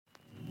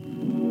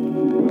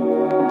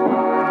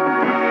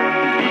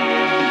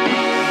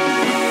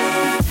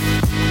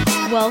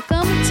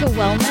to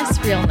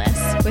Wellness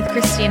Realness with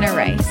Christina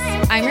Rice.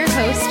 I'm your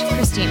host,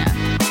 Christina.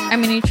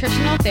 I'm a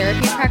nutritional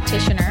therapy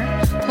practitioner,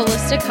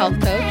 holistic health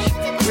coach,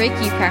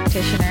 Reiki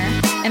practitioner,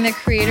 and the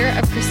creator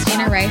of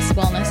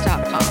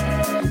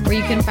ChristinaRiceWellness.com, where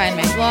you can find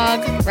my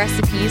blog,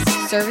 recipes,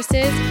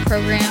 services,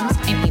 programs,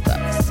 and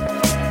ebooks.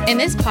 In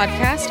this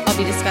podcast, I'll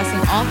be discussing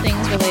all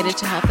things related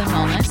to health and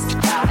wellness,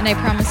 and I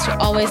promise to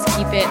always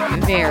keep it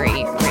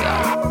very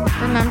real.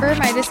 Remember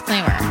my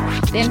disclaimer.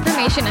 The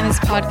information in this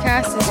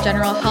podcast is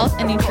general health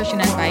and nutrition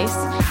advice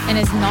and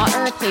is not a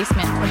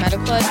replacement for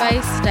medical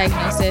advice,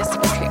 diagnosis,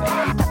 or treatment.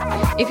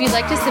 If you'd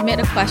like to submit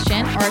a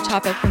question or a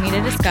topic for me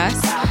to discuss,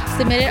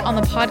 submit it on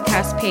the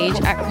podcast page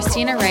at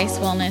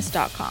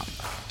ChristinaRiceWellness.com.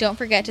 Don't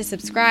forget to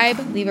subscribe,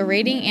 leave a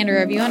rating and a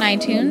review on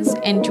iTunes,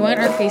 and join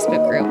our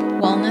Facebook group,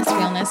 Wellness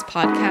Realness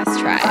Podcast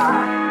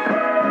Tribe.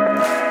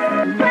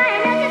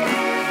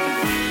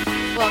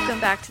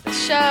 Welcome back to the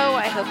show.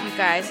 I hope you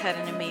guys had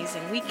an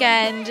amazing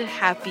weekend.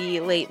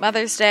 Happy late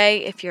Mother's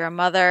Day. If you're a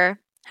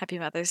mother, happy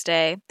Mother's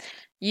Day.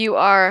 You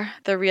are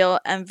the real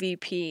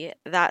MVP,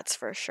 that's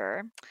for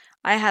sure.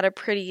 I had a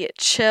pretty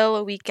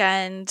chill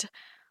weekend.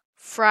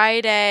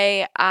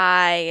 Friday,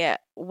 I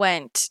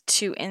went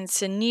to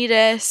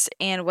Encinitas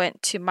and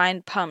went to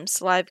Mind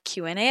Pump's live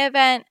Q&A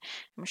event.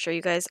 I'm sure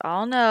you guys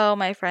all know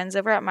my friends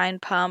over at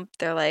Mind Pump.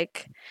 They're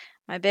like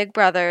my big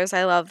brothers.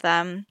 I love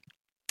them.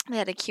 They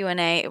had a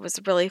Q&A. It was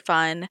really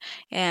fun,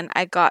 and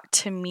I got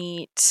to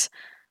meet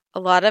a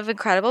lot of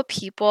incredible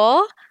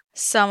people,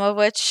 some of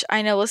which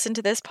I know listen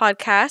to this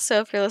podcast. So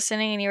if you're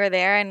listening and you were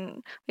there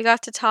and we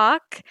got to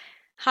talk,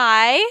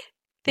 hi.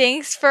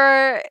 Thanks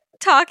for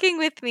talking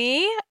with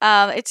me.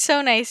 It's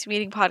so nice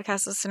meeting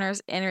podcast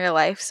listeners in real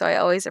life, so I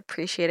always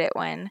appreciate it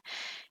when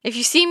if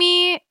you see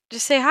me,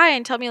 just say hi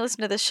and tell me to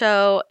listen to the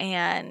show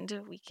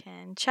and we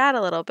can chat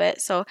a little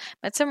bit. So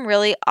met some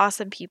really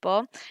awesome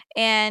people,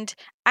 and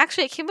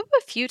actually it came up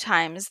a few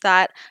times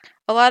that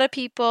a lot of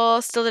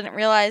people still didn't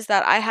realize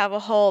that I have a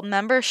whole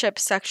membership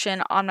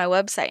section on my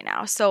website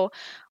now. So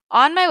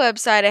on my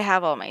website, I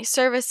have all my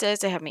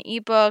services, I have my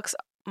ebooks,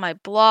 my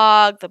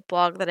blog, the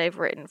blog that I've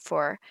written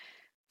for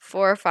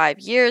 4 or 5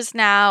 years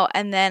now,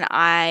 and then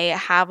I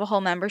have a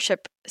whole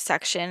membership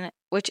section,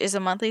 which is a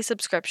monthly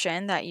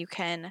subscription that you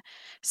can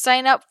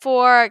sign up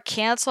for,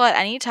 cancel at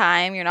any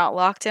time. You're not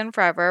locked in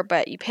forever,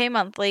 but you pay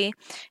monthly,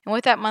 and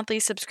with that monthly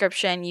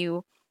subscription,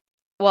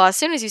 as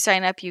soon as you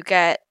sign up, you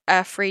get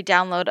a free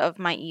download of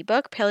my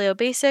ebook, Paleo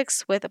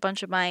Basics, with a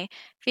bunch of my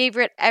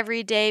favorite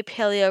everyday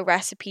paleo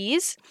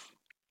recipes.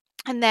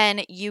 And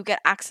then you get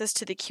access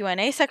to the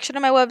Q&A section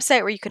of my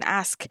website where you can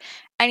ask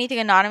anything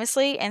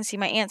anonymously and see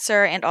my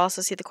answer, and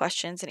also see the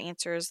questions and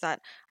answers that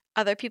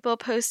other people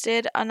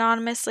posted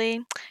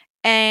anonymously.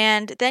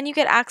 And then you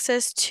get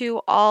access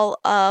to all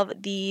of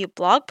the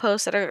blog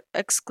posts that are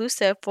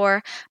exclusive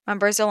for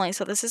members only.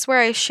 So this is where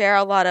I share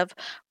a lot of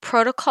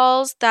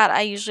protocols that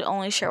I usually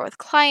only share with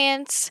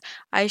clients.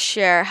 I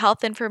share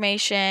health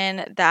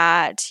information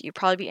that you'd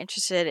probably be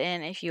interested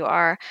in if you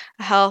are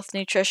a health,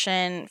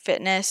 nutrition,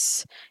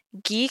 fitness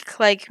geek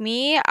like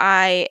me.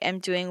 I am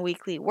doing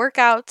weekly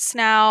workouts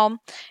now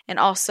and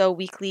also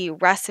weekly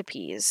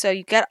recipes. So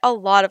you get a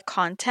lot of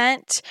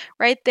content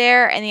right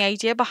there. And the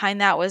idea behind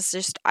that was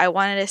just I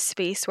wanted a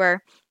space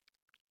where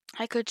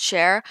I could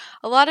share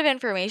a lot of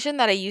information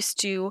that I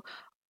used to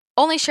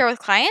only share with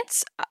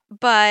clients.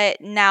 But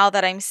now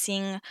that I'm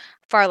seeing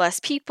far less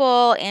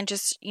people and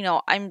just,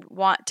 I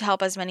want to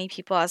help as many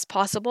people as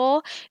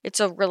possible,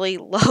 it's a really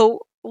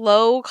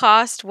low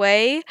cost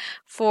way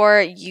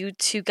for you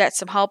to get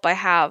some help. I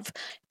have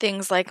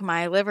things like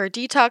my liver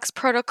detox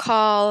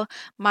protocol,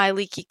 my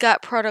leaky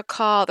gut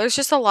protocol. There's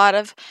just a lot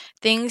of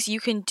things you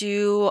can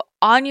do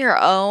on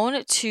your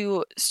own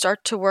to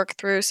start to work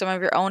through some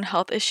of your own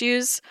health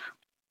issues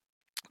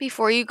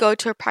before you go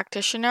to a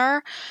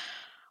practitioner.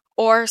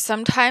 Or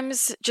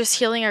sometimes just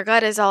healing your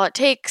gut is all it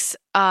takes,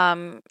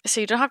 so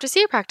you don't have to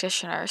see a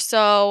practitioner.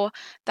 So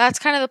that's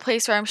kind of the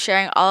place where I'm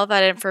sharing all of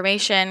that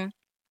information.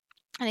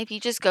 And if you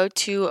just go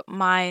to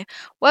my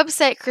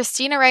website,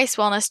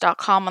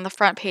 ChristinaRiceWellness.com, on the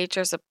front page,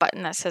 there's a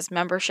button that says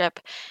membership,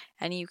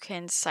 and you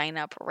can sign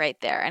up right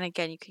there. And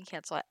again, you can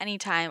cancel at any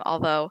time,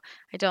 although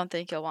I don't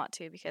think you'll want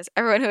to because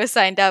everyone who has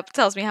signed up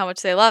tells me how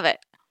much they love it,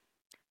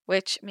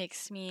 which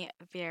makes me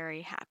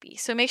very happy.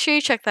 So make sure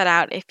you check that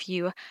out if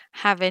you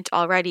haven't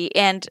already.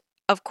 And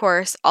of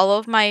course, all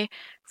of my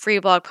free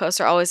blog posts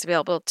are always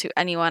available to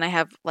anyone. I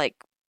have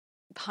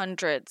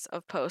hundreds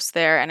of posts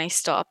there, and I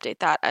still update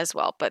that as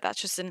well, but that's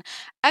just an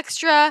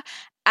extra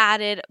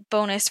added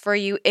bonus for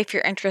you if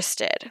you're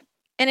interested.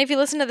 And if you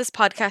listen to this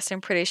podcast,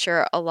 I'm pretty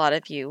sure a lot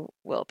of you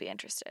will be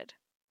interested.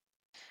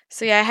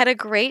 So yeah, I had a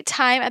great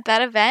time at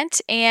that event,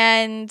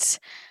 and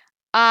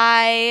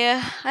I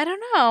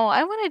don't know,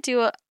 I want to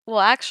do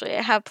actually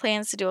I have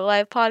plans to do a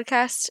live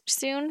podcast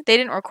soon. They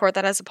didn't record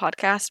that as a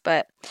podcast,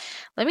 but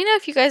let me know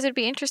if you guys would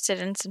be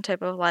interested in some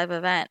type of live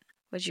event.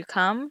 Would you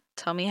come?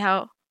 Tell me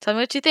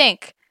what you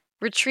think.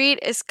 Retreat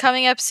is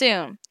coming up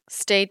soon.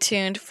 Stay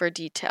tuned for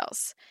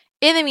details.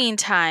 In the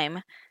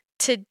meantime,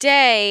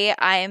 today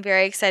I am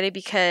very excited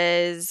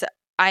because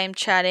I am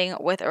chatting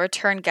with a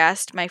return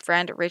guest, my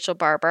friend Rachel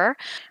Barber.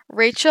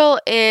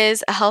 Rachel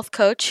is a health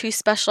coach who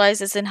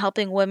specializes in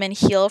helping women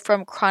heal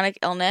from chronic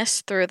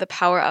illness through the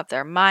power of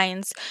their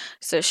minds.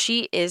 So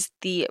she is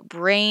the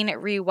brain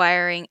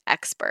rewiring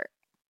expert.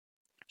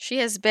 She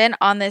has been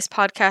on this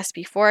podcast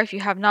before. If you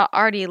have not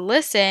already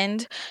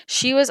listened,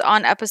 she was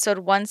on episode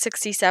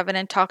 167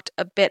 and talked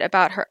a bit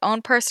about her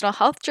own personal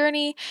health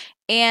journey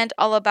and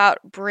all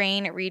about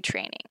brain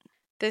retraining.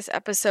 This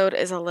episode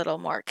is a little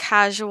more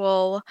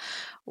casual.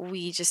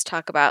 We just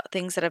talk about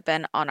things that have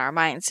been on our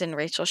minds, and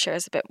Rachel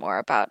shares a bit more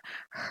about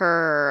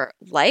her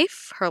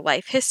life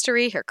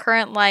history, her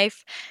current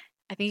life.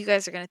 I think you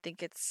guys are going to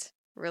think it's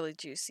really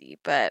juicy,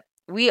 but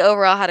we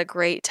overall had a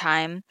great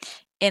time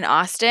in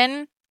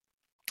Austin.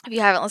 If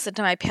you haven't listened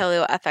to my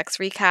Paleo FX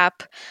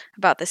recap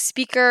about the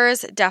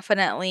speakers,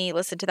 definitely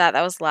listen to that.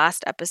 That was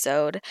last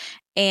episode.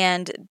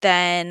 And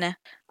then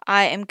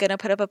I am going to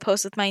put up a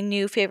post with my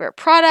new favorite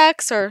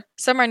products, or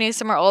some are new,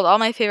 some are old, all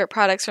my favorite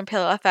products from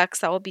Paleo FX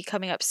that will be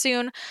coming up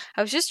soon.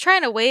 I was just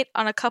trying to wait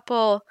on a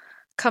couple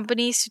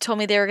companies who told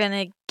me they were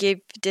going to give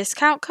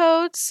discount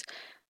codes.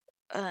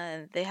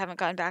 They haven't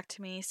gotten back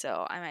to me,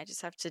 so I might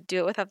just have to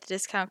do it without the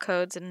discount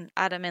codes and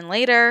add them in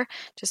later,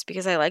 just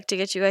because I like to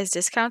get you guys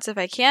discounts if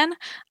I can.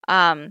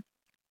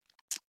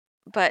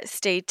 But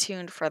stay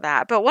tuned for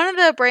that. But one of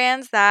the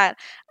brands that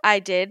I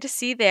did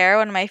see there,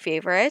 one of my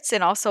favorites,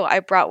 and also I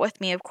brought with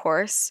me, of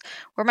course,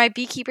 were my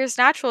Beekeepers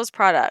Naturals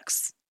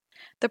products.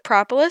 The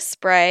propolis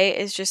spray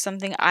is just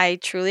something I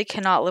truly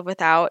cannot live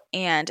without,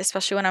 and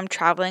especially when I'm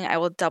traveling, I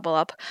will double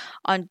up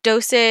on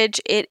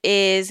dosage. It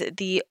is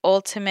the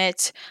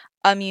ultimate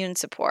immune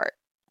support.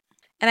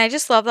 And I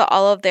just love that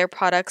all of their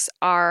products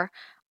are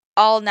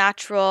all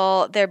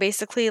natural. They're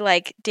basically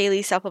like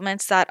daily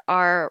supplements that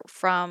are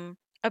from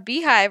a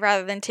beehive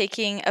rather than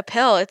taking a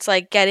pill. It's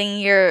like getting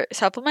your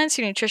supplements,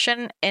 your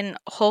nutrition in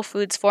whole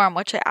foods form,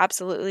 which I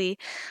absolutely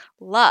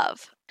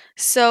love.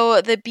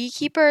 So the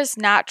Beekeepers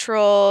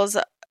Naturals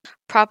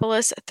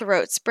Propolis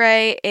Throat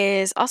Spray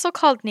is also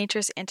called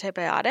nature's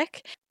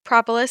antibiotic.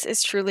 Propolis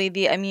is truly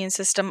the immune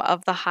system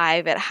of the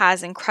hive. It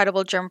has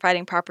incredible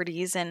germ-fighting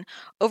properties and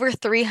over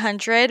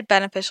 300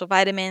 beneficial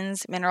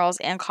vitamins, minerals,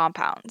 and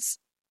compounds.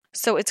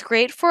 So it's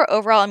great for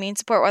overall immune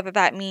support, whether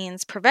that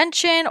means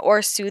prevention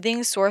or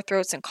soothing sore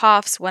throats and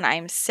coughs. When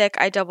I'm sick,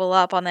 I double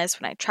up on this.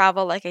 When I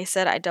travel, like I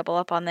said, I double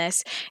up on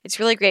this. It's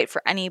really great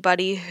for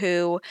anybody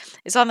who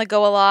is on the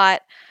go a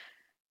lot,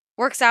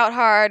 works out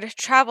hard,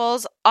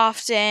 travels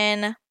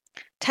often,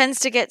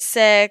 tends to get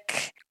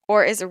sick,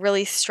 or is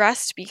really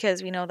stressed,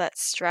 because we know that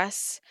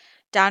stress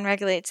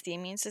downregulates the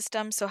immune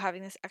system. So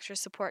having this extra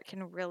support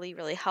can really,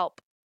 really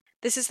help.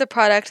 This is the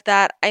product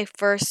that I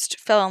first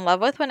fell in love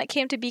with when it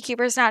came to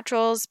Beekeepers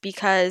Naturals,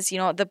 because,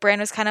 the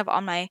brand was kind of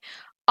on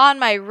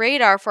my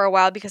radar for a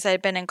while, because I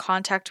had been in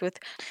contact with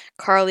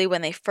Carly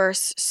when they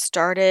first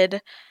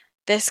started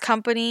this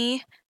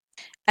company.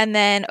 And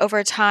then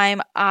over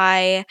time,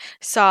 I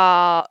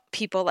saw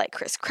people like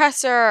Chris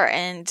Kresser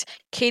and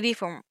Katie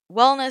from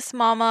Wellness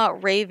Mama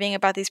raving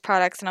about these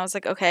products. And I was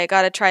like, okay, I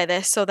got to try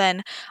this. So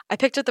then I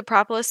picked up the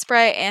propolis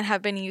spray and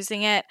have been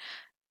using it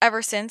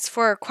ever since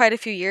for quite a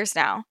few years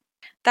now.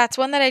 That's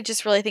one that I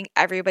just really think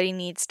everybody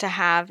needs to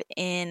have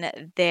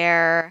in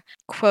their,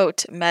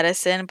 quote,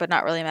 medicine, but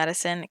not really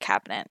medicine,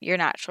 cabinet, your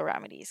natural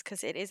remedies,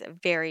 because it is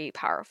very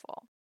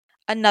powerful.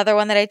 Another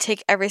one that I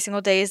take every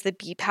single day is the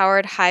Bee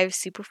Powered Hive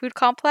Superfood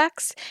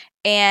Complex.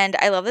 And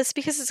I love this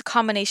because it's a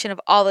combination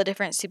of all the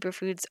different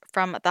superfoods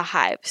from the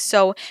hive.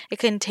 So it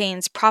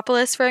contains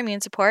propolis for immune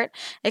support.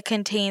 It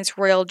contains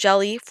royal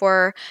jelly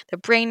for the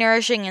brain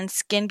nourishing and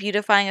skin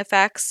beautifying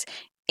effects.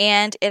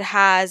 And it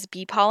has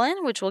bee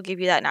pollen, which will give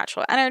you that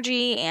natural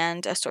energy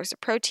and a source of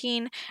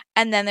protein.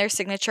 And then their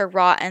signature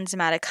raw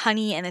enzymatic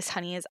honey. And this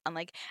honey is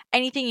unlike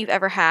anything you've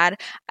ever had.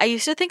 I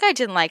used to think I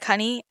didn't like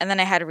honey, and then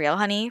I had real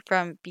honey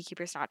from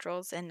Beekeepers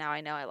Naturals, and now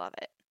I know I love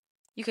it.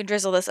 You can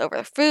drizzle this over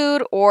the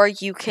food, or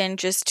you can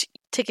just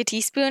take a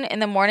teaspoon in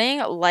the morning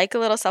like a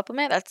little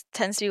supplement. That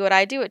tends to be what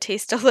I do. It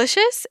tastes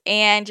delicious,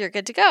 and you're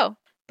good to go.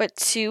 But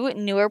two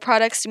newer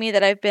products to me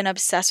that I've been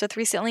obsessed with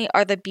recently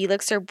are the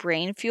Belixir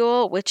Brain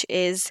Fuel, which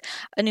is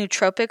a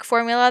nootropic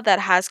formula that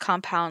has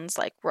compounds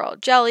like royal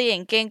jelly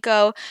and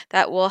ginkgo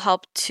that will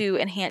help to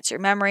enhance your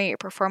memory, your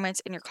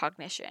performance, and your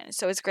cognition.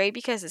 So it's great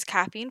because it's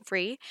caffeine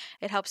free.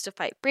 It helps to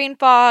fight brain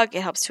fog.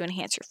 It helps to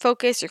enhance your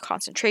focus, your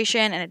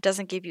concentration, and it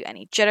doesn't give you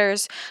any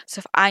jitters. So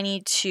if I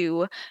need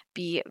to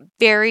be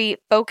very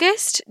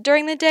focused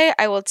during the day,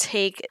 I will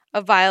take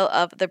a vial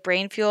of the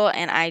Brain Fuel,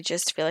 and I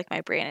just feel like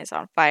my brain is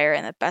on fire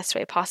in the best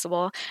way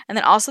possible. And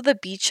then also the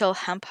Bee Chill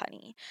Hemp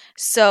Honey.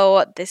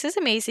 So this is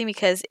amazing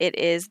because it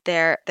is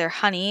their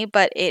honey,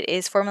 but it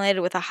is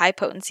formulated with a high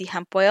potency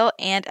hemp oil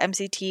and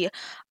MCT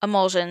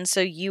emulsion. So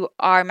you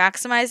are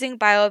maximizing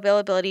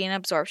bioavailability and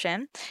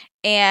absorption,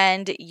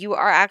 and you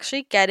are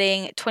actually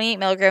getting 28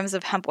 milligrams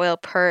of hemp oil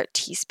per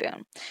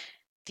teaspoon.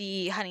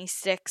 The honey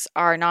sticks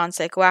are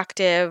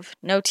non-psychoactive,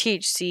 no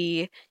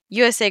THC.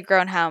 USA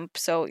grown hemp,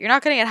 so you're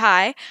not going to get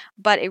high,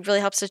 but it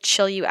really helps to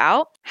chill you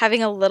out.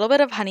 Having a little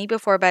bit of honey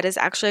before bed is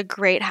actually a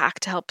great hack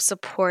to help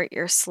support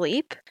your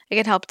sleep. It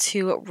can help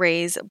to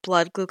raise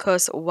blood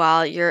glucose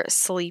while you're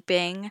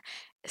sleeping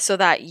so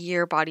that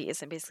your body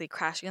isn't basically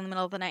crashing in the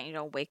middle of the night and you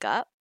don't wake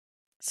up.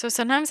 So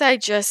sometimes I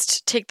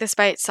just take this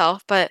by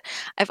itself, but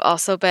I've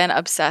also been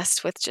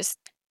obsessed with just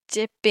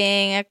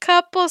dipping a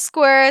couple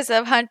squares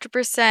of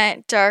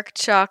 100% dark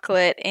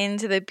chocolate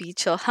into the Be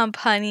Chill hemp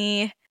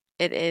honey.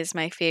 It is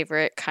my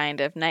favorite kind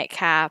of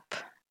nightcap.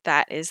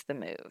 That is the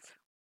move.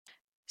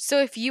 So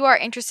if you are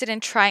interested in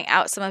trying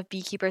out some of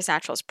Beekeepers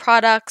Naturals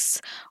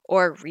products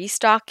or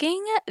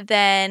restocking,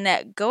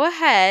 then go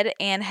ahead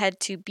and head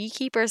to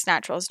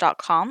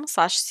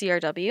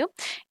beekeepersnaturals.com/CRW,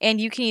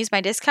 and you can use my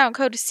discount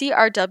code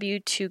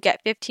CRW to get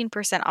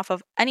 15% off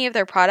of any of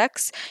their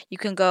products. You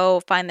can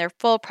go find their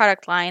full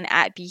product line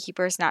at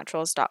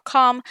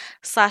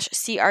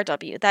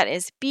beekeepersnaturals.com/CRW. That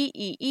is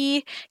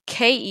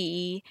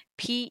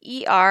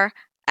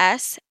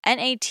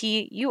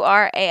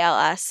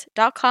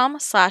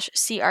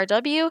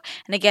BEEKEEPERSNATURALS.com/CRW.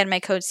 And again, my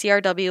code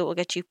CRW will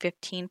get you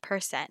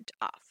 15%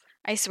 off.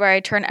 I swear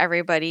I turn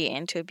everybody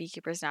into a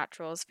Beekeepers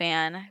Naturals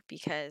fan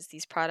because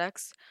these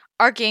products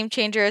are game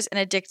changers and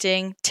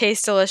addicting,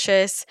 taste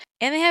delicious,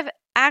 and they have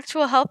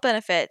actual health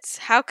benefits.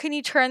 How can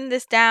you turn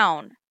this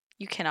down?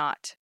 You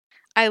cannot.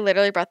 I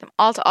literally brought them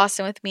all to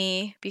Austin with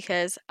me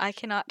because I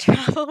cannot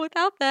travel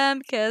without them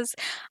because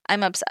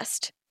I'm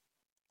obsessed.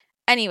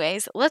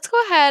 Anyways, let's go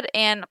ahead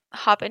and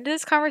hop into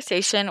this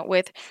conversation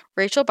with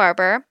Rachel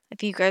Barber. I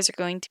think you guys are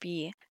going to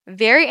be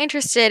very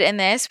interested in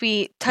this.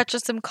 We touch on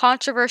some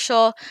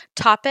controversial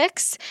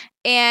topics,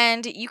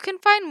 and you can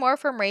find more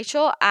from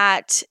Rachel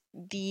at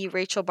the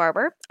Rachel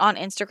Barber on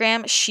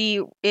Instagram.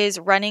 She is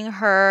running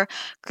her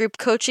group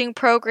coaching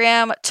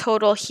program,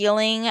 Total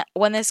Healing,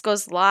 when this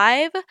goes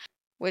live,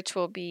 which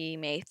will be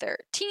May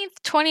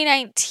 13th,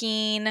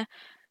 2019.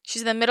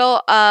 She's in the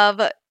middle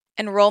of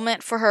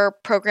enrollment for her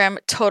program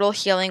Total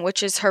Healing,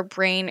 which is her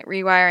brain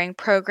rewiring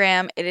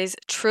program. It is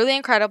truly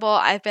incredible.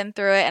 I've been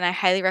through it and I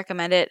highly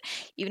recommend it.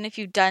 Even if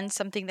you've done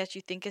something that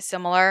you think is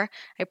similar,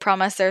 I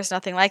promise there's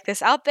nothing like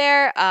this out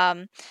there.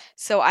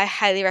 So I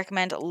highly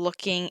recommend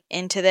looking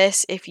into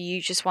this if you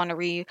just want to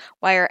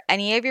rewire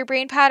any of your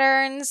brain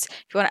patterns,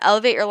 if you want to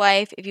elevate your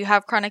life, if you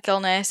have chronic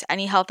illness,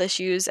 any health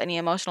issues, any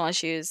emotional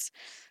issues.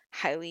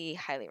 Highly,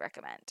 highly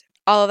recommend.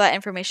 All of that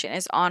information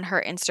is on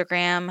her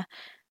Instagram,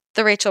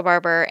 The Rachel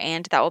Barber,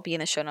 and that will be in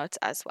the show notes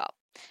as well.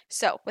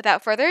 So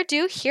without further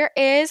ado, here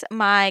is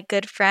my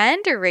good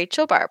friend,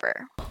 Rachel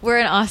Barber. We're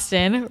in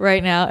Austin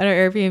right now at our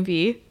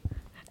Airbnb.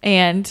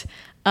 And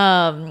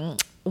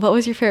what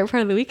was your favorite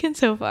part of the weekend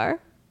so far?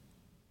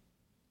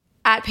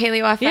 At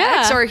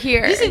PaleoFX or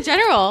here? Just in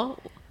general.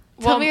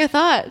 Tell me your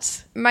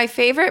thoughts. My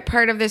favorite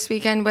part of this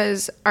weekend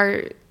was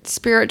our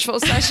spiritual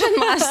session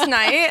last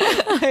night.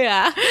 Oh,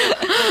 yeah.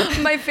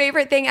 My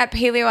favorite thing at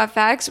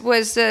PaleoFX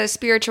was the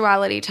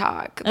spirituality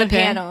talk, the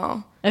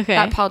panel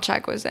that Paul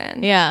Chek was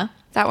in. Yeah.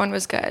 That one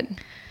was good.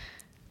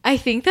 I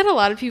think that a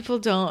lot of people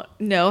don't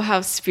know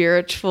how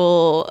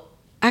spiritual,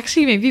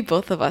 actually maybe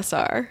both of us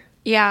are.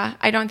 Yeah,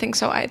 I don't think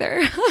so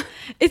either.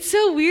 It's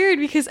so weird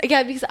because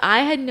I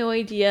had no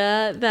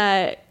idea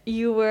that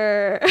you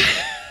were...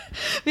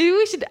 Maybe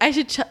I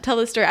should tell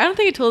the story. I don't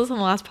think I told this on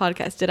the last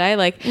podcast, did I?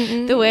 Like,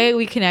 the way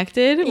we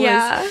connected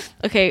was...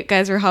 Okay,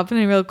 guys, we're hopping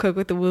in real quick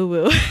with the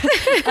woo-woo.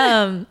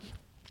 I,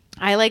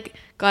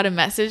 got a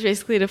message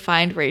basically to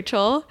find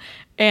Rachel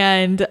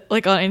and, on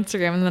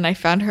Instagram, and then I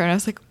found her, and I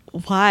was like,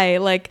 why?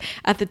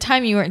 At the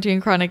time, you weren't doing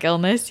chronic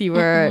illness. You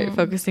were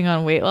focusing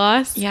on weight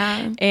loss.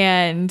 Yeah.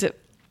 And...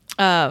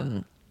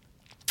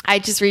 I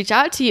just reached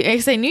out to you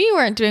because I knew you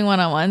weren't doing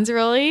one-on-ones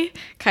really,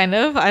 kind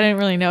of. I didn't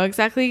really know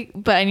exactly,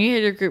 but I knew you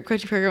had your group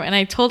coaching program. And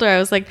I told her, I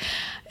was like,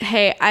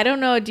 hey, I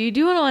don't know. Do you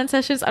do one-on-one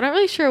sessions? I'm not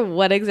really sure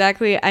what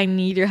exactly I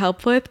need your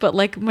help with, but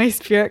my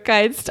spirit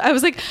guides, I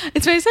was like,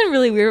 it's going to sound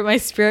really weird, but my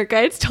spirit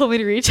guides told me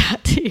to reach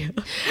out to you.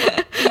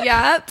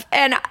 Yep.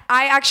 And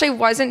I actually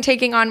wasn't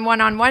taking on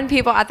one-on-one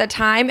people at the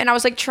time. And I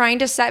was trying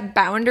to set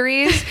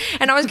boundaries.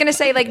 And I was going to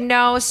say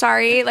no,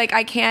 sorry,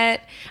 I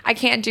can't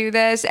do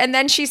this. And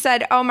then she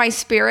said, oh, my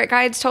spirit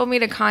guides told me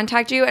to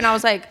contact you. And I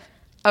was like,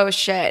 oh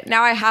shit,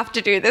 now I have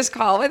to do this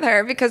call with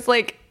her because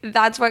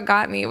that's what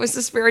got me. It was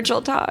the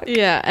spiritual talk.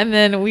 Yeah. And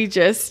then we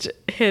just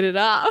hit it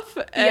off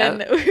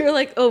and we were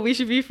like, oh, we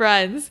should be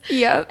friends.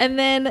 Yep. And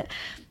then,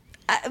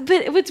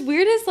 but what's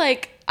weird is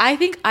I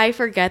think I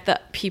forget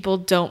that people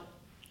don't,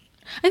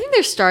 I think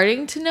they're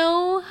starting to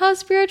know how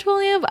spiritual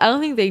I am, but I don't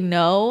think they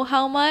know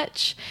how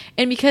much.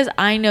 And because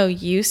I know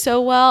you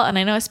so well and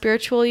I know how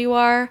spiritual you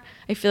are,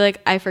 I feel like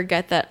I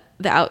forget that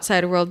the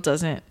outside world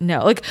doesn't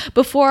know.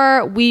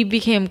 Before we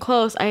became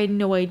close, I had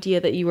no idea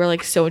that you were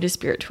so into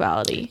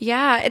spirituality.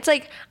 Yeah, it's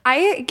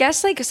I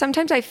guess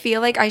sometimes I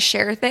feel I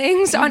share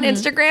things on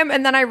Instagram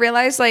and then I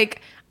realize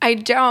I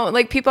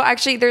don't. People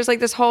actually, there's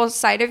this whole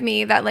side of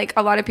me that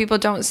a lot of people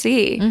don't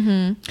see.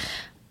 Mm-hmm.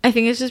 I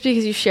think it's just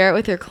because you share it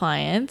with your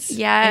clients.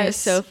 Yes. And you're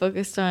so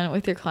focused on it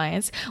with your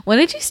clients. When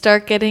did you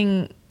start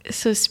getting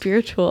so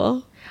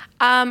spiritual?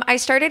 I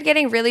started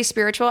getting really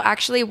spiritual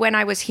actually when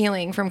I was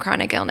healing from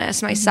chronic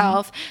illness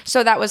myself.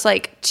 So that was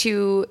like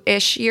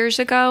 2-ish years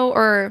ago,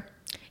 or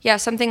yeah,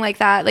 something like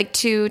that, like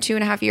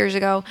 2.5 years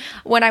ago,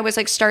 when I was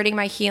like starting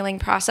my healing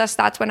process.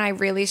 That's when I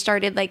really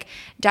started like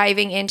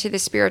diving into the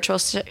spiritual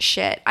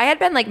shit. I had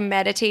been like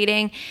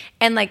meditating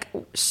and like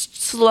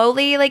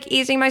slowly like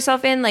easing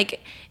myself in, like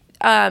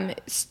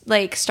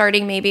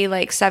starting maybe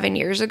like 7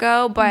 years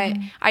ago, but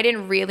I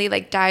didn't really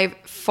like dive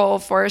full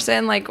force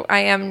in like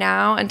I am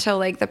now until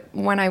like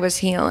when I was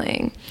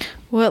healing.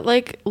 What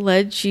like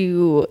led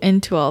you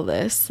into all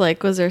this?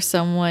 Like, was there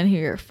someone who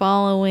you're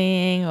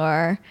following,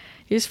 or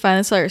you just find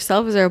this out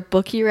yourself? Was there a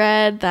book you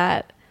read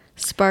that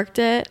sparked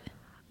it?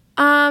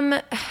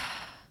 Well,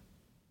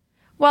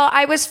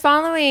 I was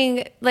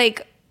following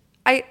like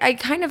I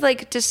kind of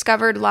like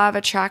discovered law of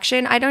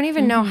attraction. I don't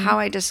even know how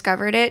I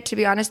discovered it, to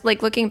be honest.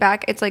 Like looking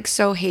back, it's like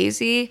so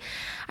hazy.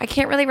 I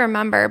can't really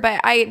remember,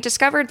 but I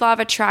discovered law of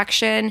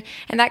attraction,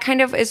 and that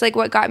kind of is like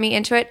what got me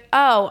into it.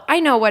 Oh, I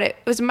know what it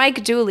was.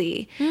 Mike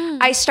Dooley.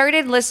 I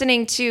started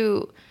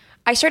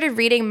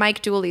reading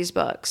Mike Dooley's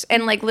books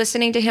and like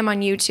listening to him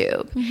on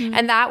YouTube.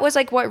 And that was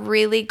like what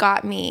really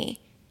got me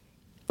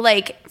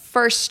like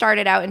first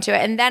started out into it.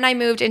 And then I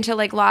moved into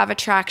like law of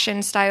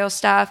attraction style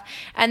stuff.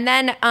 And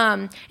then,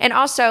 and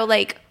also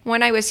like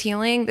when I was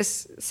healing,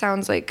 this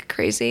sounds like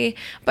crazy,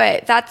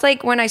 but that's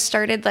like when I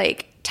started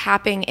like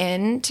tapping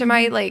into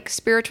my like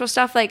spiritual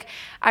stuff. Like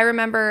I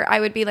remember I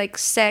would be like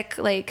sick,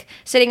 like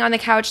sitting on the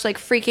couch, like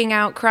freaking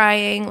out,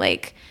 crying,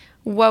 like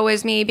woe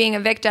is me, being a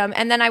victim.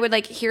 And then I would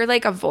like hear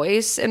like a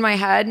voice in my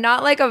head,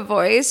 not like a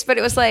voice, but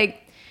it was like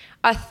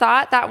a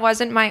thought that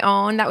wasn't my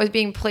own, that was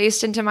being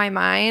placed into my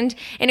mind.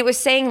 And it was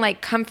saying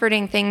like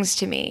comforting things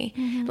to me,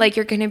 like,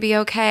 you're going to be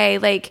okay.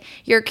 Like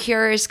your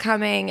cure is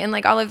coming, and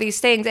like all of these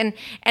things.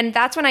 And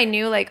that's when I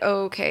knew like,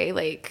 oh, okay,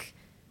 like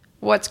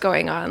what's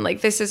going on? Like,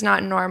 this is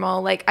not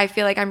normal. Like, I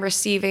feel like I'm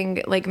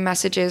receiving like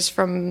messages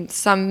from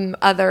some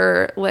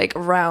other like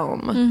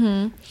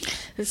realm.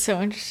 It's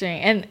so interesting.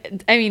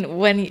 And I mean,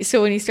 when you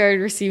started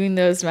receiving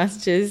those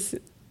messages,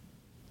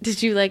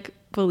 did you like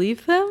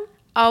believe them?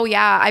 Oh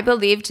yeah, I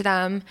believed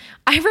them.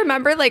 I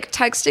remember like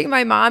texting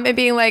my mom and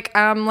being like,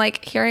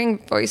 like hearing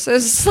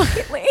voices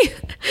slightly.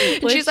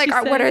 And she's like,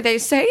 what are they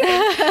saying?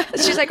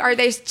 She's like, are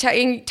they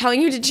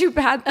telling you to do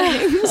bad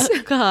things?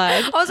 Oh,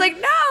 God. I was like,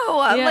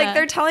 no. Yeah. Like,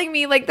 they're telling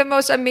me like the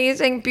most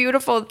amazing,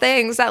 beautiful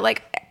things that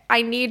like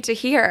I need to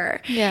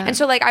hear. Yeah. And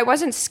so like I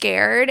wasn't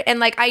scared, and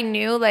like I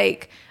knew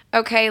like,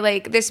 okay,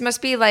 like this must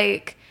be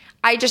like,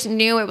 I just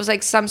knew it was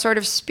like some sort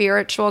of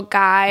spiritual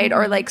guide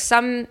or like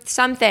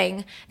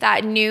something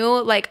that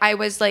knew like I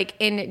was like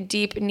in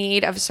deep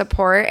need of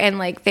support, and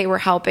like they were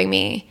helping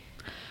me.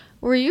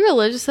 Were you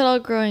religious at all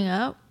growing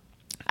up?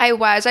 I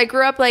was. I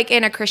grew up like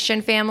in a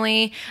Christian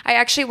family. I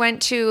actually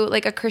went to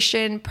like a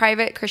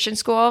private Christian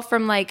school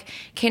from like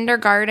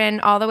kindergarten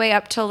all the way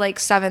up till like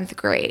 7th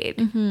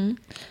grade.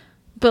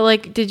 But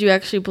like, did you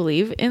actually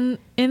believe in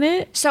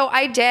it? So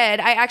I did.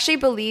 I actually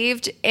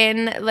believed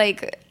in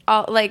like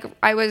all, like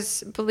I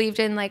was believed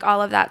in like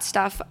all of that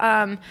stuff.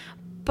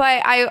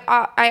 But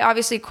I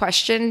obviously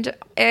questioned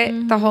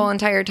it the whole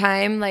entire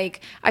time.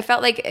 Like, I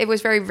felt like it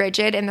was very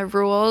rigid in the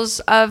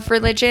rules of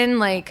religion,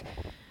 like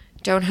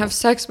don't have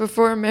sex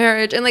before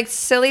marriage and like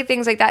silly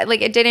things like that.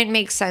 Like, it didn't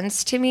make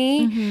sense to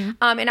me.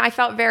 And I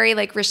felt very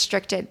like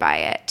restricted by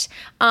it.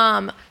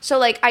 So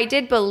like I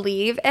did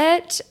believe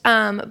it,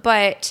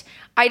 but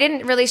I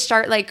didn't really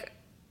start like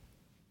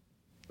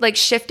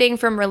shifting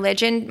from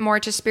religion more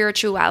to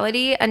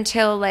spirituality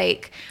until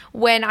like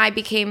when I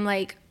became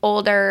like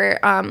older.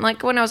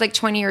 Like when I was like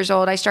 20 years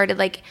old, I started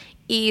like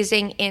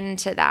easing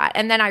into that.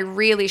 And then I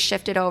really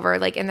shifted over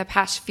like in the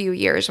past few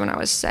years when I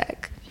was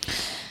sick.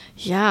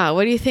 Yeah.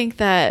 What do you think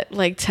that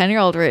like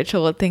 10-year-old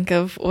Rachel would think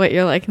of what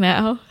you're like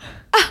now?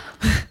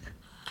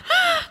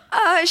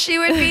 She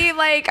would be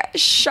like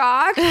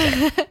shocked,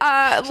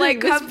 like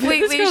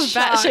completely this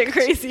shocked. batshit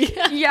crazy.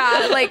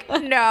 Yeah, like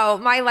no,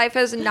 my life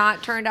has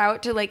not turned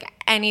out to like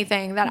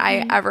anything that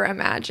I ever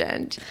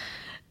imagined.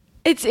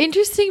 It's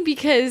interesting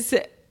because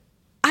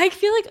I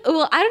feel like,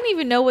 well, I don't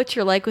even know what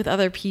you're like with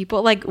other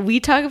people. Like, we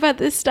talk about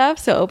this stuff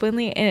so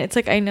openly, and it's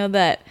like, I know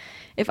that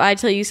if I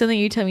tell you something,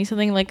 you tell me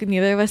something, like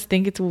neither of us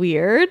think it's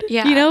weird,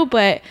 you know,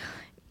 but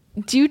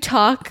do you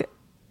talk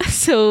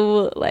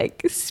so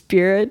like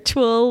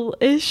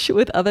spiritual-ish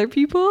with other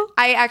people?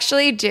 I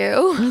actually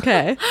do.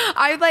 Okay.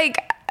 I like,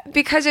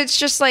 because it's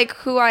just like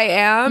who I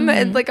am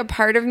and like a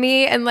part of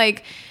me, and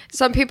like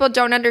some people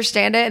don't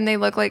understand it and they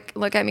look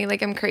at me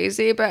like I'm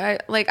crazy,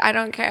 but I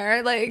don't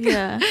care, like,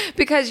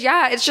 because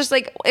it's just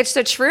like, it's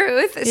the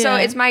truth. So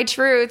it's my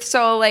truth.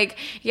 So like,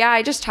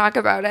 I just talk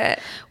about it.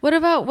 What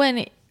about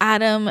when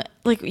Adam,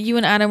 like you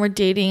and Adam were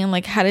dating, and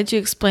like, how did you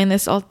explain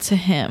this all to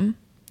him?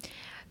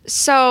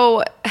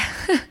 So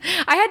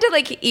I had to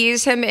like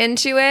ease him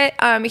into it.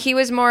 He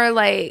was more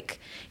like,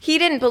 he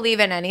didn't believe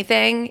in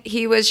anything.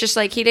 He was just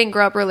like, he didn't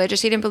grow up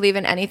religious. He didn't believe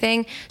in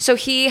anything. So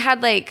he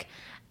had like,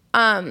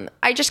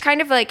 I just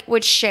kind of like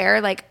would share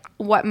like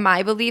what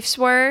my beliefs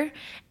were.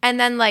 And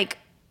then like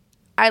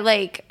I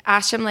like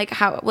asked him like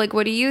how, like,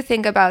 what do you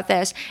think about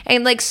this?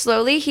 And like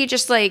slowly he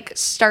just like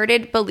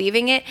started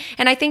believing it.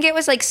 And I think it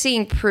was like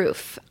seeing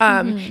proof.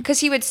 Cause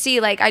he would see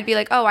like, I'd be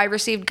like, oh, I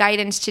received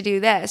guidance to do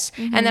this.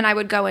 And then I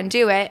would go and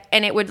do it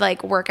and it would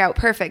like work out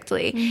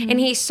perfectly. And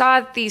he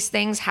saw these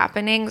things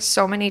happening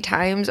so many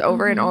times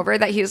over and over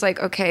that he was like,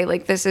 okay,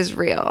 like this is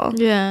real.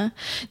 Yeah.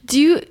 Do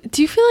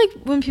you feel like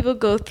when people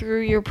go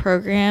through your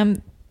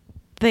program,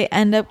 they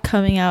end up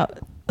coming out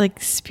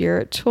like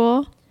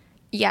spiritual?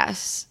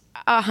 Yes.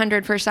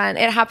 100%.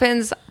 It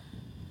happens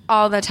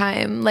all the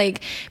time.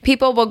 Like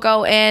people will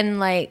go in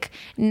like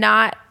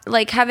not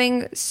like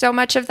having so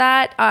much of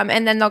that,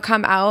 and then they'll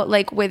come out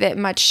like with it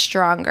much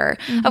stronger.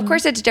 Of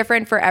course, it's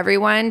different for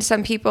everyone.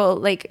 Some people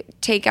like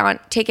take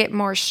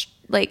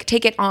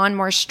it on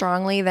more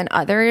strongly than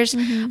others.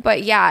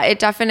 But yeah, it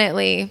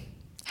definitely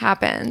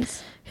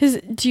happens.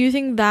 Do you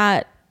think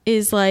that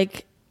is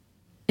like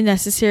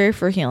necessary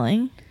for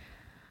healing?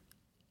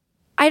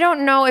 I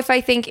don't know if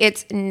I think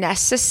it's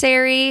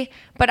necessary,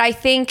 but I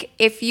think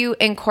if you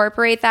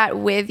incorporate that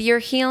with your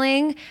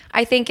healing,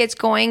 I think it's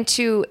going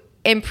to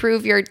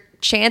improve your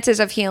chances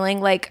of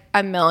healing like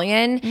a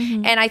million.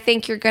 And I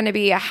think you're going to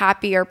be a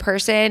happier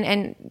person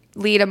and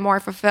lead a more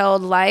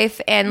fulfilled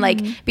life and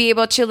like be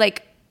able to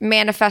like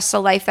manifest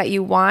the life that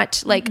you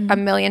want like a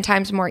million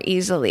times more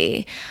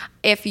easily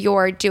if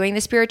you're doing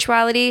the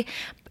spirituality.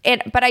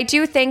 But I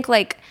do think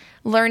like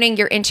learning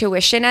your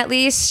intuition at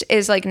least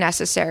is like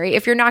necessary.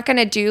 If you're not going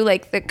to do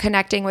like the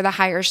connecting with a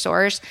higher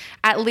source,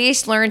 at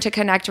least learn to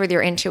connect with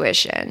your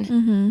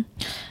intuition.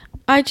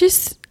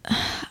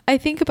 I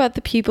think about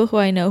the people who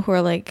I know who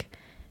are like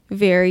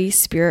very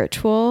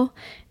spiritual,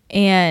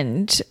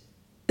 and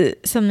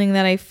something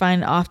that I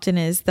find often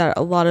is that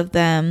a lot of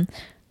them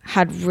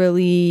had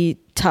really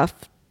tough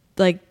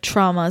like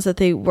traumas that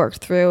they worked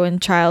through in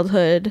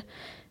childhood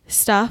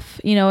stuff.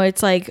 You know,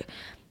 it's like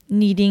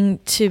needing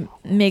to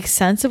make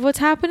sense of what's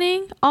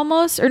happening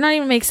almost, or not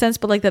even make sense,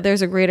 but like that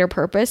there's a greater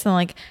purpose and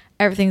like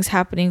everything's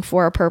happening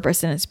for a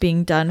purpose and it's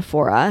being done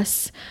for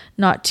us,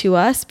 not to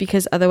us,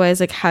 because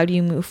otherwise like how do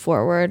you move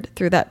forward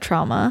through that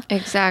trauma?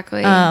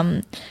 Exactly.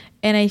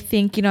 And I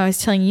think, you know, I was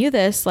telling you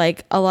this,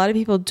 like a lot of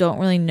people don't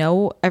really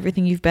know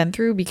everything you've been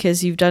through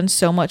because you've done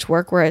so much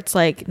work where it's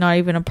like not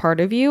even a part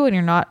of you and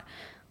you're not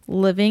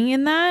living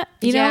in that,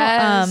 you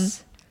know?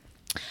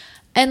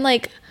 And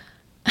like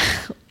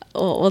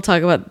we'll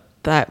talk about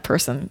that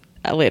person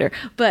later,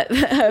 but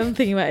I'm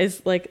thinking about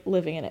is like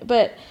living in it.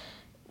 But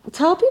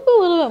tell people a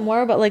little bit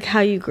more about like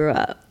how you grew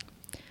up.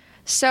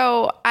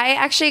 So I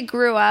actually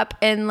grew up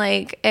in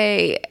like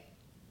I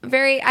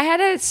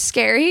had a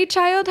scary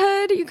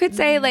childhood, you could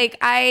say. Like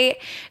I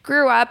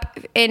grew up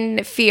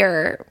in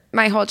fear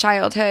my whole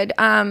childhood.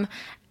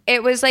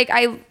 It was like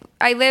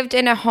I lived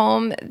in a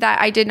home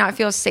that I did not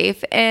feel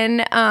safe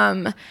in.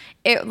 I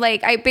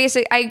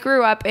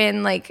grew up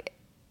in like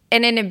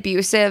in an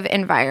abusive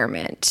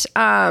environment.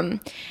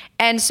 And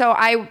so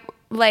I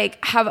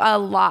like have a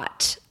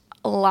lot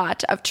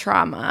of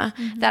trauma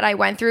that I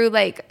went through,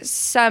 like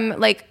some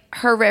like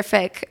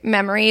horrific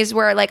memories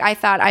where like I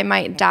thought I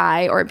might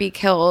die or be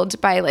killed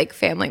by like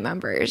family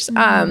members.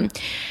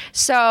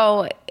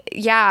 So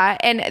yeah,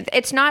 and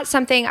it's not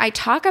something I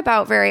talk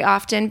about very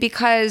often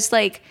because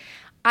like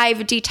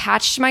I've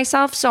detached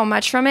myself so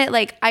much from it.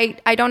 Like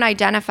I don't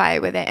identify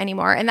with it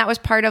anymore. And that was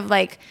part of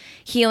like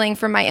healing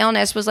from my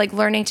illness, was like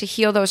learning to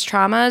heal those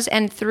traumas.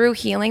 And through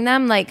healing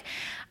them, like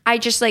I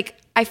just like,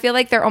 I feel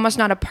like they're almost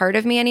not a part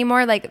of me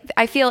anymore. Like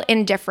I feel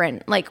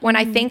indifferent. Like when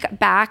I think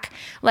back,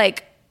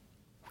 like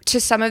to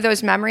some of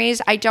those memories,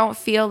 I don't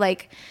feel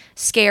like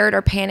scared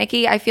or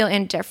panicky. I feel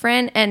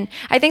indifferent. And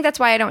I think that's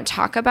why I don't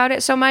talk about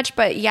it so much.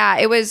 But yeah,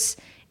 it was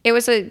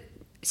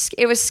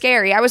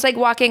scary. I was like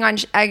walking on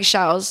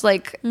eggshells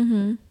like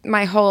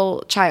my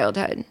whole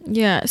childhood.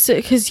 Yeah. So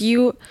because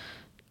you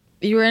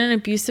were in an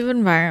abusive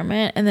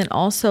environment, and then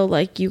also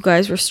like you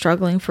guys were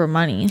struggling for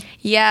money.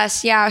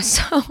 Yes. Yeah.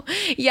 So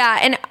yeah.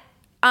 And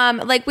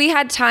like we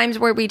had times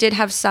where we did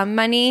have some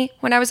money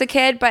when I was a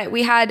kid, but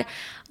we had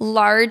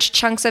large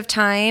chunks of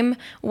time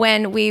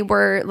when we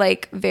were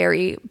like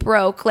very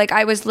broke. Like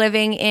I was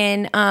living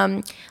in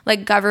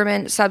like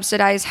government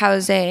subsidized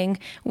housing.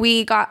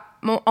 We got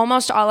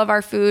almost all of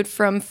our food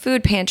from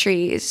food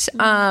pantries.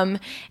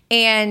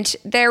 And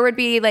there would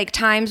be like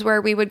times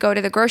where we would go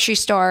to the grocery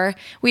store,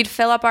 we'd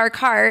fill up our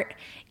cart,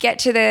 get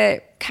to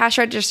the cash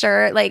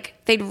register, like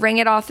they'd ring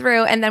it all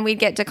through, and then we'd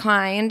get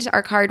declined.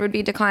 Our card would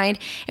be declined,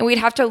 and we'd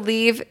have to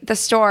leave the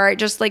store,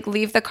 just like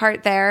leave the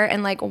cart there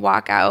and like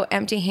walk out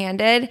empty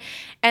handed.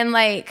 And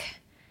like,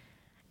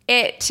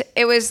 it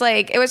was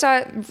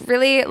a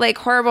really like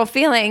horrible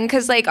feeling.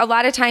 'Cause like a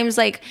lot of times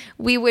like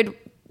we would,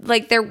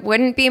 like there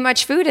wouldn't be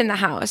much food in the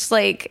house,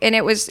 like, and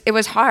it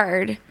was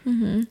hard.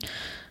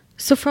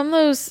 So from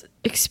those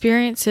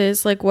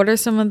experiences, like what are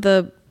some of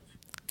the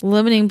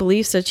limiting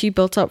beliefs that you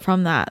built up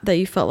from that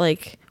you felt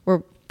like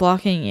were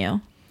blocking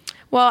you?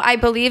 Well, I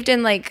believed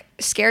in like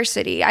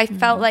scarcity. I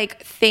felt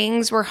like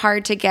things were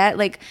hard to get,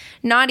 like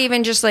not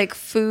even just like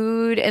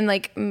food and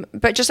like,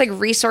 but just like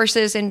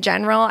resources in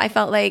general. I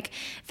felt like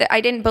that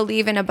I didn't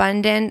believe in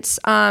abundance.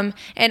 And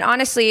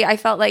honestly, I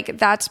felt like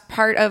that's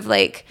part of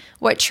like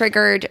what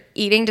triggered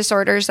eating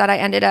disorders that I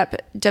ended up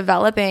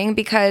developing,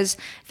 because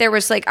there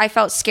was like, I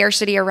felt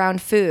scarcity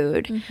around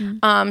food.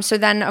 So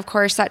then of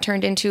course that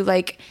turned into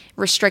like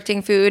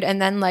restricting food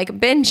and then like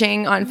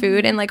binging on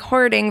food and like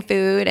hoarding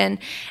food. And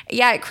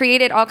yeah, it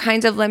created all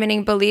kinds of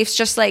limiting beliefs.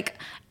 Just like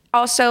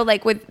also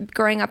like with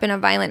growing up in a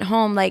violent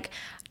home, like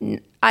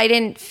I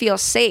didn't feel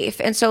safe.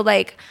 And so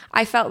like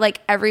I felt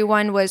like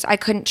everyone was, I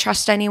couldn't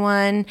trust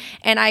anyone.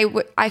 And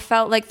I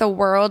felt like the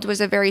world was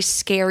a very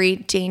scary,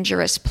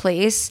 dangerous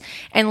place.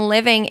 And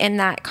living in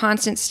that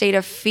constant state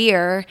of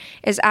fear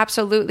is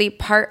absolutely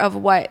part of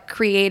what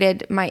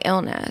created my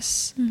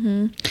illness.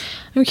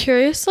 I'm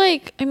curious,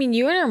 like, I mean,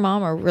 you and your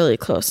mom are really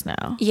close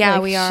now. Yeah,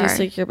 like, we are. She's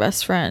like your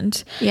best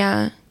friend.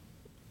 Yeah.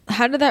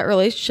 How did that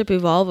relationship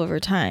evolve over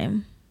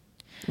time?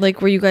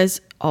 Like, were you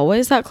guys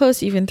always that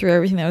close, even through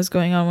everything that was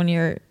going on when you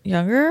were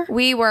younger?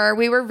 We were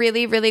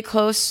really, really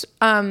close.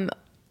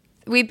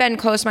 We've been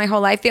close my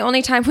whole life. The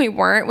only time we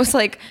weren't was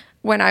like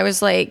when I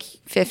was like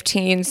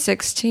 15,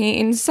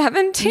 16,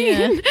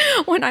 17,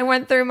 when I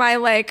went through my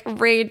like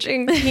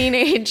raging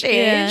teenage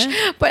age.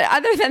 But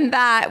other than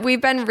that, we've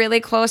been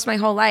really close my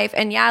whole life.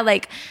 And yeah,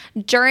 like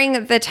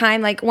during the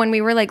time, like when we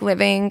were like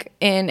living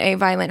in a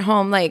violent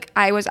home, like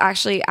I was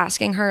actually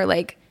asking her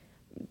to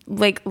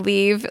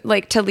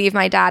leave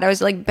my dad. I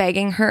was like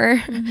begging her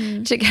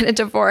to get a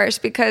divorce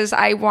because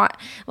I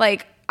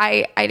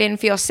didn't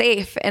feel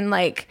safe. And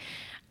like,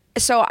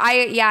 so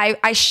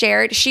I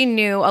shared, she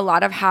knew a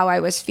lot of how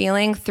I was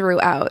feeling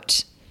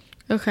throughout.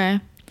 Okay.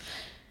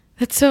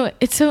 It's so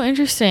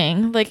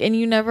interesting. Like, and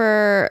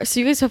so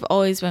you guys have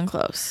always been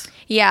close.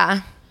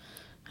 Yeah.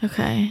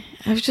 Okay.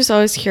 I was just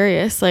always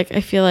curious. Like,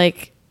 I feel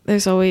like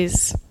there's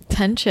always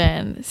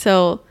tension.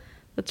 So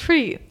that's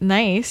pretty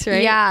nice,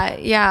 right?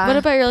 Yeah. What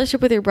about your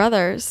relationship with your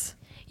brothers?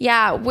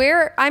 Yeah,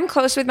 I'm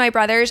close with my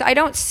brothers. I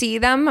don't see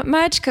them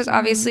much because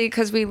obviously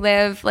because we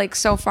live like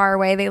so far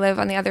away. They live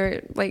on the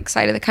other like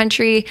side of the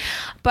country.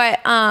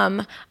 But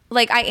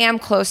like I am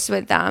close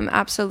with them,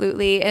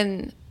 absolutely.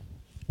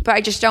 But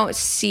I just don't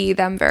see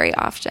them very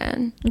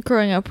often.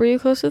 Growing up, were you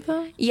close with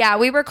them? Yeah,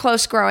 we were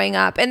close growing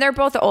up. And they're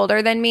both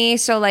older than me.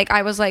 So like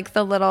I was like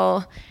the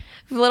little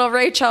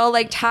Rachel,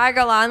 like tag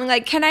along,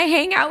 like, can I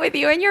hang out with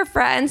you and your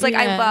friends? Like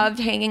I loved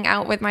hanging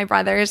out with my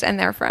brothers and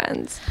their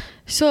friends.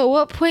 So at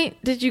what point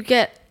did you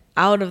get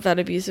out of that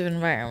abusive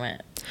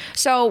environment?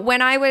 So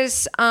when I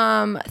was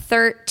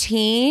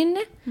 13,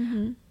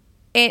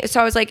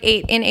 so I was like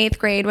in eighth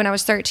grade. When I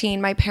was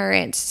 13, my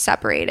parents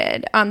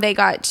separated. They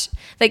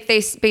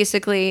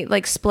basically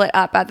like split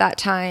up at that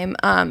time.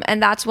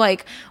 And that's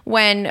like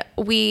when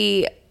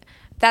we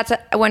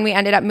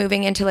ended up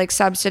moving into like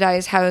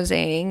subsidized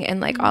housing and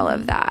like all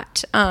of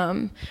that.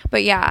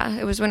 But yeah,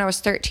 it was when I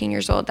was 13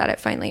 years old that it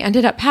finally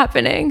ended up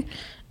happening.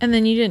 And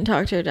then you didn't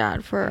talk to your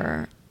dad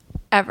for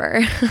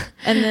ever.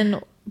 And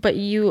then, but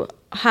you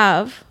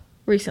have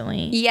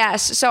recently.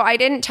 Yes. So I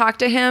didn't talk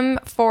to him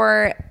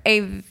for a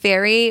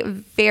very,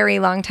 very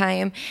long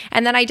time.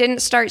 And then I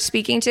didn't start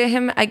speaking to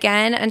him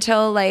again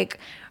until like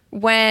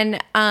when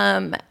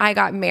I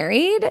got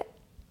married,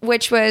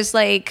 which was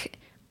like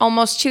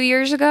almost 2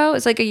 years ago. It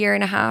was like a year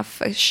and a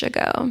half-ish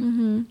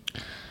ago.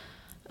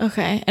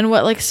 Okay. And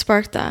what like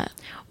sparked that?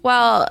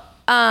 Well,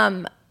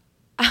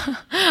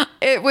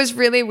 it was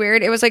really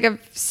weird. It was like a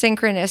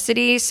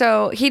synchronicity.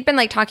 So he'd been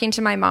like talking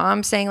to my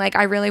mom saying like,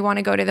 I really want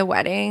to go to the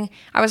wedding.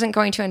 I wasn't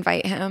going to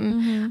invite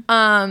him.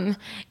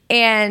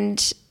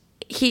 And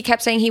he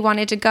kept saying he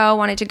wanted to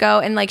go.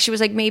 And like, she was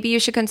like, maybe you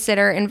should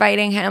consider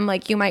inviting him.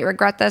 Like you might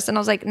regret this. And I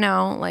was like,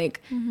 no, like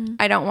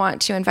I don't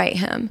want to invite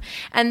him.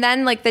 And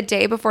then like the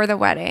day before the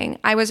wedding,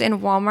 I was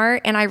in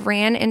Walmart and I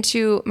ran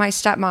into my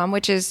stepmom,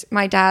 which is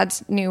my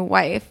dad's new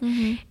wife.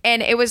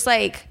 And it was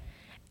like,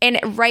 and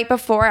right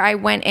before I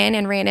went in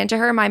and ran into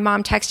her, my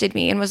mom texted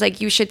me and was like,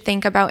 you should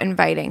think about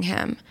inviting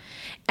him.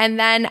 And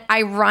then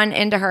I run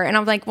into her and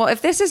I'm like, well,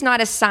 if this is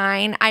not a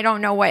sign, I don't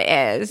know what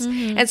is.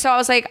 And so I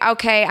was like,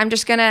 okay, I'm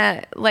just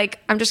gonna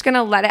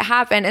let it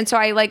happen. And so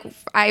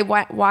I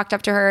walked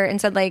up to her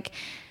and said like,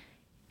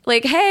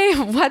 hey,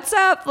 what's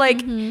up? Like,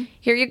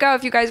 here you go.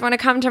 If you guys want to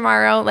come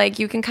tomorrow, like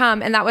you can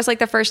come. And that was like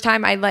the first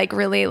time I like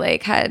really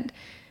like had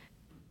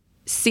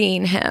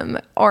seen him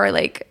or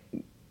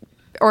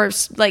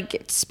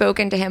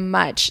spoken to him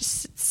much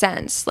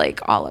since like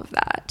all of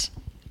that.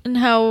 And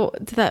how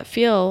did that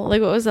feel?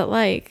 Like, what was it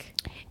like?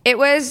 It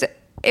was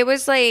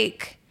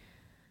like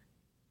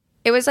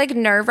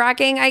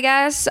nerve-wracking, I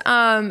guess,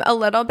 a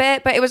little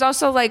bit, but it was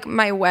also like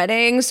my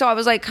wedding. So I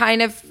was like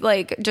kind of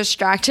like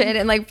distracted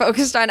and like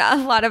focused on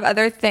a lot of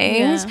other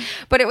things,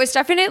 but it was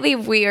definitely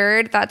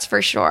weird. That's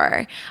for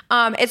sure.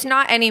 It's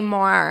not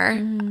anymore.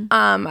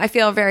 I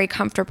feel very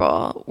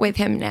comfortable with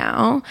him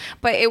now,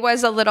 but it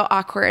was a little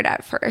awkward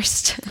at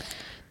first.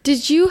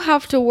 Did you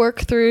have to work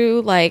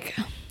through like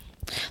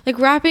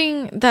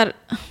wrapping that,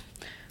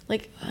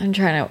 like, I'm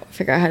trying to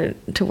figure out how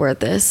to word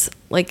this,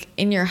 like,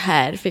 in your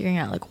head, figuring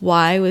out, like,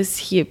 why was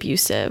he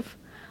abusive?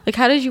 Like,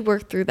 how did you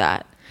work through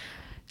that?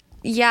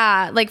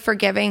 Yeah, like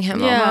forgiving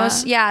him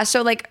almost. Yeah,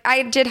 so like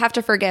I did have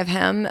to forgive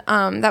him.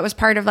 That was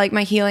part of like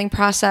my healing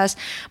process.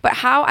 But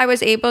how I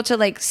was able to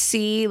like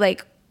see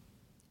like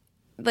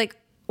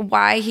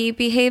why he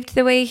behaved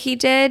the way he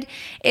did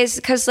is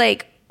because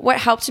like what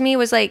helped me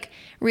was like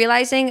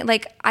realizing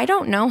like I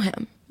don't know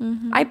him.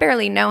 I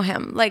barely know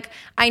him. Like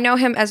I know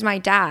him as my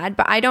dad,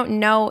 but I don't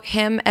know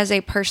him as a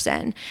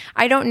person.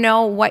 I don't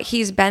know what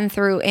he's been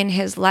through in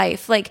his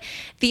life. Like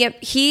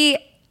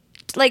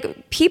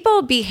like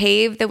people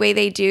behave the way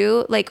they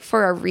do like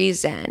for a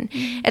reason.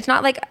 It's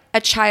not like a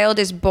child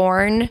is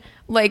born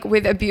like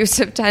with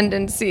abusive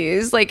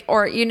tendencies, like,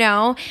 or, you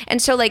know,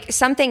 and so like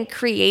something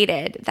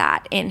created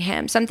that in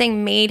him,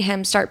 something made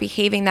him start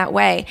behaving that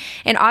way.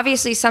 And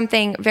obviously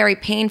something very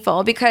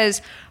painful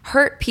because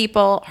hurt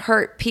people.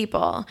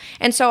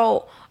 And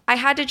so I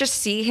had to just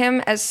see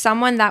him as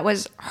someone that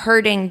was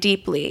hurting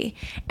deeply.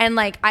 And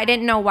like, I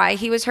didn't know why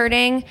he was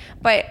hurting,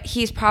 but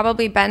he's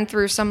probably been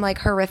through some like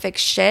horrific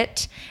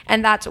shit.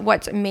 And that's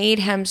what's made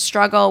him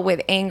struggle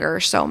with anger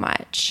so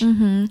much.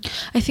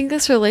 I think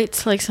this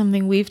relates to like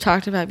something we've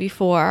talked about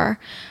before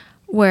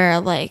where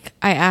like,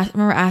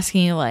 remember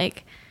asking you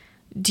like,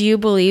 do you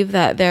believe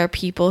that there are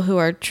people who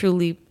are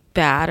truly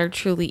bad or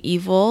truly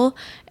evil?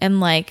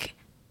 And like,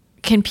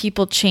 can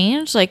people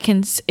change? Like,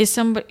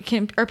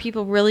 are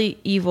people really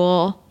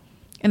evil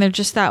and they're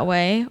just that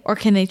way? Or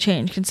can they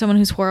change? Can someone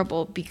who's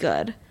horrible be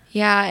good?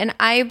 Yeah. And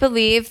I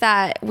believe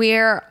that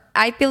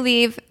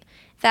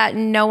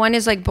no one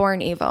is like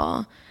born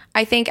evil.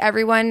 I think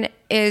everyone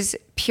is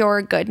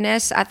pure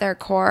goodness at their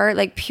core,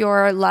 like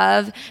pure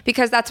love,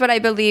 because that's what I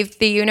believe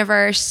the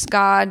universe,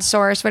 God,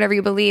 source, whatever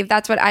you believe,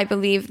 that's what I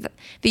believe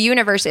the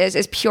universe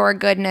is pure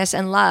goodness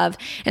and love.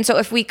 And so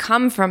if we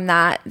come from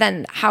that,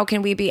 then how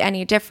can we be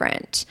any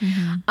different?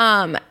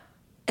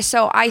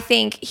 So I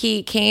think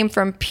he came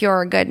from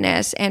pure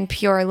goodness and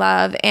pure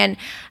love. And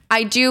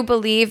I do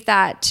believe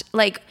that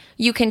like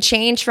you can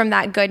change from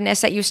that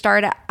goodness that you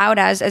start out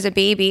as a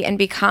baby and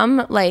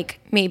become like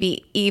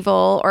maybe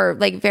evil or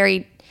like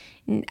very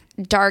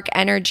dark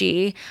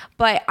energy.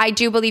 But I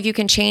do believe you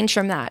can change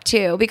from that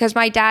too, because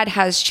my dad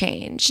has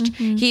changed.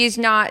 He's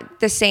not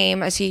the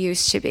same as he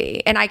used to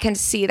be. And I can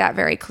see that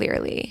very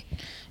clearly.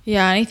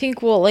 Yeah. And I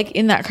think, well, like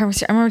in that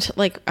conversation, I remember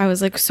like, I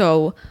was like,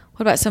 so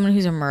what about someone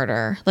who's a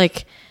murderer?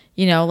 Like,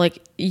 you know,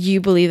 like you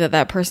believe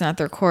that person at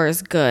their core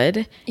is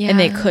good and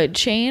they could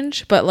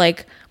change, but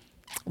like,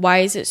 why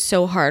is it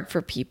so hard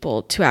for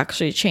people to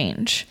actually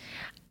change?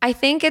 I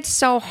think it's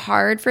so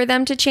hard for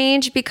them to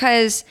change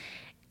because,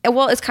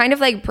 well, it's kind of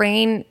like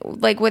brain,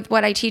 like with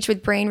what I teach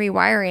with brain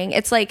rewiring.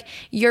 It's like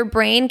your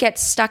brain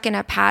gets stuck in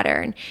a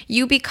pattern.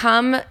 You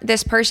become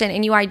this person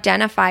and you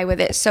identify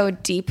with it so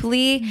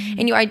deeply,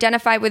 and you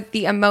identify with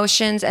the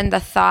emotions and the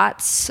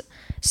thoughts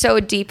so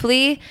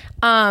deeply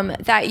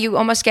that you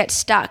almost get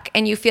stuck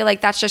and you feel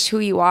like that's just who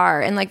you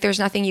are and like there's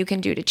nothing you can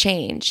do to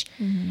change.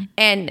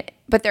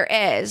 But there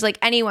is, like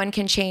anyone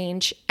can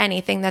change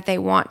anything that they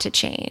want to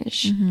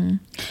change.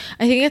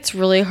 I think it's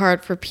really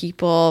hard for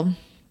people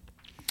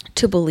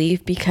to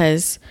believe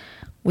because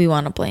we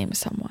want to blame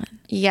someone.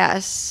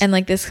 Yes. And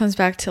like this comes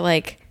back to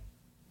like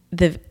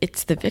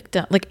it's the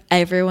victim. Like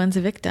everyone's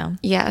a victim.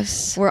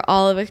 Yes. We're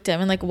all a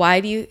victim. And like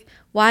why do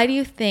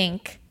you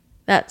think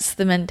that's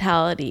the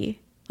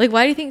mentality? Like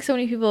why do you think so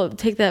many people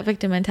take that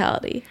victim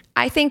mentality?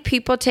 I think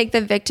people take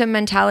the victim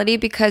mentality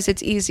because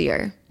it's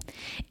easier.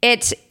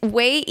 It's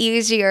way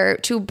easier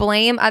to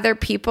blame other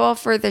people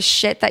for the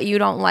shit that you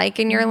don't like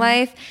in your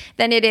life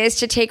than it is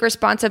to take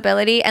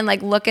responsibility and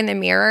like look in the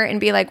mirror and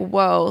be like,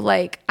 whoa,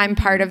 like I'm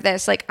part of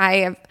this. Like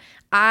I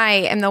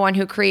am the one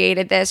who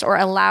created this or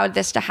allowed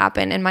this to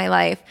happen in my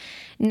life,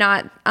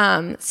 not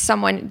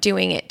someone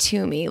doing it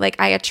to me. Like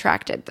I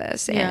attracted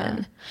this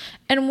in.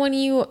 And when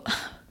you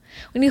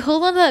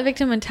hold on to that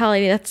victim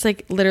mentality, that's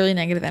like literally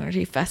negative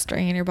energy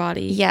festering in your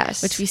body.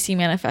 Yes. Which we see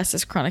manifest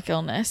as chronic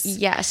illness.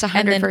 Yes, 100%.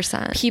 And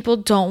then people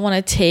don't want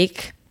to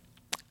take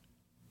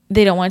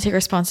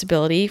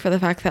responsibility for the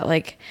fact that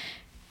like,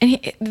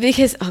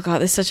 because, oh God,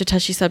 this is such a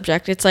touchy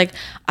subject. It's like,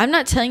 I'm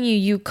not telling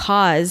you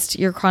caused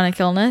your chronic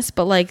illness,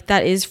 but like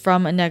that is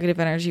from a negative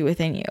energy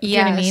within you. You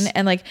know what I mean?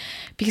 And like,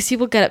 because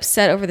people get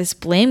upset over this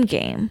blame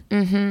game,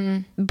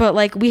 but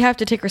like we have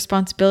to take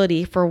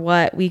responsibility for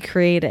what we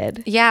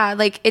created. Yeah.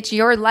 Like it's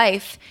your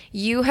life.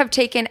 You have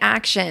taken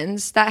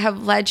actions that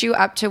have led you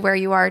up to where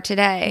you are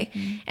today.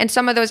 And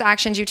some of those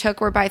actions you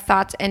took were by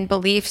thoughts and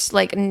beliefs,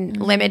 like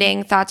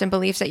limiting thoughts and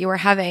beliefs that you were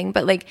having.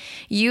 But like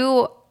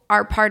you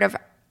are part of,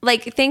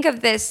 like, think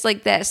of this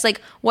like this. Like,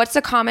 what's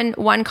the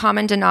one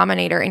common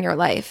denominator in your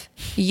life?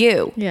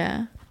 You.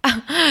 Yeah.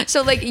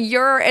 So, like,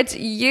 it's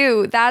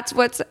you. That's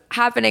what's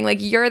happening. Like,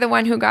 you're the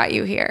one who got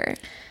you here.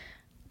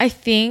 I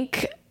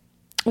think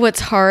what's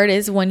hard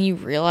is when you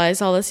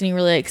realize all this and you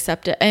really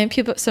accept it. And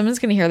someone's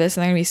going to hear this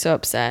and they're going to be so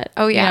upset.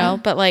 Oh, yeah. You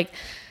know? But, like,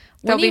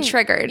 they'll be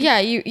triggered.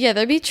 Yeah,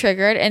 they'll be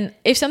triggered. And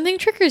if something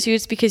triggers you,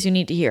 it's because you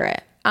need to hear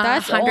it.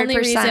 That's the only 100%.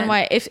 reason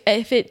why.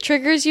 If it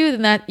triggers you,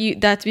 then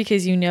that's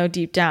because you know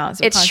deep down.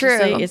 So It's true.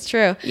 It's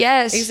true.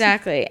 Yes.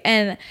 Exactly.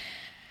 And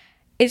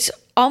it's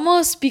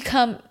almost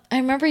become. I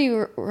remember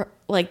you were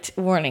like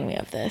warning me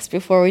of this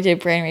before we did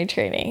brain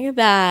retraining,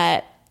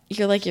 that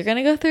you're like, you're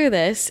gonna go through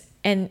this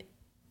and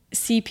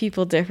see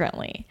people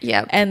differently.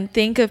 Yep. And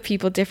think of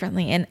people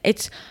differently. And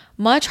it's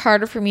much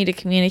harder for me to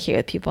communicate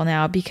with people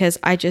now because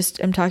I just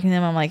am talking to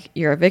them. I'm like,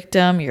 you're a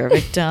victim, you're a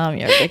victim,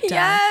 you're a victim.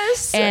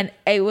 Yes. And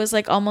it was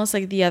like almost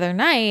like the other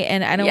night,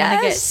 and I don't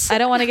Yes.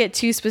 want to get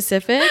too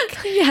specific.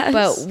 Yes.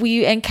 But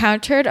we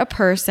encountered a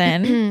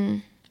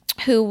person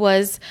who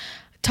was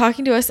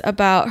talking to us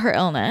about her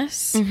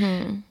illness.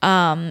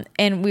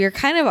 And we were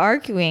kind of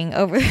arguing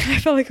over I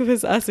felt like it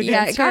was us against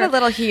Yeah, it got her. a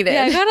little heated.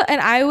 Yeah,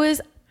 and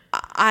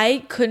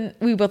I couldn't,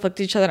 we both looked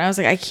at each other and I was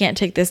like, I can't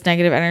take this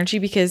negative energy,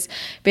 because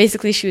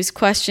basically she was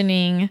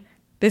questioning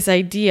this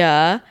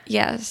idea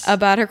Yes.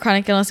 about her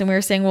chronic illness. And we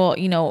were saying, well,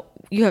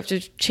 you have to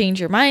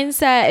change your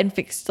mindset and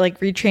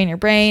retrain your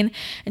brain.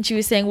 And she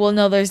was saying, well,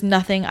 no, there's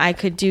nothing I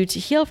could do to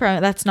heal from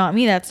it. That's not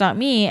me. That's not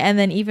me. And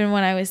then even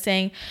when I was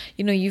saying,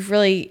 you've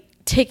really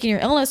taken your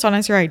illness on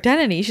as your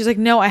identity, she's like,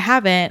 no, I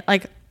haven't.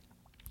 Like,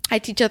 I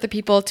teach other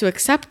people to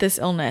accept this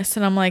illness.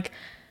 And I'm like,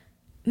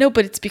 no,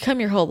 but it's become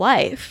your whole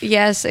life.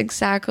 Yes,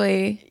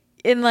 exactly.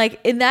 In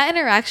that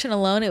interaction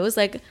alone, it was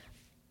like,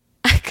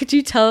 could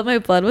you tell that my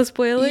blood was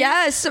boiling?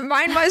 Yes,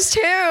 mine was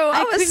too.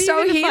 I was couldn't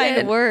so even find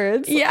heated.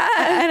 words. Yeah.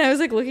 And I was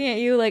like looking at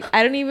you like,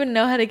 I don't even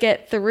know how to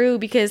get through,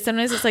 because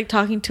sometimes it's like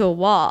talking to a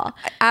wall.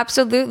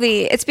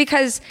 Absolutely. It's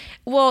because,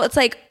 it's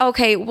like,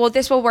 okay, well,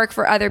 this will work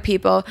for other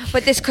people,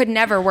 but this could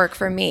never work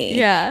for me.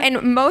 Yeah.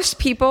 And most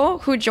people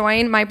who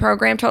join my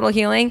program, Total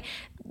Healing,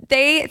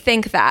 they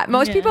think that.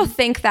 Most people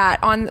think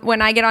that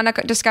when I get on a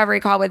discovery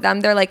call with them,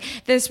 they're like,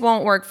 this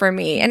won't work for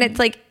me. And it's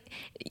like,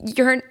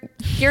 you're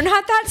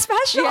not that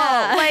special.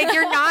 Yeah. Like,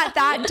 you're not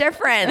that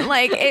different.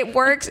 Like, it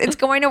works. It's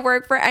going to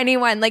work for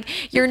anyone.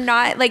 Like, you're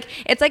not, like,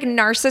 it's like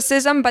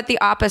narcissism, but the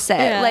opposite.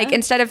 Yeah. Like,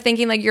 instead of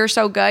thinking like you're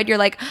so good, you're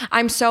like,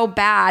 I'm so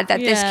bad that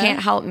this Yeah. can't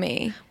help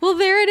me. Well,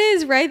 there it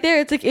is right there.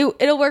 It's like,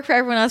 it'll work for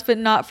everyone else, but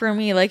not for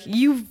me. Like,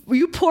 you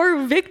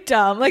poor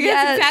victim. Like,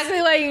 Yes. that's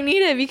exactly why you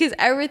need it, because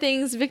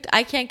everything's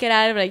I can't get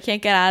out of it. I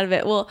can't get out of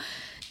it. Well,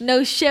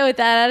 no shit with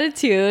that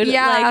attitude.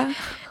 Yeah.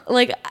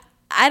 Like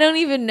I don't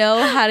even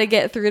know how to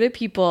get through to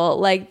people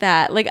like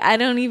that. Like,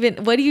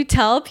 what do you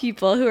tell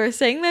people who are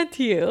saying that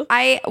to you?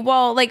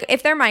 Like,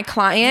 if they're my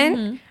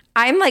client,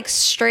 I'm like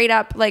straight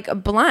up like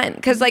blunt,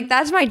 because like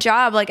that's my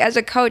job. Like, as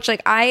a coach,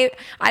 like I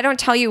don't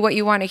tell you what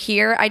you want to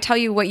hear. I tell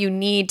you what you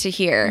need to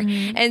hear.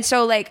 And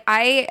so like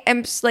I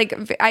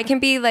can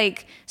be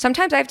like,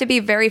 sometimes I have to be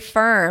very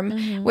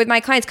firm with my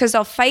clients, because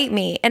they'll fight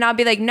me, and I'll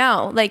be like,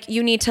 no, like,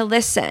 you need to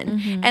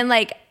listen. And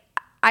like,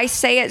 I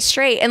say it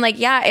straight, and like,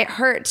 yeah, it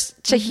hurts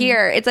to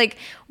hear. It's like,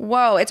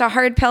 whoa, it's a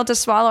hard pill to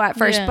swallow at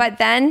first, but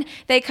then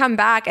they come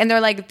back and they're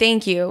like,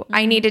 thank you.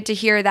 I needed to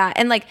hear that.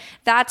 And like,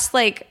 that's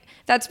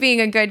being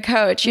a good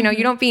coach. You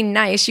don't be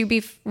nice, you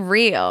be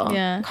real.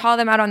 Yeah. Call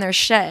them out on their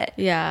shit.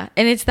 Yeah.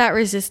 And it's that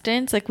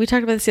resistance. Like, we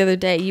talked about this the other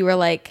day. You were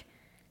like,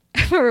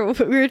 we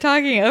were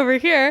talking over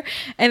here,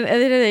 and the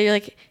other day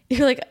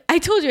you're like, I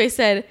told you, I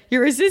said,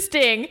 you're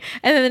resisting.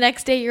 And then the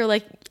next day you're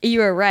like, you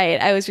were right.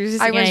 I was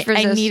resisting.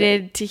 I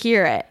needed to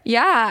hear it.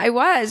 Yeah, I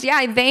was. Yeah,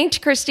 I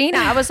thanked Christina.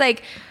 I was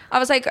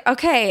like,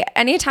 okay,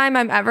 anytime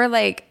I'm ever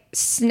like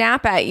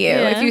snap at you,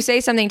 if you say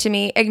something to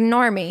me,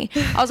 ignore me.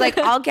 I was like,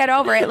 I'll get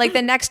over it. Like,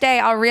 the next day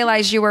I'll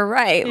realize you were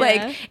right.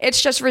 Like,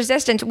 it's just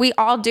resistance. We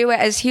all do it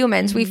as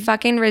humans. We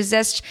fucking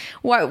resist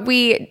what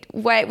we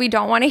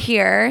don't want to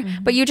hear,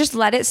 but you just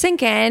let it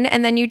sink in,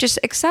 and then you just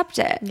accept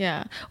it.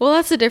 Yeah. Well,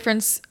 that's the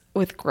difference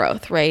with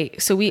growth,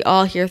 right? So we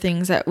all hear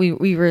things that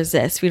we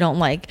resist. We don't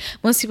like.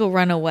 Most people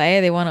run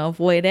away. They want to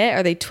avoid it,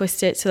 or they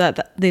twist it so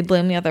that they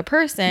blame the other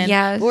person.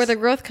 Yes. But where the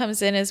growth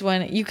comes in is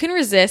when you can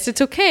resist.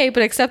 It's okay,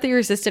 but accept that you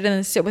resisted, and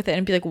then sit with it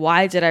and be like,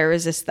 why did I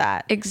resist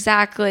that?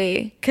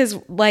 Exactly. Because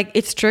like,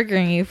 it's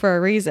triggering you for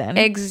a reason.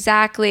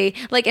 Exactly.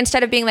 Like,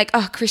 instead of being like,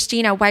 oh,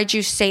 Christina, why'd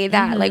you say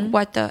that? Like,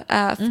 what the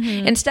F?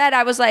 Instead,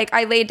 I was like,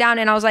 I laid down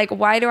and I was like,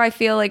 why do I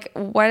feel like,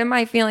 what am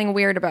I feeling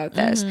weird about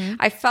this?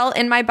 I felt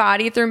in my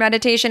body through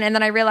meditation, and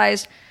then I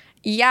realized,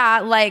 yeah,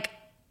 like,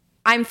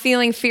 I'm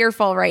feeling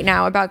fearful right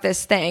now about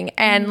this thing.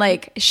 And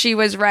like, she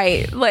was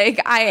right.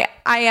 Like, I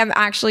am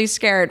actually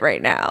scared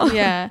right now.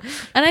 Yeah.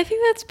 And I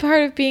think that's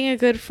part of being a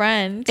good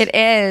friend. It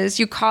is.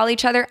 You call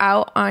each other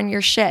out on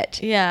your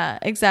shit. Yeah,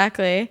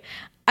 exactly.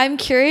 I'm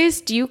curious,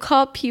 do you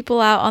call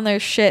people out on their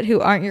shit who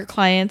aren't your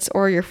clients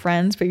or your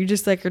friends, but you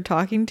just like, you're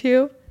talking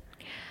to?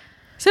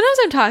 Sometimes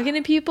I'm talking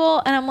to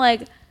people and I'm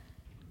like,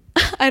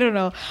 I don't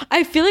know.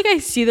 I feel like I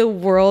see the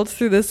world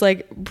through this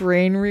like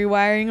brain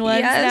rewiring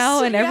lens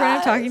now, and everyone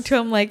I'm talking to,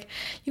 I'm like,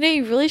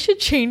 you really should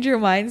change your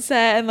mindset.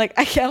 And like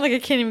I can't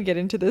even get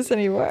into this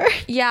anymore.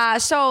 Yeah.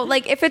 So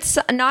like if it's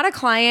not a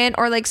client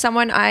or like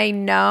someone I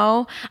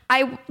know,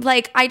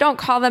 I don't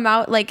call them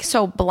out like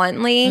so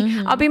bluntly.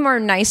 I'll be more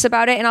nice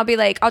about it, and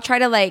I'll try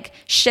to like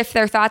shift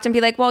their thoughts and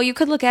be like, well, you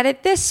could look at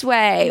it this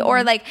way,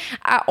 or like,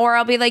 or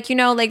I'll be like,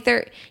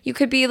 like you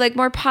could be like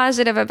more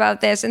positive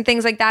about this and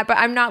things like that. But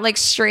I'm not like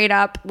straight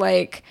up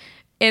like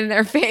in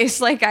their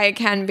face like I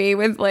can be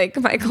with like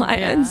my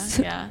clients.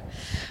 Yeah.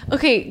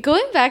 Okay,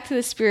 going back to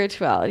the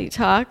spirituality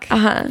talk.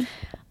 I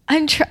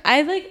was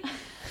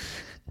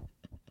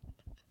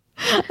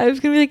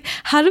gonna be like,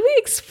 how do we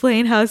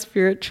explain how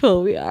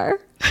spiritual we are?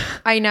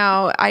 I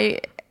know.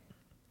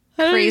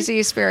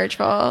 Crazy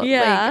spiritual.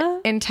 Yeah.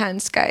 Like,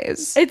 intense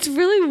guys. It's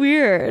really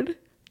weird.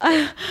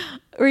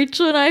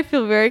 Rachel and I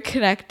feel very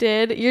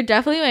connected. You're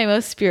definitely my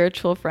most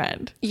spiritual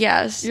friend.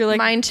 Yes. You're like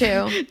mine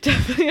too.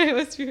 Definitely my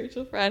most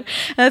spiritual friend.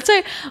 And that's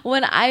why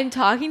when I'm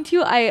talking to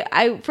you,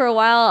 I for a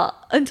while,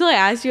 until I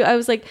asked you, I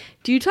was like,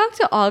 do you talk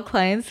to all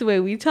clients the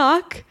way we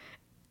talk?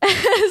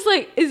 I was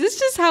like, is this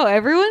just how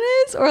everyone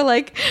is? Or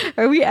like,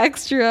 are we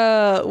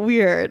extra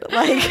weird?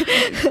 Like,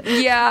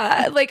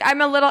 yeah, like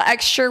I'm a little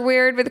extra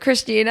weird with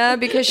Christina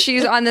because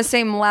she's on the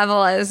same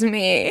level as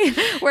me.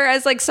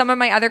 Whereas like some of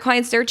my other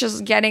clients, they're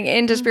just getting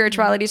into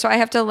spirituality. So I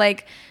have to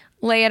like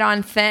lay it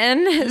on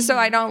thin so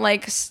I don't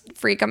like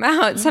freak them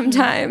out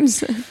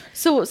sometimes.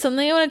 So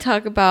something I want to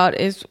talk about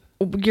is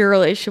your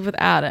relationship with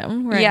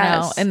Adam right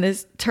now and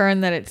this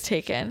turn that it's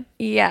taken.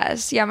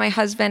 Yes. Yeah. My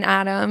husband,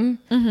 Adam.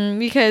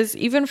 Because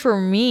even for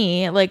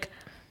me, like,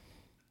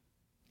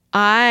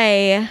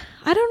 I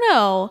don't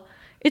know.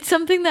 It's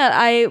something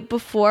that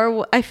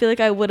before I feel like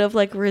I would have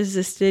like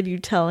resisted you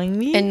telling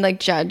me. And like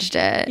judged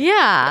it.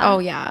 Yeah. Oh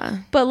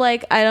yeah. But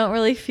like, I don't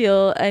really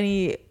feel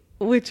any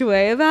which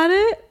way about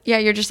it. Yeah.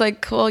 You're just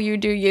like, cool, you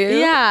do you.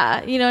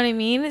 Yeah. You know what I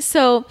mean?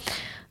 So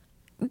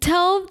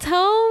tell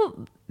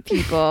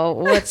people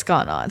what's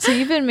gone on. So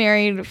you've been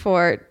married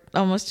for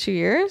almost 2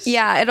 years?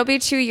 Yeah, it'll be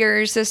 2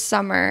 years this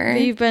summer.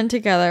 You've been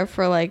together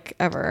for like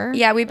ever?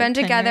 Yeah, we've been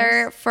like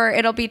together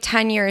it'll be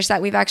 10 years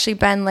that we've actually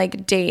been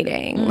like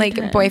dating,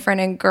 like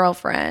boyfriend and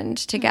girlfriend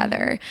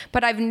together.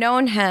 But I've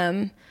known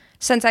him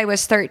since I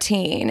was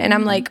 13 and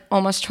I'm like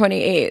almost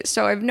 28.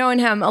 So I've known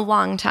him a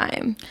long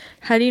time.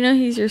 How do you know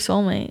he's your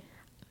soulmate?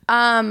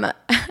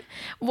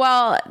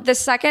 Well, the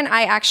second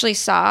I actually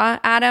saw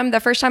Adam, the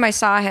first time I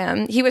saw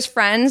him, he was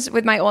friends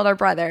with my older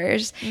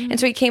brothers. And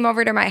so he came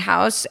over to my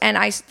house and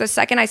the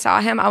second I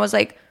saw him, I was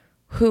like,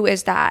 who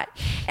is that?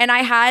 And I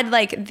had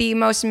like the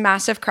most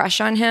massive crush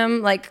on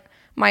him, like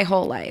my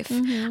whole life.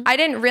 I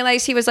didn't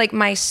realize he was like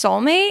my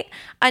soulmate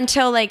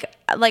until like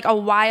a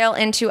while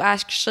into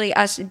actually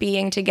us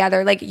being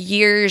together, like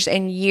years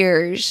and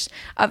years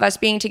of us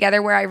being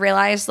together where I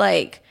realized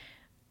like,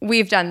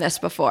 we've done this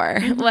before.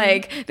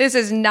 Like this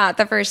is not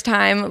the first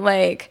time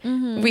like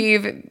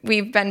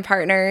we've been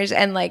partners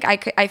and like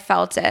I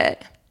felt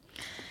it.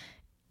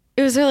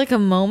 Was there like a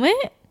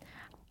moment?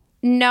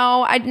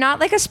 No, not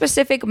like a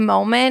specific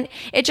moment.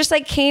 It just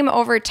like came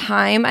over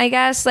time, I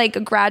guess,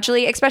 like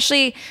gradually,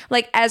 especially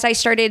like as I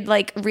started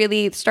like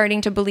really starting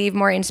to believe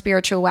more in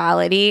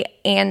spirituality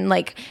and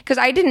like, cause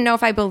I didn't know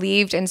if I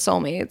believed in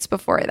soulmates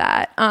before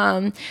that.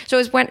 So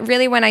it was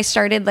when I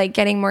started like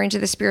getting more into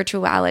the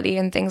spirituality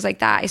and things like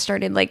that, I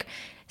started like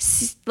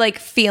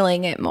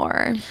feeling it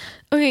more.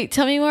 Okay.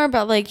 Tell me more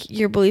about like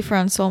your belief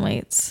around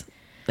soulmates.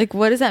 Like,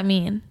 what does that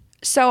mean?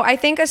 So I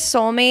think a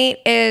soulmate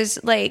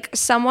is like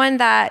someone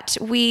that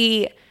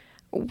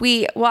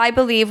I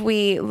believe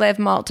we live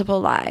multiple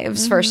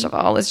lives. First of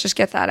all, let's just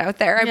get that out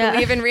there. I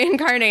believe in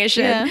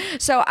reincarnation. Yeah.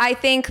 So I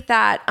think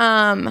that,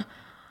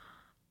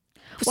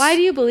 why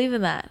do you believe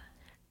in that?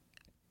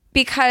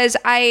 Because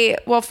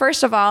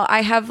first of all,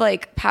 I have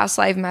like past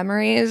life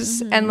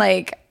memories and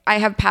like I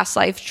have past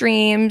life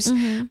dreams,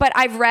 but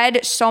I've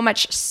read so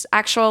much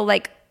actual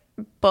like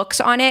books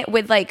on it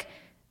with like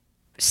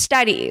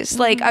studies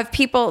like of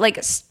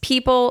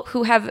people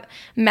who have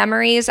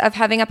memories of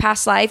having a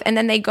past life and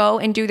then they go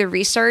and do the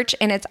research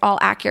and it's all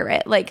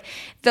accurate. Like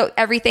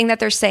everything that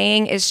they're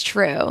saying is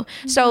true.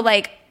 So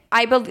like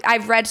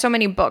I've read so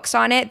many books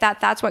on it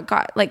that's what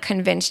got like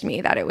convinced me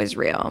that it was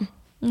real.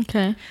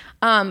 Okay.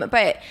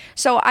 But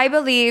so I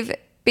believe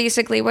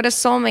basically what a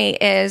soulmate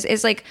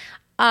is like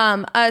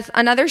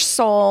another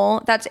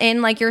soul that's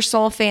in like your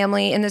soul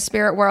family in the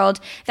spirit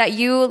world that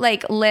you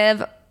like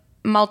live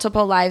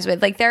multiple lives with.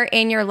 Like they're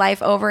in your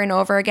life over and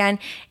over again.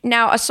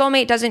 Now, a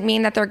soulmate doesn't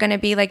mean that they're going to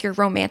be like your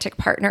romantic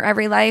partner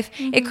every life.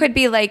 It could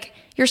be like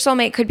your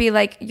soulmate could be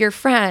like your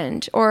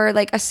friend or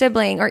like a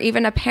sibling or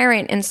even a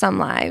parent in some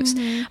lives.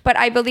 But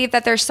I believe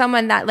that there's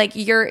someone that like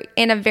you're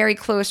in a very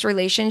close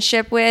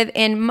relationship with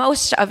in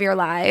most of your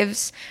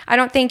lives. I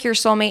don't think your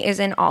soulmate is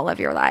in all of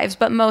your lives,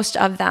 but most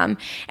of them.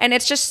 And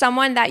it's just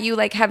someone that you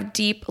like have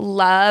deep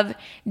love,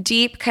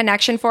 deep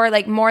connection for,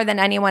 like more than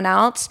anyone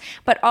else.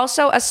 But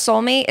also a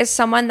soulmate is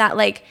someone that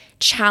like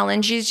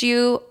challenges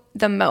you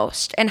the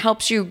most and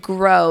helps you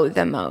grow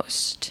the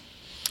most?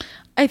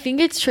 I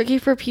think it's tricky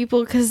for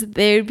people because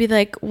they would be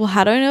like, well,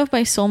 how do I know if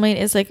my soulmate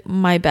is like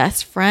my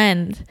best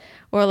friend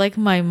or like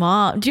my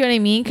mom? Do you know what I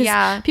mean?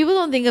 Because people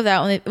don't think of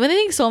that when they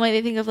think soulmate,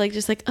 they think of like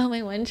just like, oh,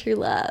 my one true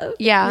love.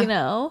 Yeah. You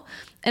know?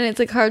 And it's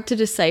like hard to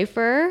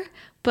decipher.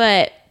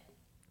 But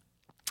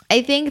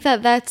I think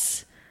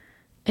that's,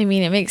 I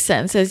mean, it makes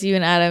sense as you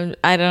and Adam.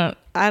 I don't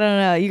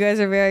know. You guys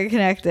are very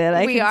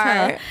connected. We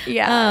are. Tell.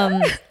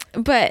 Yeah.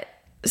 But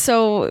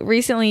so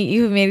recently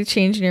you have made a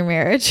change in your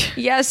marriage.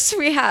 Yes,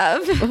 we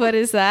have. What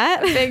is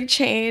that? Big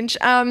change.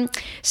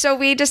 So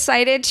we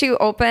decided to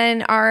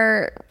open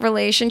our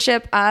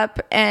relationship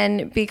up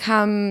and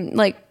become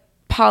like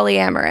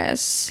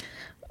polyamorous.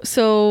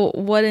 So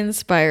what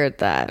inspired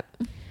that?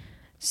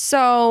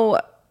 So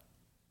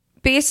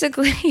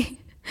basically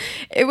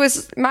it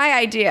was my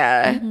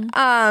idea.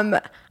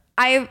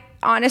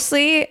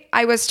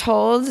 I was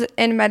told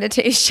in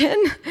meditation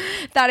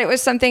that it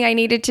was something I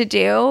needed to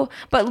do,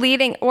 but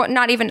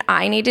not even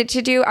I needed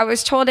to do. I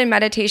was told in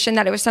meditation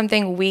that it was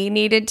something we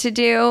needed to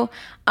do.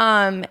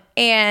 But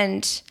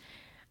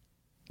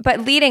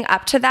leading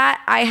up to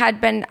that, I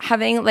had been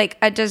having like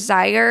a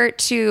desire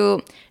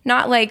to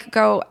not like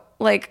go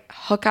like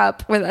hook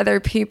up with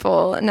other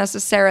people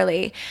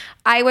necessarily.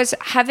 I was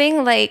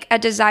having like a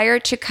desire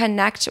to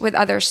connect with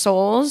other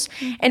souls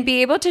and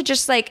be able to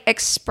just like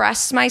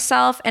express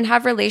myself and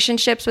have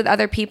relationships with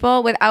other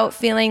people without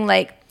feeling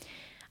like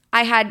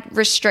I had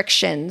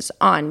restrictions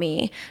on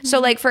me. So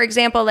like, for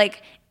example,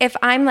 like if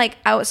I'm like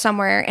out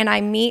somewhere and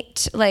I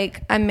meet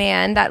like a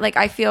man that like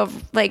I feel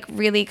like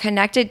really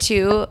connected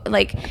to,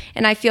 like,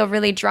 and I feel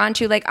really drawn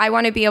to, like, I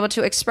want to be able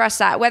to express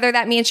that, whether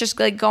that means just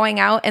like going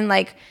out and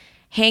like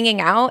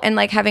hanging out and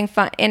like having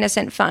fun,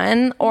 innocent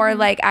fun, or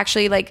like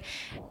actually like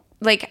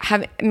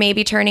have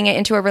maybe turning it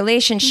into a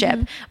relationship.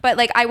 But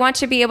like I want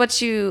to be able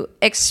to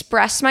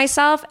express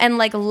myself and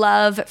like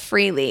love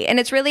freely. And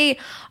it's really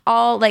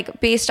all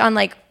like based on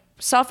like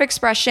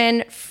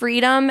self-expression,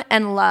 freedom,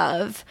 and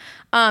love.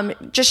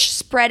 Just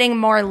spreading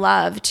more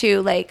love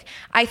too. Like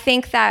I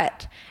think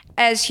that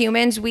as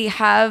humans we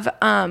have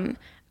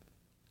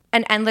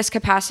an endless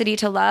capacity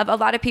to love. A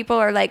lot of people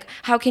are like,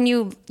 how can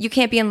you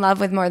can't be in love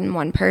with more than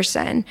one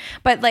person.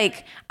 But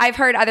like I've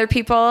heard other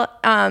people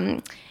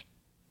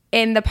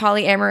in the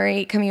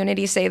polyamory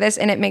community say this,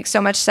 and it makes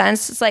so much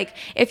sense. It's like,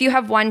 if you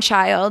have one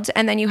child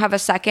and then you have a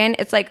second,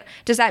 it's like,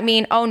 does that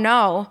mean, oh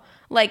no,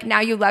 like now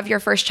you love your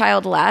first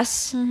child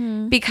less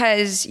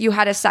because you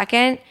had a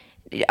second?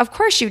 Of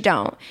course you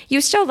don't.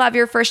 You still love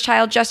your first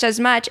child just as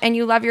much, and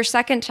you love your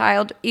second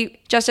child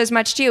just as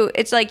much too.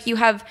 It's like you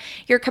have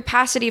your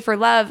capacity for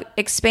love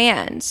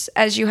expands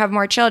as you have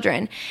more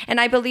children. And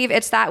I believe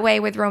it's that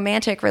way with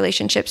romantic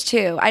relationships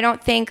too. I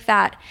don't think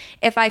that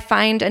if I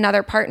find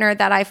another partner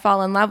that I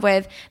fall in love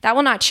with, that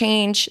will not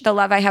change the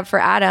love I have for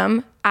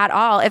Adam at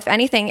all. If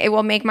anything, it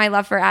will make my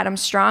love for Adam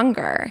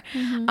stronger.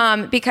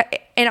 Because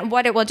and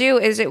what it will do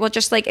is it will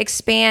just like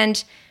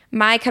expand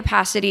my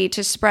capacity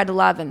to spread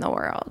love in the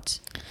world.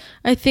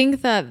 I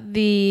think that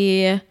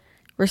the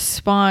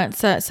response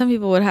that some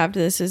people would have to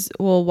this is,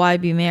 well, why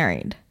be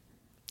married?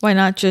 Why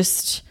not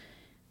just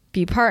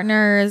be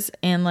partners?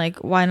 And like,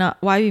 why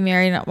be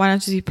married? Why not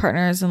just be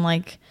partners and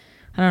like,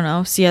 I don't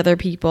know, see other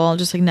people,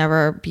 just like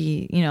never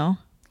be, you know?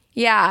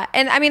 Yeah.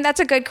 And I mean,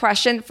 that's a good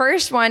question.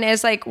 First one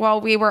is like,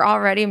 well, we were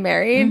already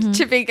married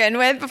to begin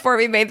with before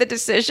we made the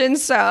decision.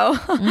 So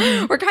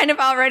we're kind of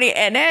already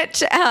in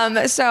it.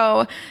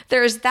 So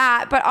there's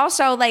that. But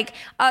also like,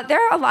 there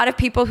are a lot of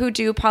people who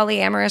do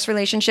polyamorous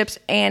relationships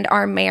and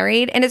are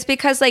married. And it's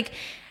because like,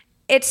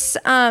 it's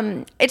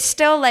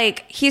still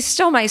like, he's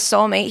still my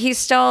soulmate. He's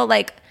still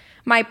like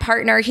my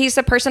partner. He's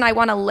the person I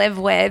want to live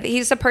with.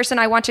 He's the person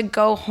I want to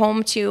go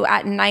home to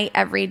at night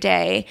every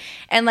day.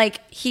 And like,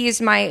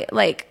 he's my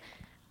like,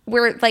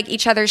 we're like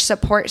each other's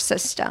support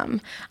system.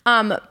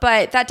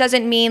 But that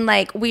doesn't mean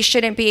like we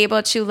shouldn't be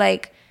able to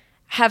like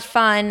have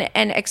fun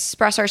and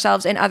express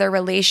ourselves in other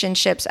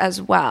relationships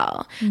as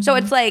well. So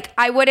it's like,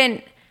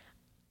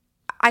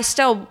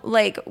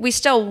 we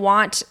still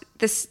want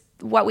this,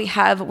 what we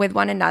have with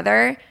one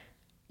another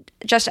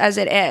just as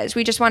it is.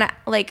 We just want to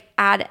like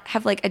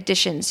have like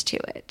additions to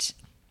it.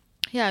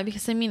 Yeah,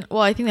 because I mean,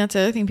 well, I think that's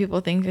the other thing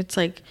people think. It's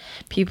like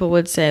people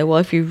would say, well,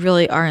 if you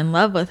really are in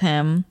love with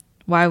him,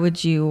 why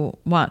would you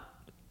want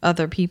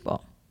other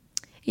people?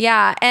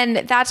 Yeah. And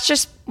that's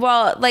just,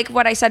 well, like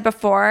what I said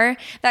before,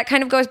 that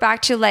kind of goes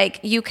back to like,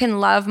 you can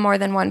love more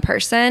than one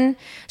person.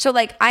 So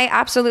like, I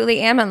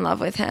absolutely am in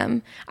love with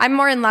him. I'm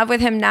more in love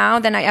with him now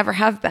than I ever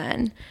have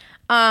been.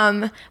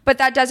 But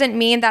that doesn't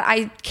mean that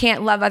I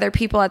can't love other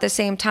people at the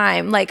same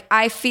time. Like,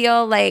 I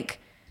feel like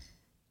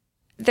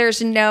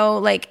there's no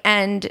like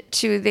end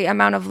to the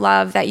amount of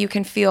love that you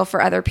can feel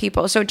for other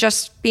people. So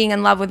just being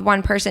in love with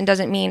one person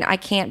doesn't mean I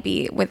can't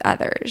be with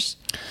others.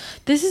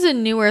 This is a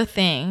newer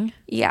thing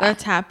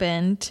that's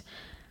happened.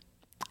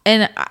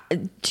 And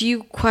do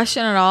you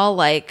question at all,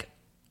 like,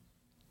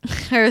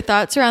 are your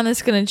thoughts around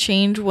this going to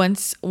change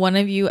once one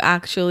of you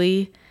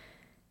actually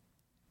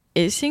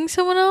is seeing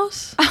someone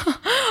else?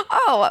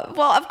 Oh, Oh,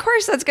 well, of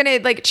course that's going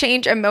to like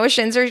change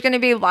emotions. There's going to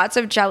be lots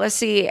of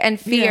jealousy and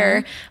fear.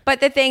 Yeah.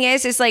 But the thing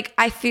is like,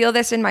 I feel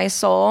this in my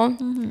soul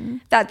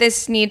that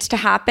this needs to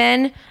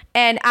happen.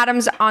 And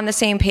Adam's on the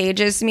same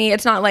page as me.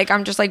 It's not like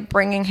I'm just like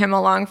bringing him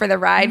along for the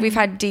ride. We've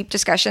had deep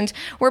discussions.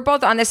 We're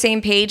both on the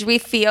same page. We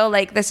feel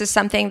like this is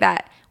something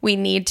that we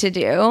need to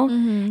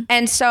do.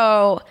 And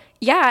so,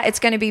 yeah, it's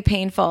going to be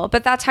painful,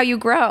 but that's how you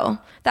grow.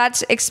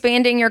 That's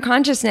expanding your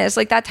consciousness.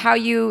 Like that's how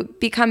you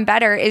become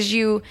better is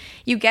you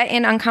get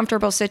in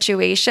uncomfortable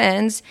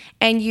situations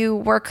and you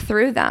work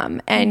through them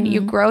and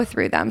you grow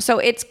through them. So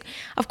it's,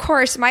 of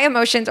course, my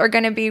emotions are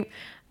going to be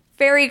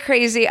very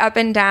crazy up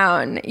and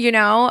down, you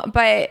know,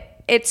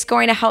 but it's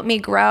going to help me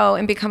grow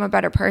and become a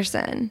better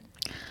person.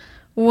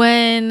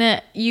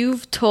 When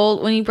you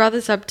brought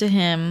this up to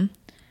him,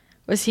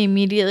 was he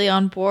immediately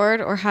on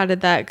board or how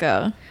did that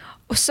go?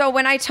 So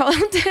when I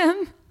told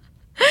him,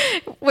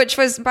 which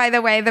was, by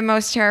the way, the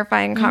most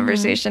terrifying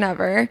conversation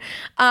ever,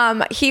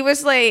 he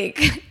was like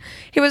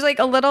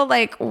a little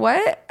like,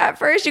 what? At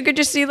first you could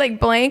just see like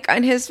blank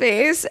on his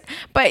face,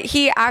 but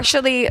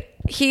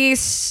he's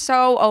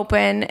so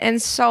open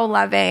and so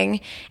loving.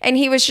 And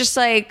he was just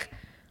like,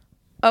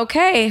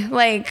 okay,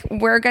 like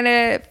we're going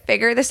to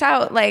figure this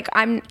out. Like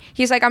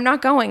he's like, I'm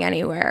not going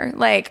anywhere.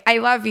 Like, I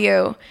love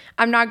you.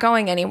 I'm not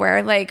going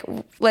anywhere. Like,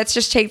 let's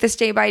just take this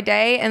day by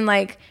day. And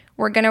like,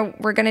 we're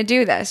going to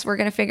do this. We're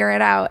going to figure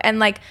it out. And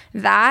like,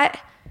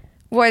 that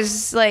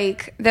was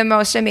like the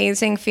most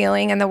amazing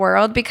feeling in the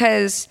world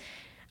because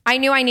I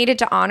knew I needed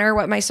to honor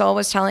what my soul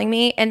was telling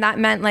me. And that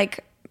meant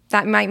like,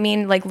 that might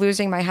mean like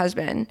losing my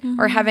husband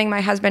or having my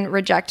husband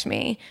reject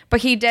me,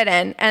 but he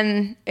didn't.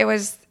 And it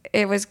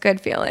was good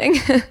feeling.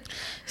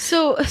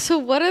 So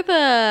what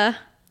are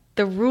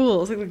the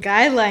rules, like the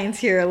guidelines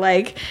here?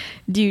 Like,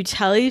 do you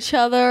tell each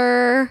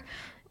other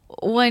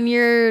when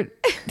you're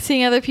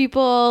seeing other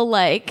people?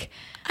 Like,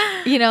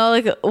 you know,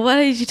 like what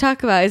did you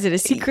talk about? Is it a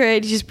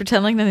secret? Do you just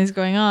pretend like nothing's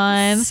going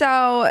on?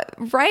 So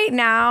right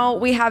now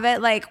we have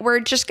it like, we're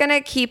just going to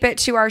keep it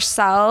to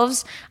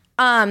ourselves.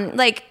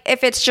 Like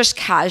if it's just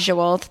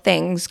casual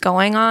things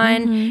going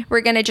on,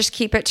 we're going to just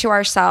keep it to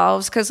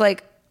ourselves. Cause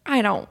like,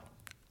 I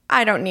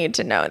don't need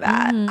to know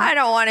that. I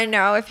don't want to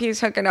know if he's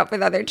hooking up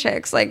with other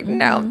chicks. Like,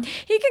 no,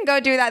 he can go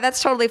do that.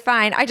 That's totally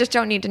fine. I just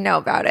don't need to know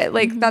about it.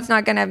 Like, that's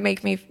not going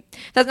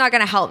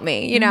to help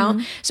me, you know?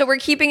 So we're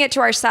keeping it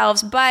to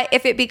ourselves. But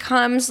if it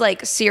becomes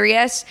like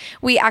serious,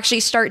 we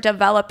actually start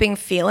developing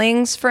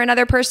feelings for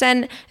another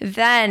person,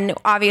 then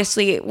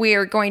obviously we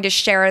are going to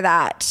share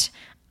that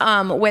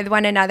with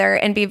one another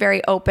and be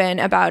very open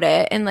about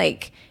it and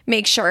like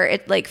make sure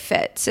it like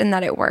fits and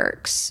that it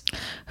works.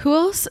 Who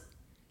else?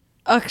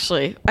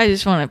 Actually, I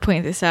just want to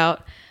point this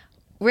out.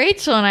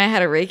 Rachel and I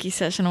had a Reiki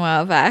session a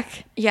while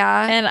back.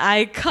 Yeah. And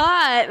I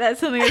caught that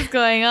something was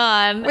going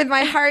on. With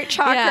my heart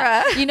chakra.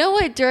 Yeah. You know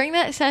what? During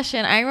that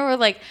session, I remember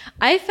like,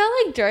 I felt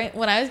like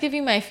when I was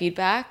giving my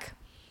feedback,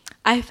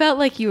 I felt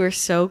like you were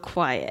so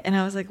quiet. And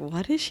I was like,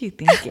 what is she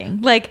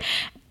thinking? Like,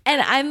 and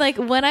I'm like,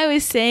 when I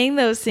was saying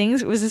those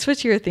things, was this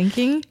what you were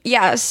thinking?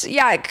 Yes.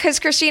 Yeah. Because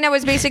Christina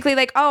was basically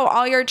like, oh,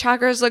 all your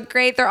chakras look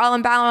great. They're all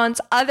in balance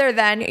other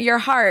than your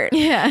heart.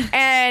 Yeah.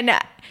 And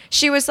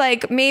she was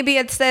like, maybe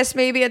it's this,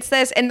 maybe it's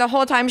this. And the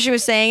whole time she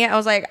was saying it, I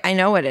was like, I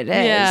know what it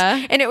is.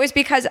 Yeah. And it was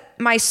because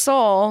my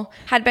soul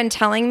had been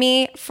telling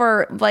me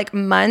for like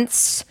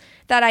months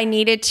that I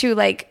needed to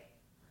like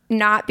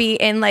not be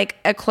in like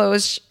a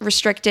closed,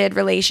 restricted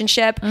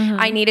relationship.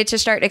 I needed to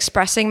start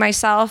expressing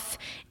myself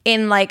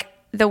in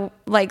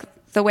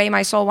the way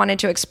my soul wanted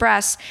to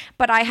express,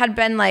 but I had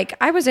been like,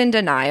 I was in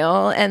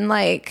denial and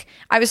like,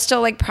 I was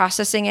still like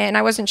processing it and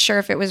I wasn't sure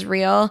if it was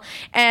real.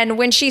 And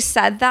when she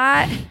said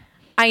that,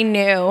 I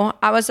knew.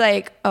 I was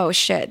like, oh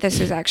shit, this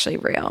is actually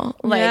real.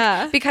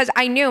 Like, because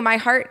I knew my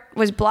heart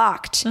was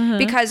blocked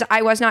because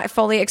I was not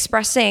fully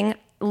expressing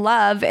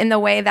love in the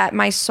way that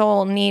my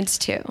soul needs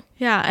to.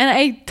 Yeah. And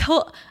I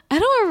don't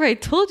remember I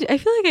told you. I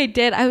feel like I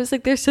did. I was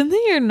like, there's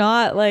something you're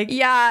not like,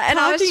 yeah, and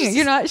I was just,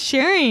 you're not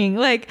sharing.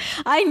 Like,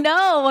 I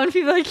know when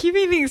people are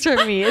keeping things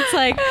from me, it's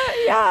like,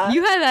 yeah,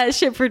 you had that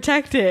shit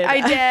protected.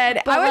 I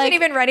did. I wasn't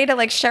even ready to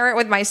like share it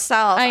with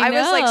myself. I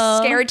was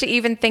like scared to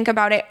even think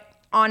about it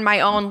on my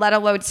own, let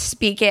alone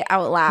speak it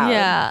out loud.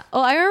 Yeah. Oh,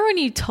 I remember when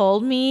you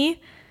told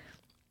me,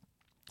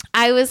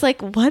 I was like,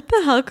 what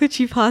the hell could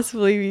she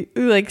possibly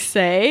like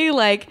say?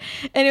 Like,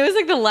 and it was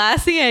like the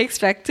last thing I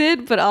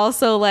expected, but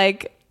also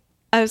like,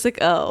 I was like,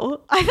 oh,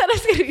 I thought it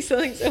was going to be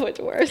something so much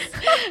worse.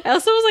 I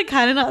also was like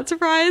kind of not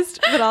surprised,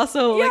 but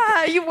also like,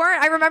 yeah, you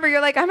weren't. I remember you're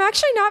like, I'm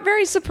actually not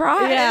very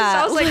surprised. Yeah.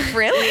 I was like,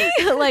 really?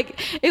 Like,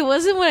 it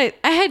wasn't what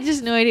I had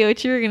just no idea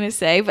what you were going to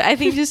say, but I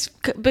think just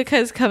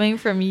because coming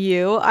from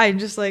you, I'm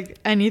just like,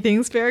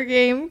 anything's fair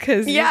game.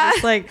 Cause you're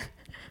just like,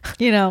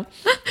 you know,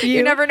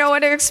 you never know what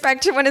to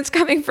expect when it's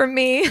coming from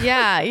me.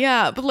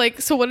 Yeah. But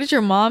like, so what did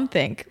your mom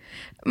think?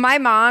 My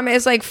mom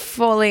is like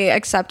fully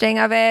accepting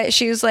of it.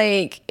 She's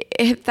like,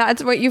 if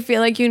that's what you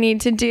feel like you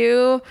need to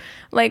do,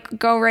 like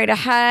go right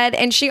ahead.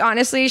 And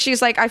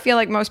she's like, I feel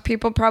like most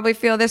people probably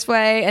feel this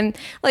way. And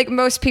like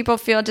most people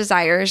feel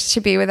desires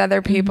to be with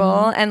other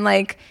people and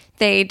like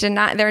they're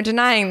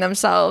denying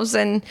themselves.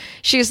 And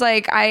she's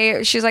like,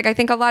 I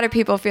think a lot of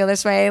people feel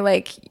this way.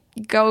 Like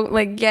go,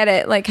 like get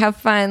it, like have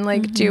fun,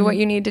 like do what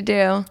you need to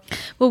do.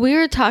 Well, we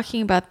were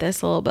talking about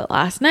this a little bit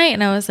last night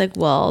and I was like,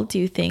 well, do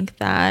you think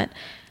that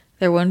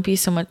there wouldn't be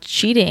so much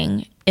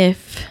cheating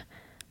if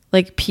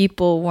like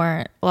people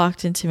weren't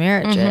locked into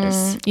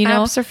marriages, you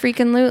know?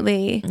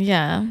 Absolutely.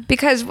 Yeah.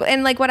 Because,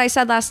 and like what I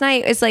said last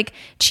night is like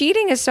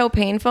cheating is so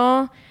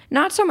painful,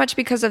 not so much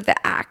because of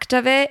the act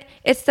of it,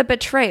 it's the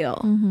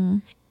betrayal.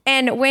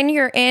 And when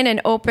you're in an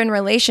open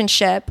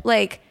relationship,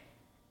 like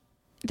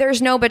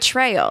there's no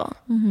betrayal.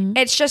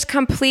 It's just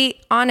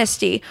complete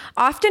honesty.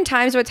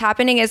 Oftentimes what's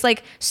happening is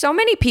like so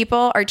many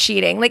people are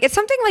cheating. Like it's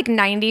something like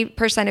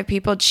 90% of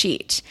people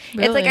cheat.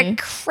 It's like a Really?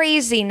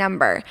 crazy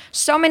number.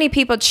 So many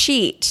people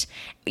cheat,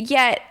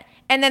 yet,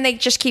 and then they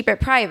just keep it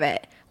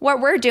private.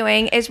 What we're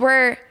doing is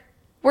we're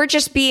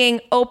just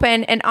being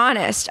open and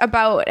honest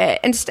about it.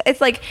 And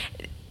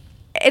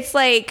it's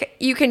like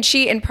you can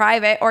cheat in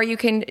private or you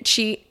can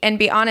cheat and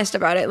be honest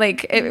about it.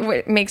 Like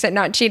it makes it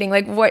not cheating.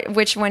 Like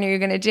which one are you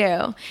going to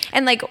do?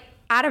 And like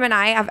Adam and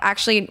I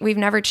we've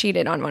never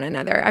cheated on one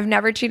another. I've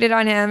never cheated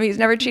on him. He's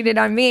never cheated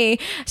on me.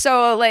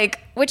 So like,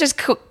 which is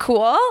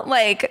cool.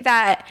 Like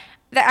that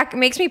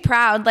makes me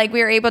proud. Like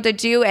we were able to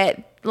do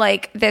it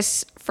like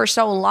this for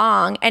so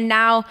long. And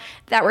now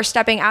that we're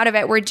stepping out of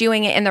it, we're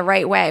doing it in the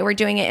right way. We're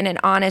doing it in an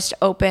honest,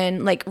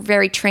 open, like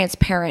very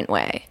transparent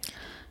way.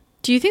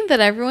 Do you think that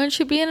everyone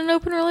should be in an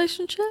open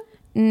relationship?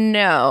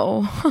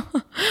 No,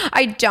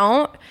 I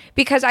don't,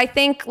 because I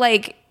think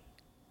like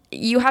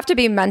you have to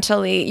be in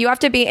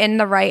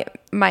the right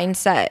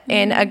mindset,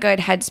 in a good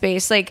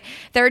headspace. Like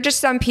there are just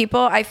some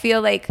people I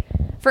feel like,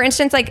 for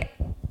instance, like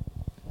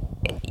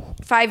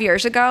 5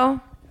 years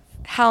ago,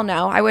 hell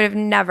no, I would have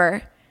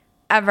never,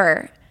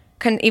 ever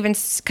even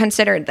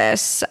considered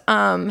this.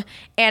 And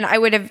it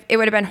would have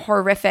been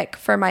horrific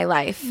for my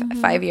life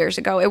 5 years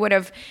ago. It would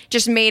have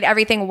just made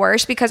everything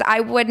worse because I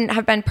wouldn't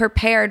have been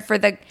prepared for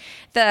the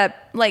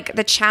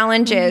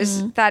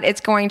challenges that it's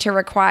going to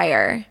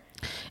require.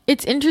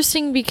 It's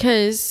interesting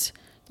because,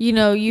 you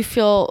know, you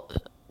feel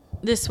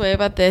this way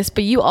about this,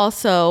 but you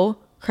also,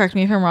 correct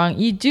me if I'm wrong,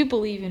 you do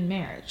believe in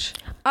marriage.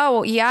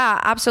 Oh, yeah,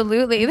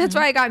 absolutely. That's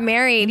why I got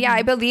married. Yeah,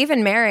 I believe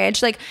in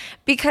marriage. Like,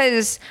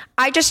 because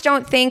I just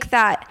don't think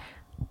that,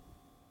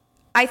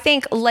 I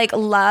think like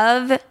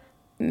love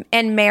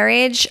and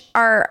marriage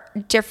are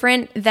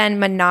different than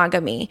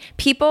monogamy.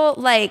 People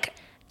like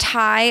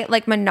tie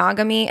like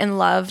monogamy and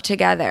love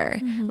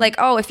together. Like,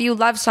 oh, if you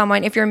love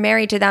someone, if you're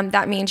married to them,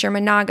 that means you're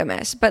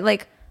monogamous. But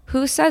like,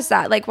 who says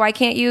that? Like, why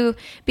can't you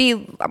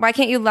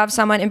love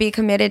someone and be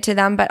committed to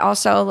them, but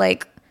also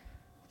like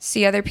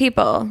see other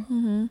people?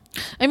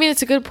 I mean,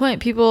 it's a good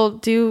point. People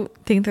do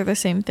think they're the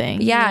same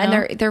thing. Yeah, you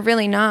know? and they're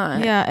really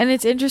not. Yeah, and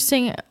it's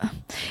interesting.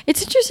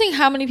 It's interesting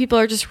how many people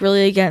are just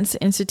really against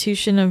the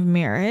institution of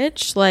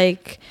marriage.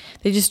 Like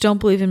they just don't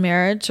believe in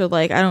marriage, or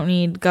like I don't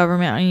need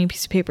government. I don't need a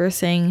piece of paper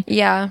saying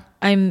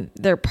I'm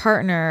their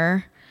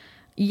partner.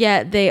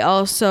 Yet they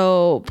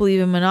also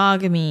believe in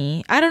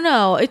monogamy. I don't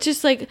know. It's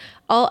just like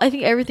I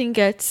think everything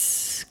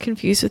gets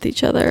confused with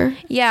each other.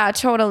 Yeah,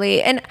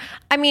 totally. And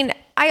I mean,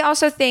 I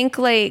also think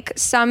like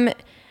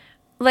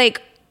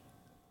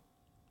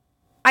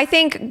I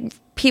think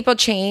people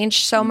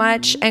change so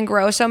much and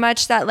grow so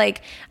much that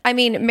like, I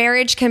mean,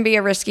 marriage can be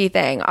a risky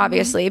thing,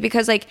 obviously,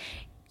 because like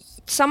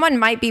someone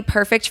might be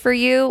perfect for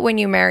you when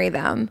you marry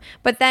them,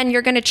 but then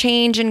you're going to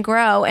change and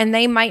grow and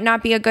they might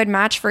not be a good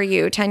match for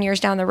you 10 years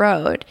down the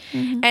road.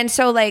 And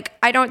so like,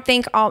 I don't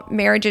think all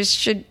marriages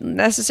should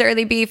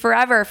necessarily be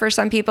forever for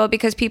some people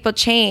because people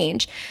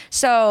change.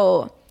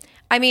 So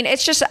I mean,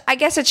 I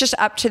guess it's just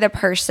up to the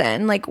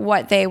person, like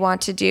what they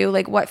want to do,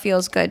 like what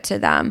feels good to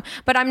them.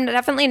 But I'm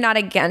definitely not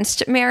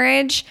against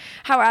marriage.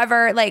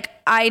 However, like,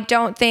 I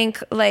don't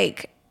think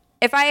like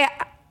if I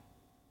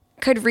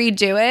could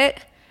redo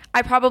it,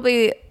 I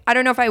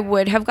don't know if I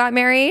would have got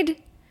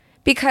married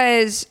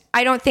because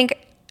I don't think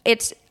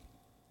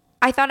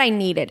I thought I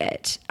needed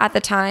it at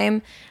the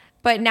time.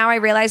 But now I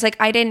realize like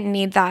I didn't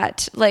need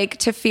that, like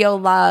to feel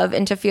love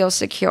and to feel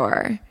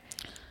secure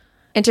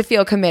and to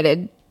feel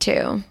committed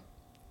to.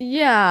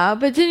 Yeah,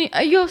 but then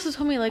you also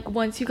told me like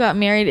once you got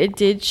married, it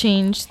did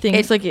change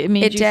things. It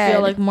made you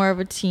feel like more of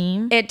a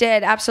team. It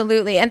did,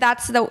 absolutely. And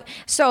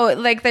so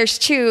like there's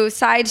two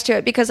sides to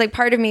it because like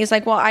part of me is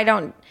like, well, I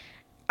don't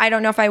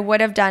know if I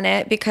would have done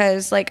it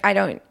because like I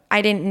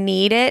didn't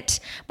need it.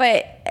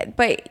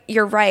 But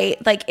you're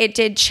right. Like it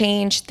did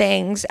change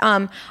things.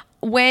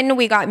 When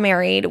we got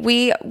married,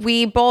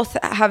 we both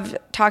have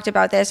talked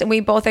about this and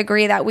we both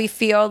agree that we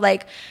feel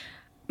like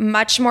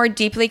much more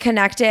deeply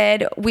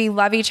connected. We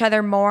love each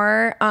other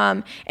more.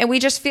 And we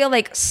just feel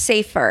like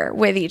safer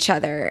with each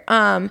other.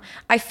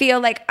 I feel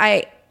like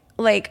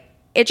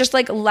it just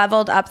like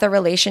leveled up the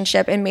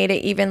relationship and made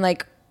it even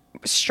like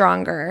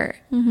stronger.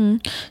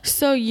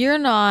 So you're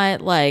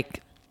not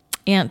like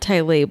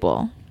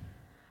anti-label?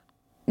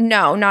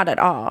 No, not at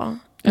all.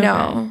 No.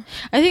 Okay.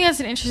 I think that's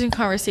an interesting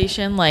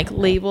conversation, like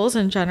labels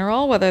in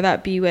general, whether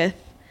that be with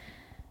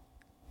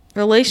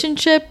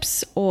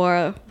relationships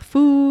or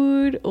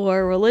food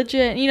or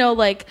religion. You know,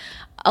 like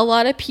a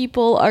lot of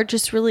people are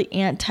just really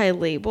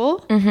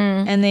anti-label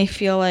and they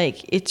feel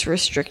like it's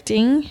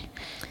restricting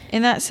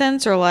in that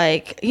sense, or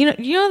like, you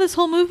know this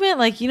whole movement,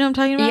 like, you know what I'm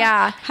talking about?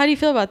 Yeah. How do you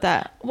feel about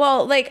that?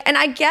 Well, like, and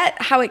I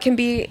get how it can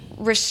be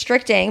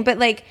restricting, but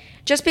like,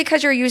 just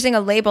because you're using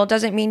a label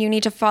doesn't mean you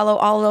need to follow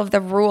all of the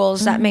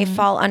rules that may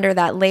fall under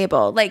that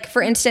label. Like,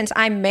 for instance,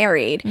 I'm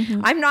married.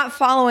 I'm not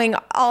following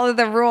all of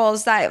the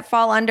rules that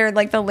fall under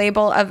like the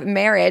label of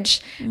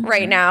marriage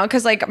right now,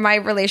 because like my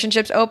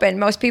relationship's open.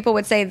 Most people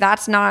would say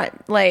that's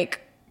not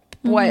like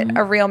what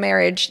a real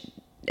marriage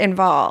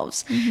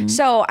involves.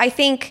 So I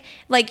think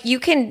like you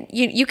can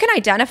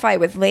identify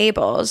with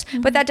labels,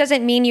 but that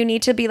doesn't mean you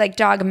need to be like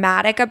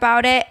dogmatic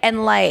about it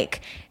and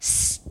like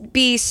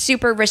be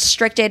super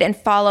restricted and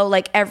follow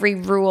like every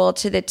rule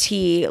to the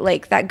T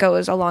like that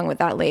goes along with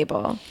that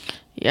label.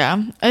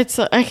 Yeah, it's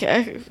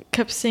I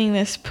kept seeing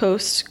this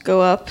post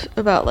go up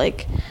about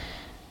like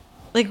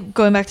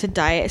going back to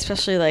diet,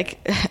 especially like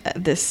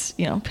this,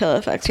 you know,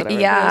 PaleoFX, whatever.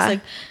 Yeah. It was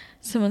like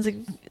someone's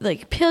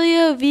like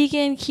paleo,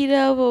 vegan,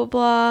 keto, blah blah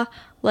blah.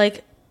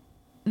 Like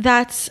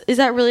is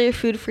that really a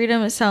food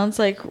freedom? It sounds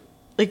like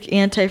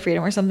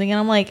anti-freedom or something. And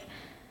I'm like,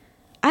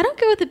 I don't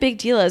get what the big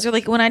deal is. Or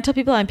like when I tell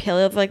people I'm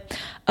paleo, they're like,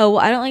 oh, well,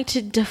 I don't like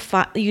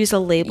to use a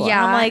label. Yeah.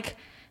 And I'm like,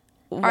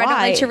 why? Or I don't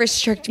like to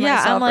restrict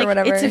myself I'm like, or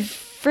whatever. It's a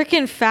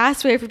freaking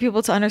fast way for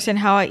people to understand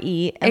how I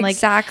eat. And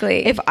exactly.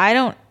 Like, if I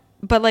don't,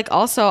 but like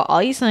also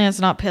I'll eat something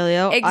that's not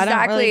paleo. Exactly.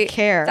 I don't really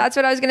care. That's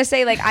what I was going to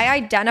say. Like I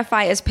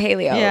identify as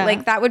paleo. Yeah.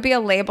 Like that would be a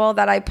label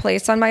that I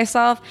place on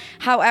myself.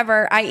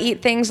 However, I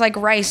eat things like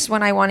rice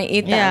when I want to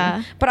eat them.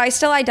 Yeah. But I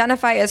still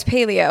identify as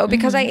paleo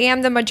because I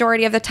am the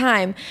majority of the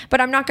time.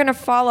 But I'm not going to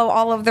follow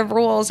all of the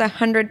rules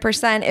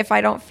 100% if I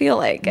don't feel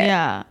like it.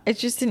 Yeah.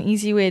 It's just an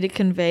easy way to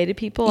convey to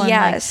people. And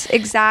yes,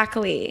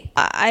 exactly.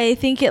 I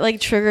think it like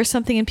triggers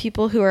something in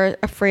people who are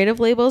afraid of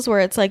labels,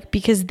 where it's like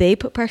because they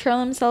put pressure on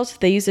themselves, if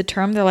they use a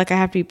term, they're like, I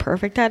have to be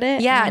perfect at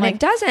it. Yeah, and like, it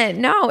doesn't.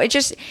 No, it's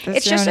just a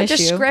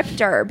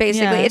descriptor,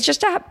 basically. Yeah. It's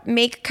just to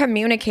make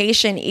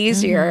communication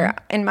easier,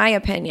 in my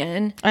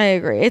opinion. I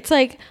agree. It's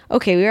like,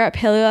 okay, we were at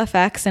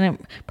PaleoFX, and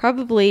it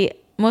probably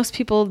most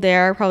people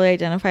there probably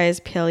identify as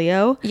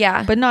paleo.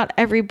 Yeah. But not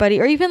everybody.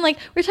 Or even like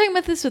we're talking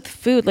about this with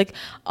food. Like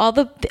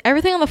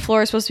everything on the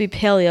floor is supposed to be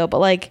paleo, but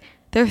like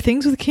there are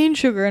things with cane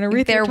sugar and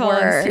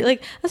erythritol.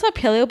 Like that's not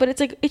paleo, but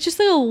it's just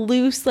like a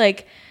loose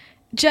like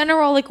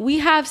general, like we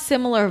have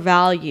similar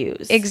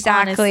values.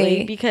 Exactly.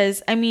 Honestly,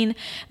 because I mean,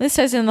 this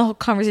ties in the whole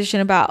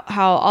conversation about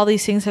how all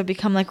these things have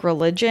become like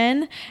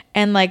religion,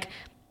 and like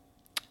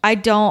I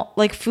don't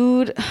like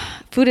food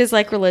is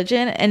like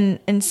religion, and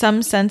in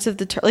some sense of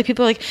the term, like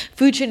people are like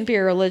food shouldn't be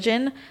a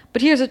religion,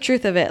 but here's the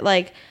truth of it.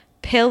 Like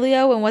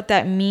paleo and what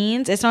that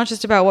means, it's not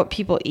just about what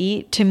people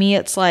eat. To me,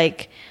 it's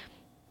like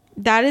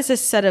that is a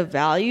set of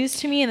values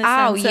to me in the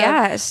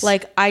sense of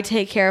like I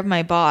take care of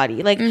my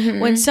body. Like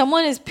when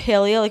someone is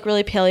paleo, like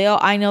really paleo,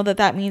 I know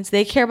that means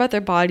they care about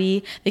their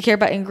body, they care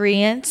about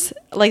ingredients,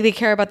 like they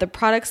care about the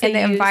products they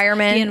use,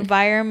 the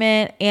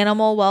environment,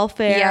 animal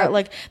welfare,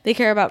 like they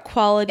care about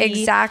quality.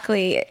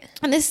 Exactly.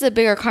 And this is a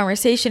bigger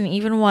conversation,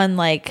 even one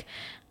like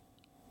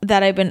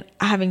that I've been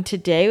having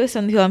today with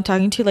some people I'm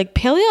talking to. Like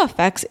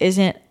PaleoFX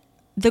isn't,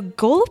 the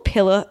goal of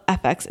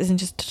PaleoFX isn't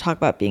just to talk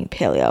about being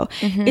paleo.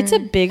 It's a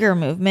bigger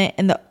movement,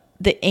 and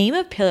the aim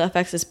of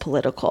PaleoFX is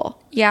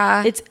political.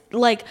 Yeah. It's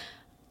like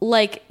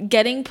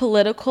getting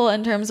political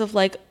in terms of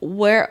like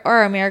where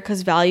are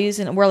America's values,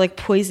 and we're like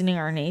poisoning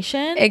our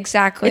nation.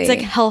 Exactly. It's like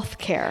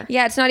healthcare.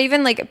 Yeah, it's not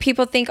even like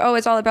people think, oh,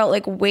 it's all about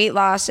like weight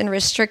loss and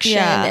restriction,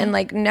 and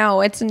like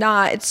no, it's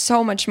not. It's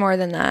so much more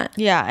than that.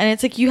 Yeah, and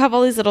it's like you have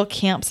all these little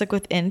camps like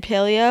within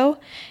paleo,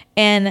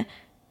 and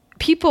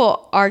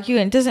people argue,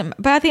 and it doesn't,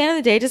 but at the end of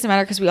the day, it doesn't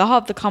matter because we all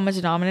have the common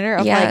denominator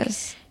of like,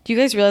 do you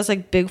guys realize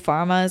like big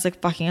pharma is like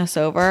fucking us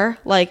over?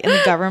 Like, and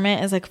the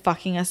government is like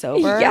fucking us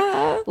over.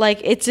 Yeah. Like,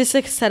 it's just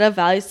like set of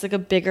values, it's like a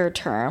bigger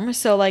term.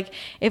 So like,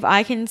 if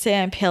I can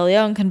say I'm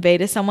paleo and convey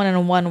to someone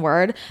in one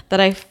word that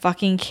I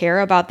fucking care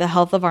about the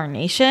health of our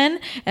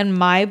nation and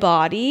my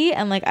body,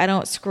 and like I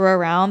don't screw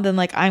around, then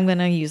like I'm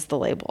gonna use the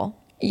label.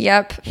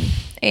 Yep.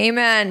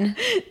 Amen.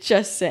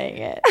 Just saying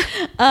it.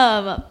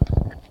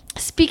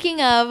 Speaking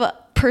of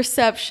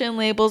perception,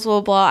 labels, blah,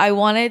 blah, I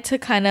wanted to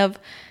kind of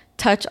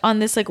touch on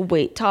this like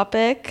weight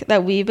topic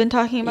that we've been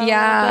talking about a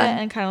little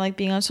bit, and kind of like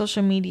being on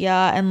social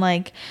media and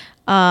like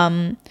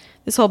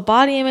this whole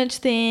body image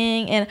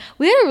thing. And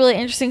we had a really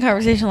interesting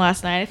conversation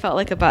last night, I felt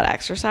like, about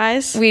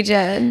exercise. We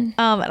did. And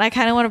I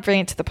kind of want to bring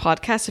it to the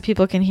podcast so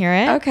people can hear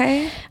it.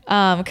 Okay.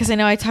 Because I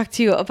know I talked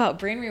to you about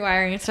brain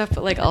rewiring and stuff,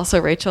 but like also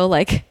Rachel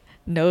like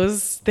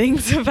knows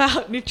things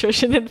about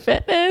nutrition and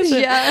fitness.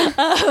 Yeah.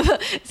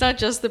 It's not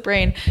just the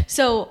brain.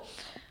 So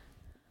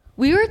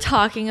we were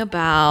talking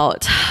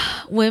about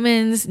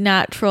women's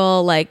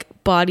natural like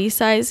body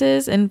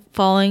sizes and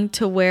falling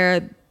to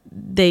where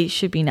they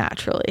should be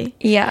naturally.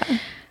 Yeah.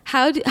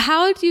 How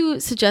do you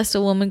suggest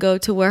a woman go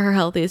to where her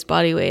healthiest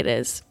body weight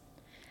is?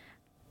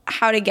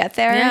 How to get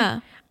there? Yeah.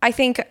 I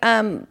think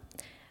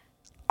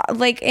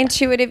like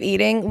intuitive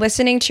eating,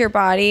 listening to your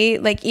body,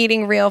 like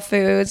eating real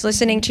foods,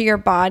 listening to your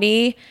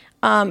body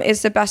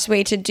is the best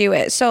way to do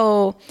it.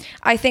 So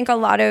I think a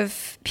lot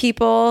of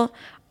people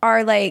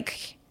are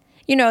like,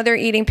 you know, they're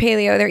eating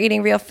paleo, they're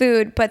eating real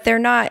food, but they're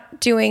not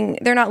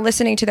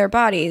listening to their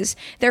bodies.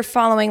 They're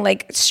following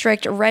like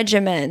strict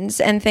regimens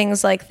and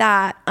things like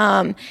that.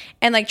 And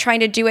like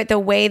trying to do it the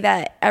way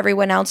that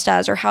everyone else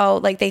does or how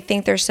like they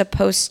think they're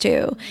supposed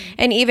to.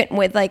 And even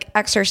with like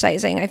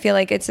exercising, I feel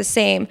like it's the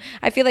same.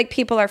 I feel like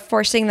people are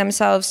forcing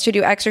themselves to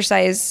do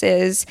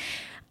exercises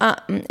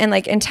and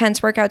like intense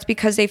workouts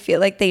because they feel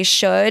like they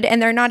should,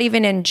 and they're not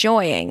even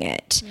enjoying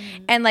it.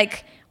 And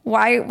like,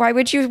 why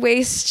would you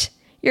waste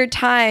your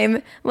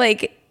time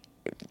like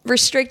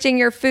restricting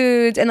your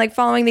foods and like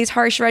following these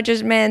harsh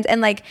regimens and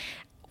like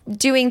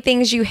doing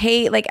things you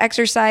hate, like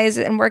exercise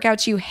and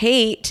workouts you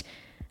hate,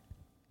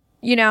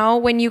 you know,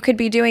 when you could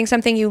be doing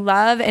something you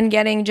love and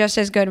getting just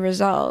as good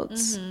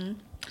results?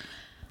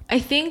 I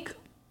think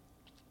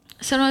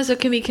sometimes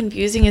what can be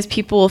confusing is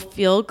people will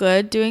feel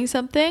good doing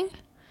something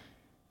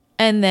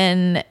and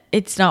then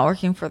it's not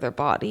working for their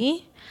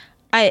body.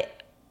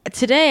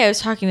 Today I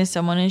was talking to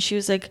someone and she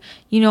was like,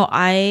 you know,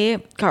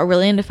 I got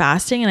really into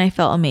fasting and I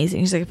felt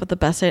amazing. She's like, I felt the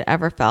best I'd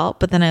ever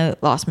felt, but then I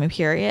lost my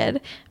period.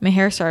 My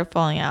hair started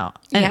falling out.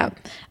 And Yeah.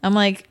 I'm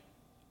like,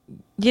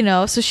 you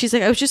know, so she's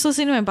like, I was just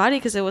listening to my body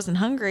because I wasn't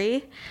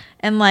hungry.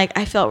 And like,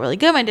 I felt really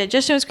good. My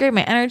digestion was great.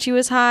 My energy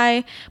was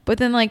high. But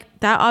then like,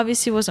 that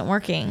obviously wasn't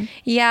working.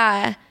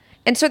 Yeah.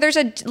 And so there's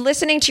a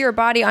listening to your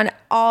body on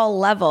all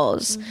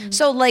levels.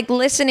 So like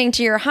listening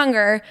to your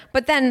hunger,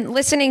 but then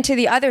listening to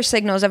the other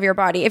signals of your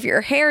body. If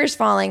your hair is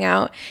falling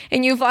out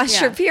and you've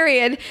lost your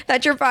period,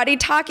 that's your body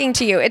talking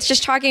to you. It's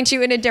just talking to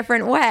you in a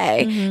different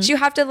way. So you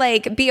have to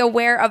like be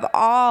aware of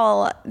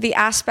all the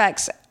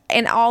aspects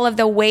and all of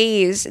the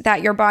ways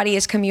that your body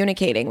is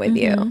communicating with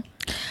you.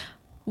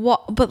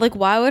 Well, but like,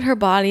 why would her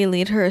body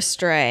lead her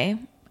astray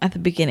at the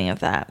beginning of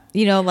that?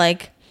 You know,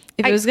 like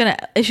if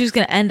she was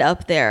gonna end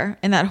up there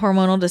in that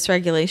hormonal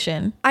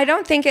dysregulation. I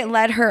don't think it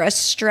led her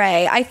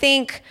astray. I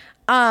think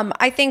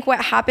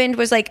what happened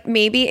was like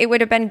maybe it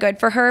would have been good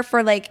for her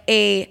for like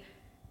a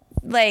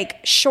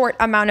like short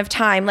amount of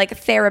time, like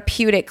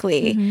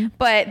therapeutically,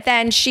 but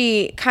then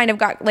she kind of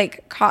got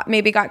like caught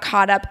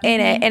up in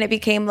it, and it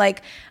became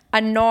like a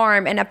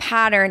norm and a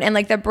pattern, and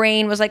like the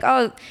brain was like,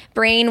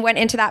 brain went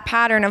into that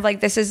pattern of like,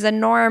 this is the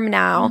norm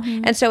now.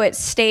 And so it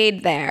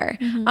stayed there.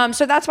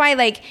 So that's why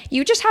like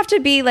you just have to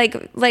be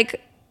like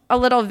a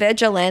little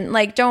vigilant,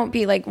 like don't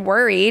be like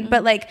worried,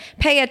 but like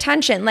pay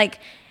attention, like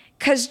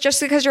just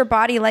because your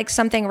body likes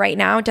something right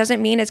now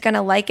doesn't mean it's going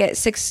to like it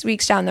 6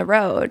 weeks down the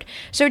road.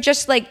 So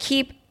just like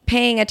keep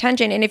paying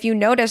attention. And if you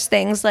notice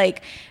things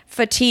like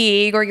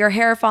fatigue or your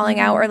hair falling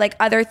out or like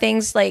other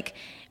things, like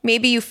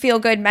maybe you feel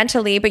good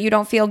mentally, but you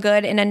don't feel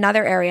good in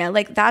another area,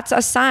 like that's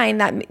a sign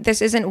that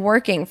this isn't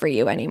working for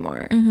you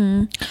anymore.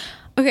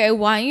 Okay, I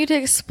want you to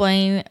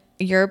explain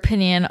your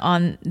opinion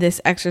on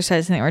this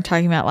exercise thing that we were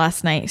talking about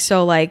last night.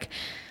 So like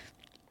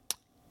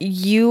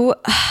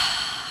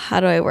how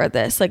do I word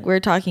this? Like we're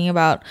talking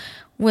about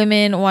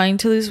women wanting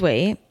to lose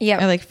weight, or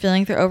like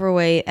feeling they're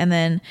overweight, and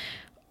then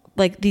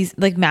like these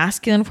like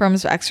masculine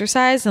forms of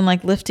exercise and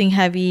like lifting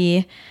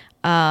heavy,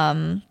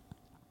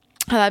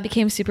 how that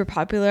became super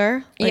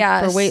popular,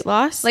 like for weight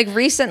loss. Like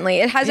recently,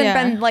 it hasn't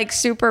been like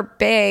super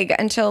big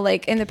until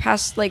like in the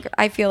past, like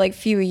I feel like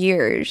few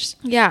years.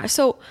 Yeah.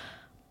 So,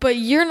 but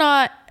you're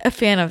not a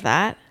fan of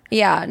that.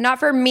 Yeah, not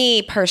for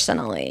me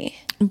personally.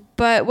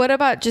 But what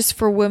about just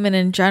for women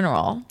in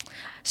general?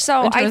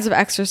 So in terms of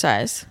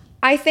exercise,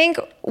 I think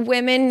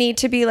women need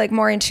to be like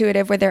more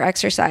intuitive with their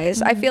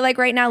exercise. I feel like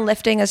right now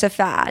lifting is a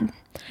fad.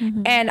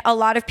 And a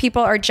lot of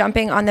people are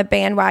jumping on the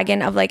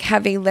bandwagon of like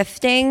heavy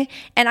lifting.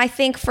 And I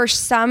think for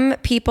some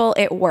people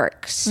it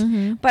works.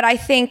 But I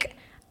think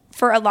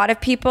for a lot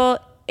of people,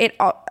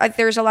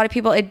 there's a lot of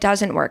people it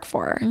doesn't work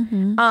for.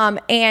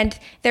 And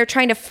they're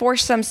trying to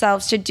force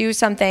themselves to do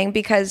something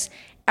because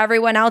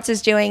everyone else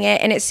is doing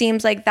it, and it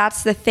seems like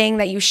that's the thing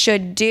that you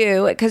should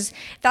do, because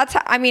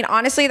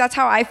honestly that's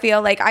how I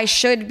feel like I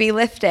should be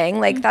lifting,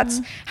 like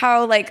that's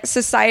how like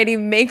society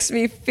makes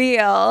me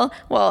feel.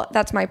 Well,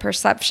 that's my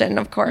perception,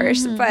 of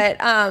course, but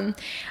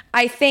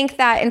I think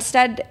that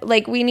instead,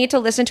 like, we need to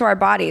listen to our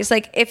bodies.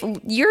 Like if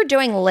you're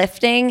doing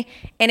lifting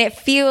and it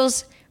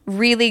feels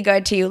really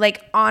good to you.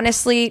 Like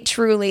honestly,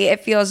 truly,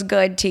 it feels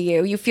good to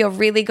you. You feel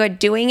really good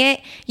doing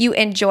it. You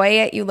enjoy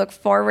it. You look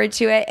forward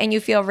to it and you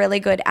feel really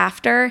good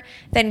after,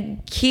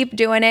 then keep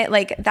doing it.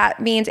 Like that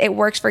means it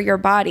works for your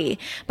body.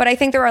 But I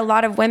think there are a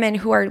lot of women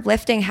who are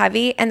lifting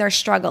heavy and they're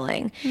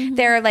struggling.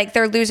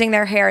 They're losing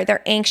their hair.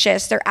 They're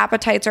anxious. Their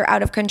appetites are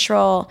out of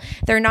control.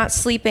 They're not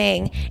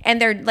sleeping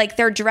and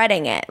they're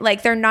dreading it.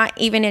 Like they're not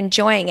even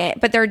enjoying it,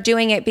 but they're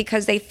doing it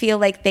because they feel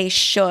like they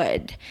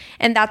should.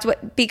 And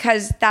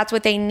because that's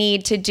what they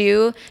need to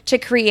do to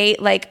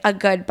create like a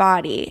good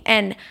body.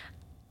 And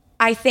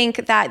I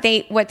think that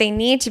what they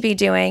need to be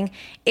doing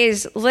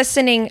is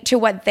listening to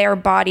what their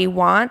body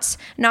wants,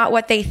 not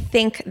what they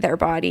think their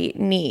body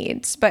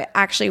needs, but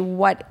actually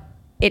what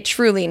it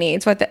truly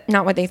needs,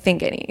 not what they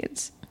think it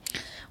needs.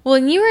 Well,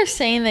 and you were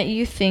saying that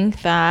you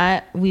think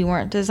that we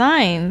weren't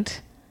designed.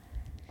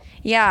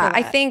 Yeah,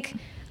 I think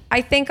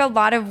a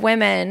lot of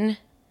women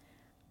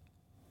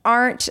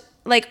aren't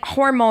like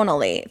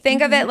hormonally.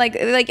 Think of it like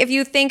if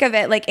you think of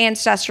it like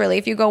ancestrally,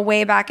 if you go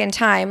way back in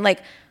time,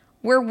 like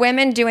were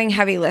women doing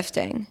heavy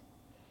lifting?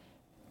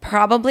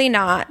 Probably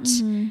not.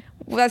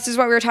 This is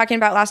what we were talking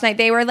about last night.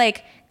 They were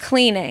like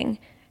cleaning,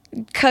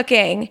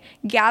 cooking,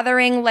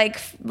 gathering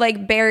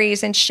like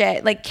berries and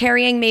shit, like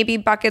carrying maybe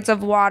buckets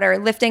of water,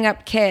 lifting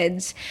up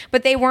kids,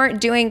 but they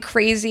weren't doing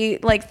crazy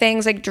like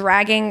things like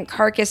dragging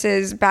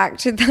carcasses back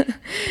to the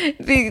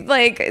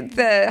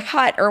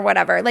hut or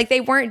whatever. Like they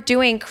weren't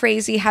doing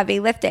crazy heavy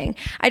lifting.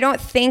 I don't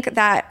think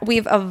that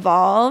we've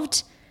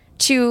evolved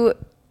to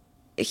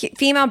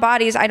female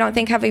bodies. I don't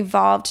think have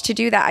evolved to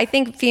do that. I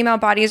think female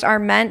bodies are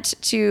meant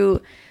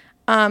to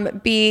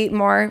be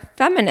more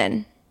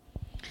feminine.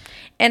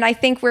 And I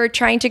think we're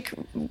trying to,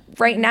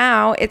 right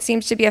now, it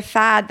seems to be a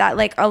fad that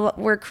like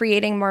we're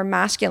creating more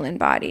masculine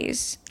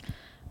bodies.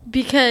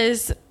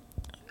 Because,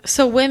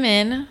 so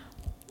women,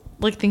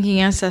 like thinking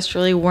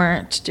ancestrally,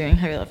 weren't doing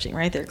heavy lifting,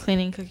 right? They're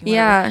cleaning, cooking, whatever.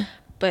 Yeah.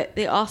 But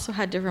they also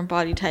had different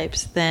body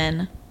types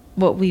than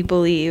what we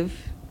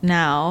believe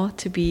now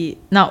to be,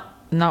 not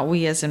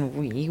we as in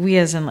we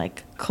as in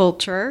like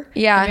culture.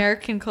 Yeah.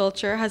 American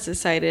culture has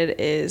decided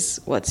is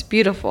what's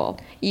beautiful.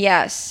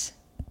 Yes.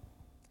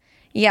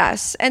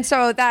 And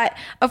so that,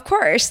 of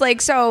course,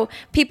 like, so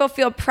people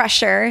feel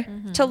pressure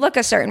to look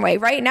a certain way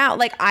right now.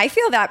 Like I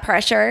feel that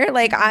pressure.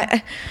 Like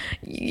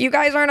you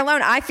guys aren't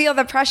alone. I feel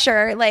the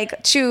pressure,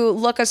 like to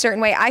look a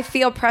certain way. I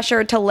feel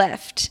pressure to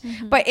lift,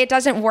 but it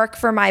doesn't work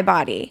for my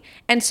body.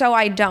 And so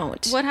I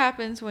don't. What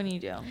happens when you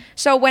do?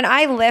 So when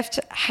I lift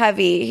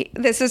heavy,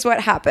 this is what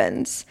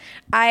happens.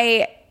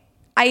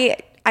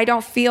 I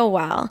don't feel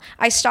well.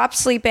 I stop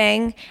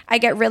sleeping. I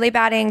get really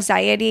bad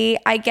anxiety.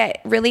 I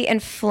get really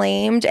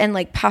inflamed and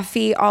like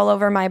puffy all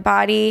over my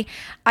body.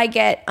 I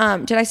get,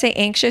 did I say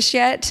anxious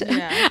yet?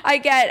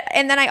 Yeah.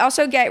 And then I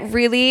also get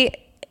really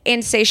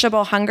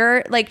insatiable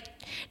hunger, like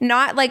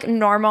not like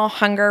normal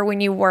hunger when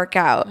you work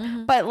out,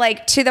 but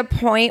like to the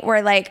point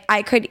where like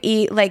I could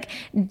eat like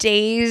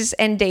days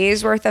and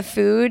days worth of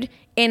food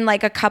in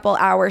like a couple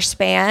hour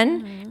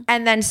span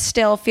and then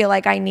still feel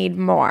like I need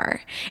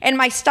more. And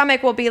my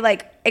stomach will be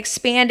like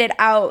expanded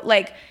out,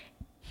 like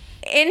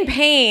in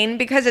pain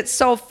because it's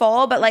so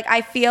full, but like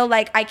I feel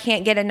like I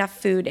can't get enough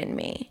food in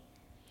me.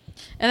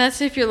 And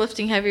that's if you're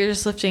lifting heavy or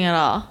just lifting at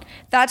all?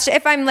 That's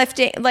if I'm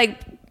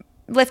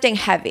lifting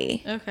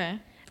heavy. Okay.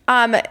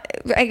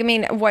 I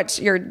mean, what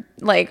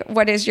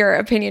is your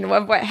opinion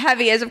of what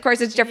heavy is? Of course,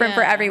 it's different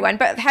for everyone,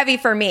 but heavy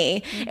for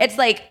me, it's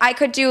like I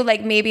could do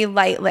like maybe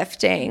light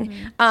lifting,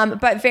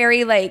 but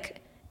very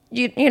like,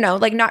 you know,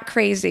 like not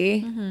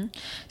crazy.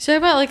 So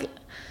about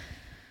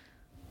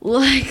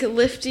like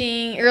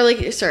lifting or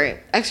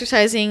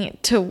exercising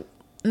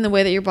in the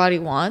way that your body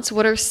wants.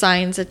 What are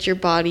signs that your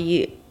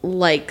body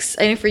likes?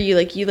 I know for you,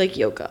 like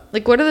yoga.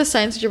 Like what are the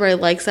signs that your body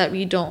likes that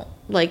you don't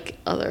like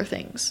other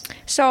things?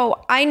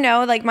 So I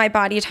know like my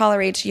body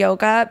tolerates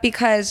yoga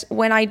because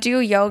when I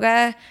do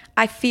yoga,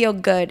 I feel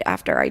good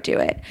after I do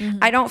it.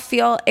 I don't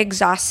feel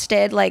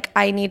exhausted, like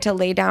I need to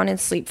lay down and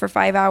sleep for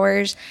 5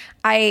 hours.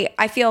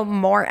 I feel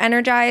more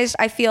energized.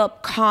 I feel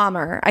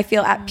calmer. I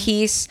feel at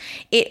peace.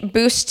 It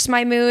boosts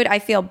my mood. I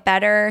feel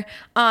better.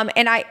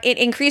 And it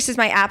increases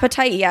my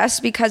appetite, yes,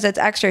 because it's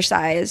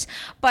exercise,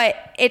 but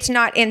it's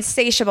not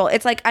insatiable.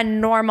 It's like a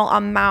normal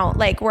amount,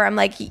 like where I'm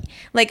like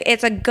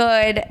it's a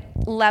good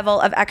level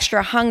of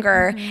extra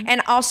hunger.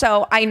 And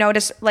also I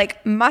notice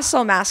like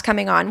muscle mass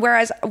coming on.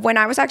 Whereas when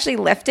I was actually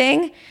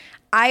lifting,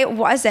 I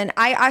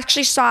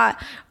actually saw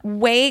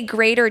way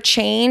greater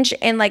change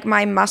in like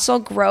my muscle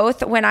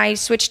growth when I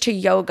switched to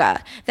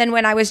yoga than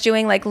when I was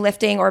doing like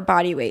lifting or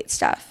body weight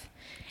stuff.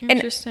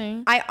 Interesting.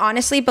 And I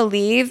honestly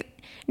believe,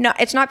 no,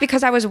 it's not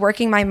because I was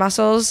working my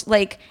muscles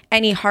like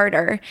any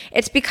harder.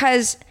 It's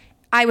because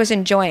I was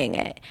enjoying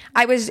it.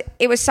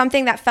 It was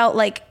something that felt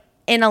like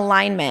in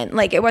alignment.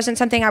 Like it wasn't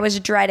something I was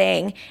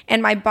dreading,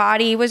 and my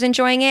body was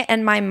enjoying it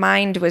and my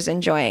mind was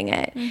enjoying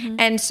it.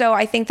 And so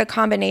I think the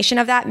combination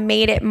of that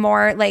made it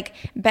more like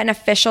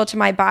beneficial to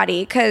my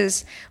body.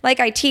 Cause like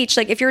I teach,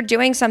 like if you're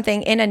doing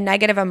something in a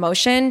negative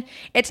emotion,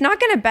 it's not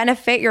going to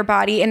benefit your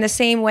body in the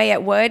same way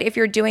it would if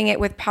you're doing it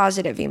with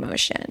positive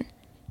emotion.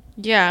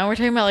 Yeah, and we're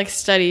talking about like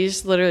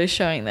studies literally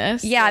showing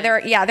this. Yeah,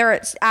 there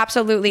are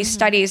absolutely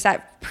studies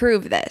that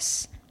prove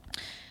this.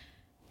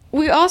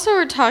 We also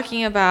were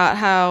talking about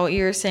how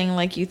you were saying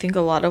like you think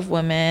a lot of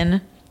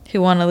women who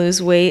want to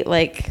lose weight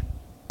like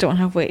don't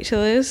have weight to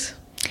lose.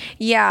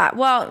 Yeah,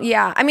 well,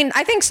 yeah. I mean,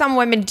 I think some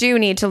women do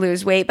need to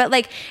lose weight, but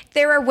like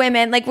there are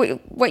women like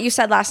what you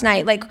said last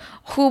night, like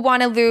who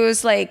want to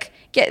lose like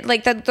get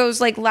like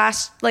those like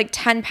last like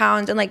 10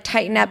 pounds and like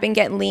tighten up and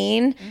get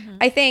lean.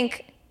 I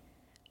think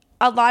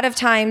a lot of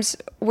times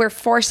we're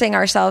forcing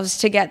ourselves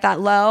to get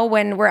that low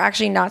when we're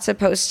actually not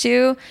supposed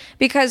to,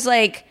 because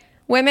like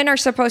women are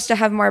supposed to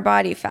have more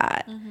body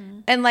fat.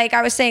 And like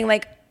I was saying,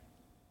 like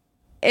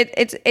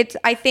it's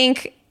I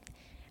think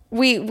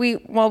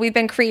we've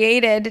been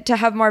created to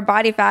have more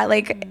body fat.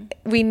 Like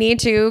we need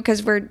to,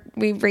 because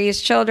we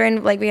raise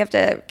children, like we have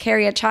to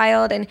carry a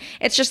child, and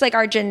it's just like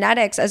our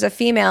genetics as a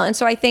female. And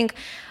so I think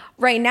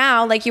right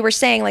now, like you were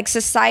saying, like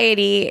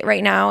society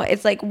right now,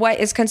 it's like what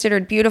is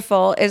considered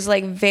beautiful is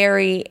like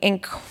very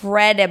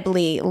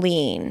incredibly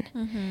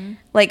lean,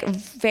 like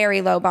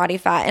very low body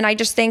fat. And I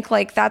just think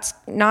like that's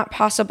not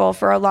possible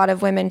for a lot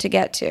of women to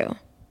get to.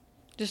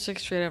 Just like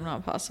straight up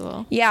not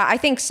possible. Yeah, I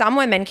think some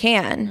women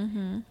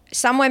can.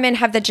 Some women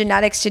have the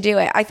genetics to do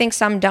it. I think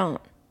some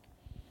don't.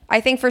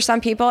 I think for some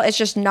people, it's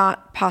just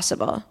not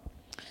possible.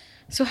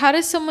 So how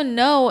does someone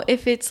know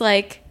if it's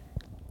like,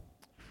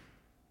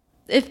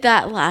 if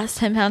that last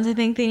 10 pounds, I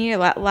think they need,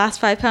 last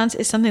 5 pounds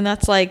is something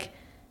that's like,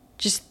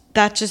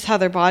 that's just how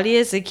their body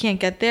is. They can't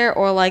get there,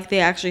 or like they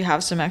actually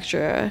have some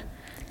extra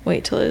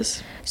weight to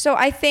lose. So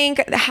I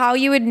think how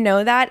you would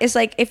know that is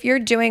like if you're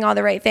doing all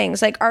the right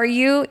things. Like, are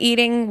you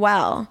eating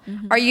well?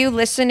 Are you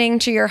listening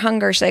to your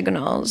hunger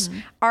signals?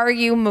 Are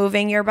you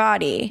moving your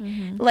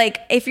body? Like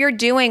if you're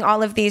doing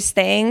all of these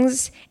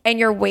things and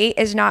your weight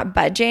is not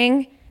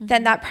budging,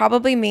 then that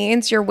probably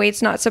means your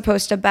weight's not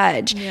supposed to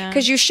budge.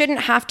 Because you shouldn't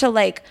have to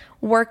like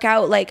work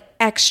out like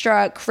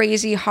extra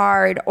crazy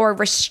hard or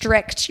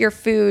restrict your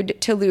food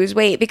to lose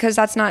weight, because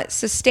that's not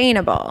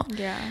sustainable.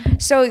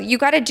 So you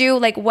got to do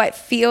like what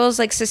feels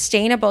like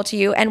sustainable to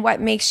you and what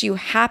makes you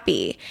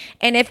happy.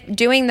 And if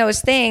doing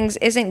those things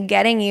isn't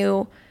getting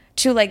you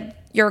to like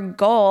your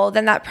goal,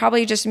 then that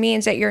probably just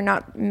means that you're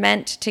not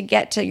meant to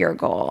get to your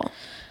goal.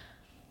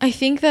 I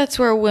think that's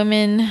where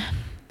women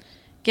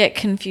get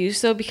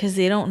confused though, because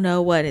they don't know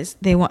what is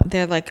they want.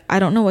 They're like, I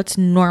don't know what's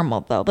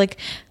normal though, like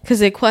because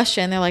they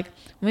question, they're like,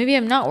 maybe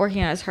I'm not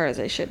working out as hard as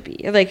I should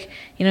be, or like,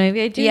 you know,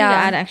 maybe I do need to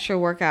add extra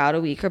workout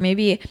a week, or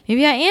maybe I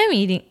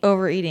am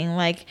overeating.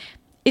 Like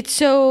it's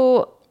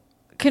so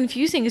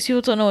confusing because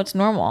people don't know what's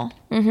normal.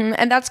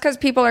 And that's because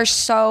people are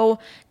so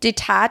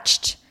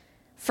detached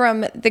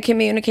from the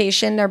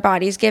communication their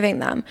body's giving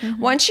them.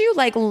 Once you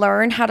like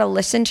learn how to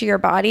listen to your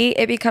body,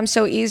 it becomes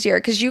so easier,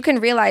 because you can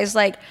realize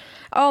like,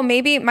 oh,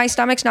 maybe my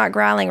stomach's not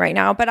growling right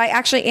now, but I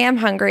actually am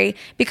hungry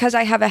because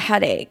I have a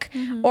headache,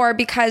 or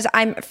because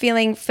I'm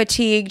feeling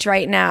fatigued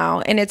right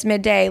now and it's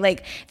midday,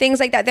 like things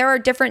like that. There are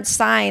different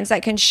signs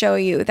that can show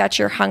you that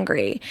you're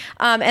hungry.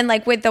 And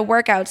like with the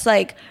workouts,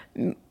 like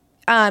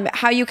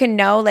how you can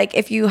know, like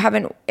if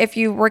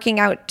you're working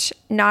out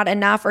not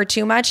enough or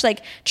too much,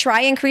 like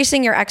try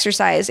increasing your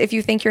exercise if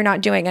you think you're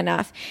not doing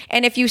enough.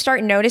 And if you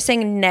start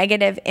noticing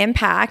negative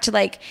impact,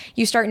 like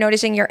you start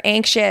noticing you're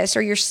anxious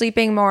or you're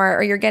sleeping more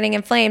or you're getting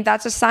inflamed,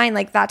 that's a sign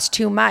like that's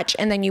too much,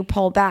 and then you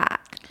pull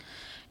back.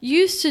 You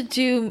used to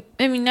do,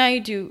 I mean, now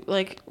you do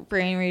like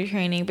brain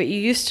retraining, but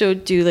you used to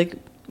do like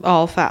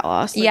all fat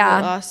loss, like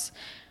weight loss.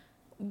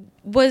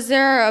 Was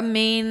there a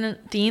main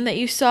theme that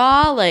you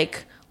saw,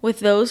 like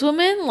with those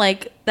women,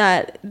 like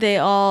that they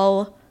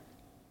all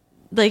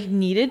like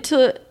needed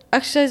to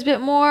exercise a bit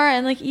more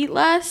and like eat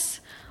less,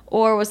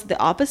 or was it the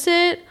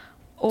opposite?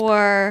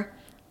 Or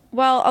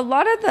well,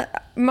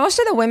 most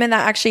of the women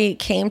that actually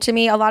came to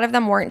me, a lot of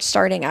them weren't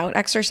starting out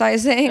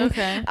exercising.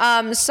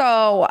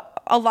 So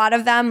a lot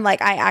of them,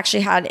 like I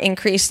actually had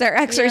increased their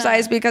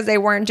exercise because they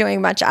weren't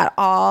doing much at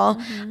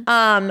all.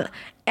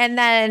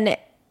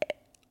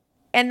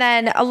 And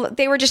then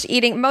they were just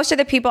eating. Most of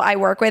the people I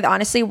work with,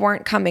 honestly,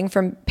 weren't coming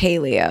from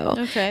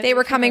paleo. They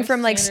were coming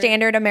from like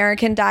standard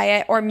American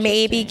diet or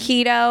maybe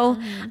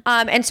keto.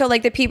 And so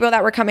like the people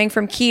that were coming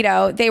from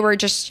keto, they were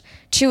just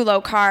too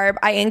low carb.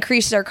 I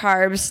increase their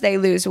carbs, they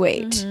lose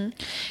weight.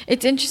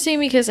 It's interesting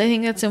because I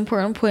think that's an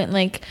important point.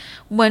 Like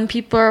when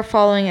people are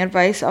following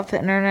advice off the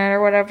internet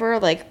or whatever,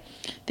 like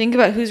think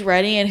about who's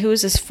writing and who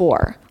is this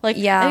for. Like,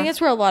 I think that's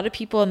where a lot of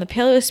people in the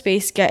paleo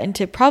space get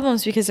into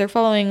problems, because they're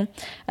following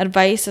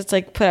advice that's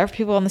like put out for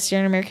people on the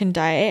standard American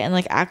diet. And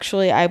like,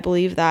 actually, I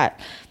believe that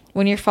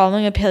when you're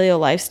following a paleo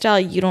lifestyle,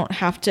 you don't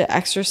have to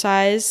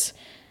exercise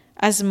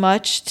as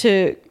much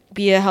to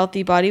be a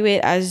healthy body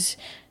weight as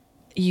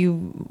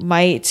you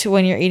might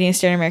when you're eating a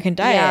standard American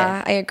diet.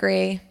 Yeah, I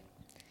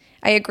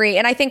agree.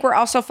 And I think we're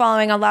also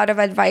following a lot of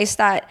advice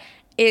that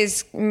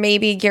is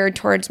maybe geared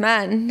towards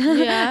men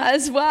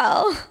as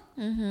well.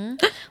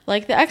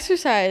 Like the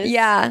exercise.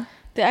 Yeah.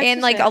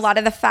 And like a lot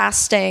of the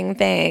fasting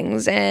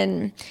things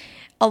and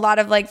a lot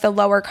of like the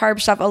lower carb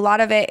stuff. A lot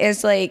of it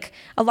is like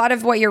a lot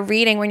of what you're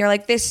reading when you're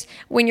like this,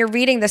 when you're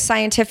reading the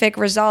scientific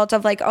result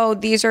of like, oh,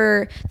 these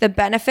are the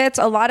benefits.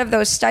 A lot of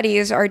those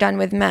studies are done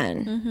with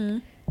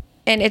men.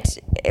 And it's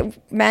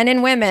men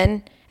and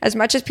women, as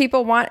much as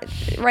people want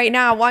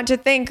to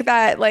think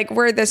that like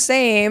we're the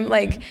same,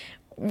 like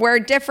we're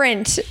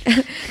different.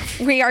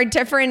 We are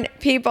different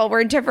people.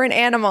 We're different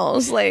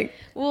animals. Like,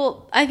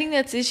 well, I think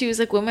that's the issue is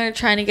like women are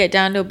trying to get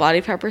down to a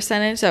body fat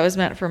percentage that was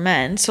meant for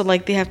men. So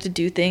like they have to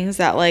do things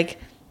that like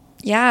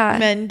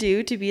men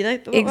do to be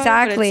like the woman,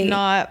 but it's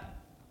not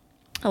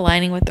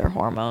aligning with their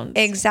hormones.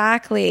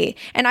 Exactly.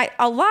 And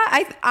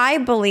I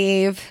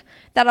believe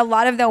that a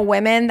lot of the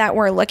women that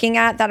we're looking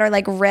at that are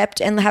like ripped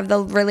and have the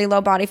really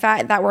low body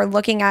fat that we're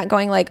looking at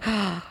going like,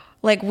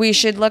 like we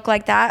should look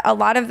like that. A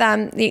lot of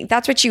them,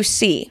 that's what you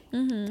see,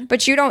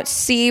 but you don't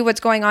see what's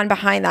going on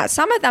behind that.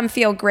 Some of them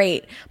feel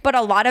great, but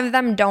a lot of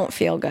them don't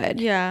feel good.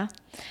 Yeah.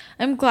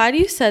 I'm glad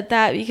you said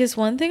that because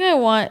one thing I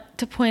want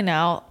to point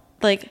out,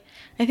 like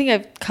I think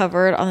I've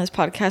covered on this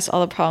podcast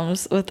all the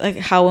problems with like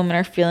how women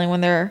are feeling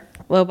when they're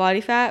low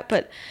body fat,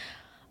 but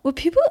what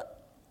people,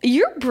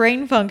 your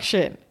brain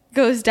function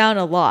goes down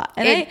a lot.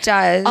 And it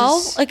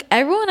does. Like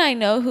everyone I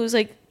know who's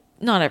like,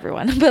 not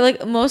everyone, but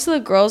like most of the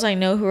girls I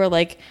know who are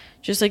like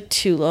just like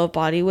too low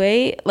body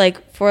weight,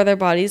 like for their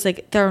bodies,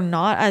 like they're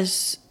not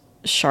as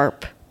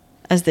sharp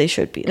as they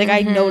should be. Like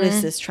I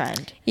noticed this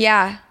trend.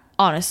 Yeah.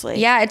 Honestly.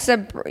 Yeah.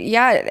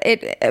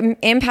 It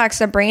impacts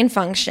the brain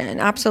function.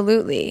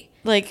 Absolutely.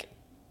 Like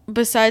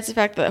besides the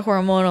fact that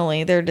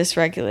hormonally they're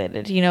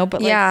dysregulated, you know,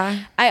 but like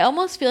I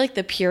almost feel like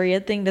the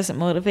period thing doesn't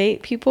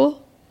motivate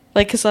people.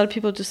 Like, because a lot of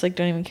people just, like,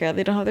 don't even care.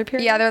 They don't have their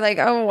period. Yeah, they're like,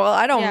 oh, well,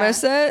 I don't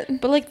miss it.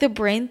 But, like, the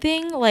brain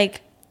thing,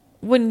 like,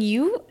 when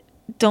you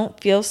don't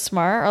feel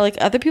smart or, like,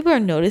 other people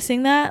are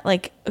noticing that,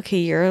 like, okay,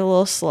 you're a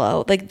little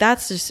slow. Like,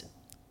 that's just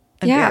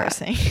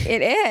embarrassing.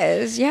 It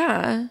is,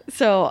 yeah.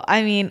 So,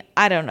 I mean,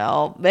 I don't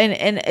know.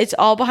 And it's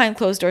all behind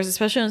closed doors,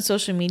 especially on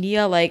social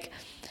media. Like,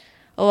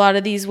 a lot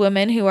of these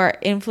women who are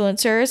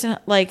influencers, and,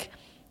 like,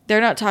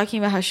 they're not talking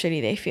about how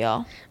shitty they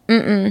feel.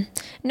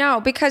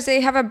 No, because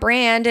they have a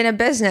brand and a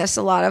business,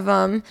 a lot of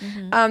them,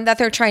 that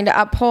they're trying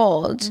to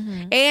uphold.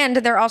 And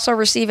they're also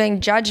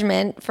receiving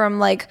judgment from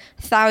like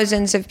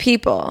thousands of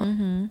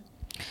people.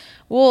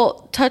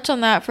 Well, touch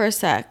on that for a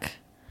sec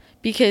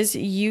because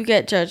you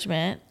get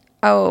judgment.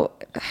 Oh,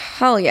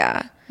 hell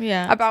yeah.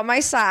 Yeah. About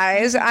my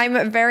size. I'm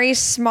a very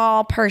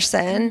small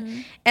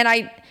person.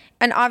 And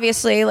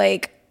obviously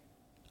like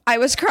I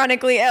was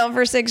chronically ill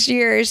for 6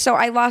 years, so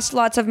I lost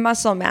lots of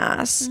muscle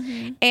mass.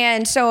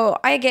 And so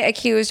I get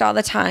accused all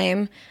the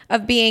time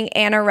of being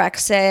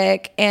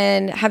anorexic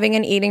and having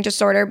an eating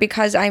disorder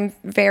because I'm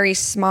very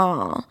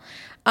small.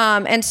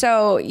 And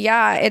so,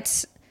 yeah,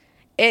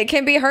 it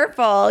can be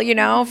hurtful, you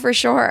know, for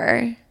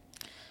sure.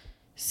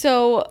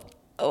 So,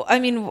 I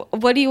mean,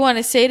 what do you want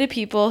to say to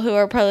people who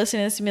are probably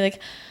listening to this and be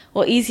like,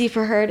 well, easy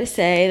for her to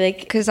say, like,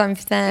 because I'm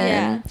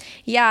thin.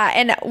 Yeah.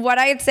 And what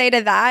I'd say to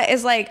that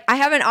is like, I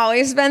haven't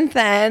always been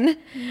thin.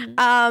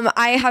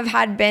 I have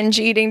had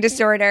binge eating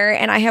disorder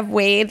and I have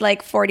weighed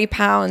like 40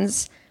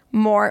 pounds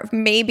more,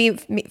 maybe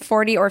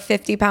 40 or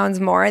 50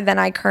 pounds more than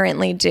I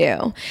currently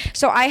do.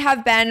 So I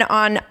have been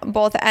on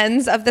both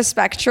ends of the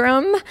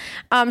spectrum.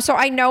 So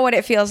I know what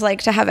it feels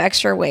like to have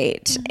extra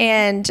weight.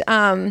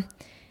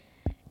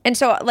 And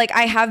so, like,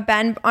 I have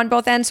been on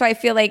both ends, so I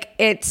feel like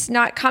it's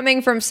not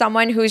coming from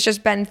someone who's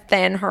just been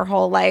thin her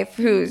whole life,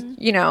 who's,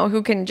 you know,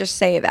 who can just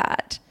say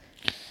that.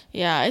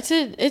 Yeah, it's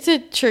a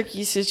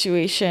tricky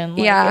situation.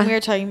 Like, and we were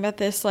talking about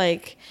this,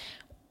 like,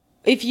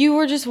 if you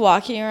were just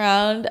walking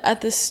around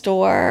at the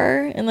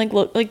store and, like,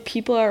 look, like,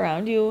 people are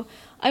around you,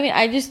 I mean,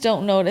 I just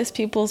don't notice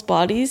people's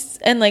bodies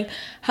and, like,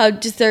 how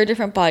just there are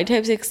different body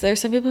types. Like, there's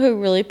some people who are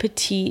really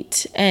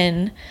petite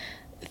and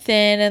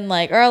thin and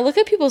like, or I'll look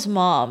at people's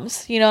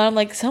moms, you know, and I'm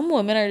like, some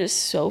women are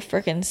just so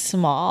freaking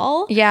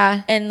small,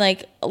 and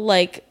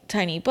like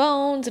tiny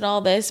bones and all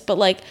this, but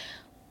like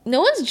no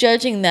one's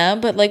judging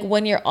them. But like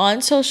when you're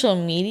on social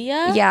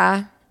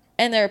media,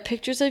 and there are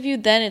pictures of you,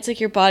 then it's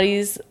like your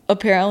body's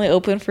apparently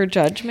open for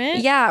judgment.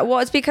 Yeah, well,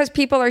 it's because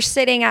people are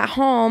sitting at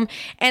home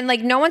and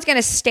like no one's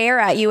gonna stare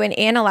at you and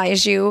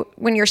analyze you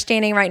when you're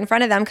standing right in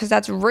front of them because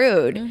that's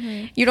rude.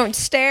 You don't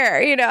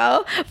stare, you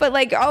know. But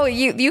like, oh,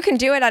 you can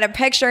do it at a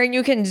picture and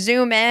you can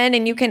zoom in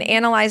and you can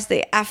analyze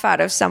the F out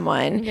of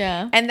someone.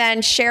 And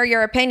then share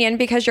your opinion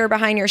because you're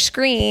behind your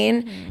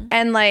screen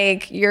and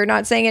like you're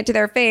not saying it to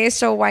their face.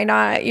 So why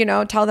not, you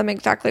know, tell them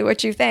exactly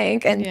what you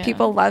think? And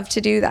people love to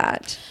do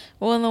that.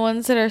 Well, and the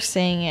ones that are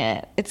saying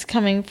it, it's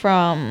coming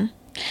from...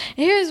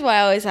 Here's why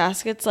I always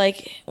ask. It's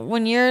like,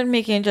 when you're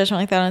making a judgment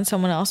like that on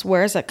someone else,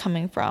 where is that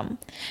coming from?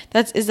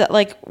 Is that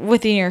like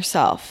within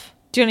yourself?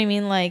 Do you know what I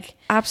mean? Like,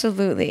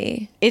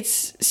 Absolutely.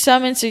 it's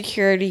some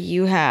insecurity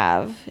you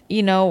have,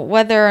 you know,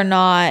 whether or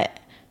not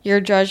your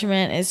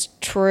judgment is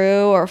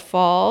true or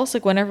false.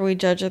 Like, whenever we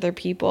judge other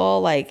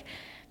people, like,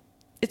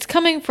 it's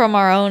coming from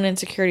our own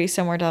insecurity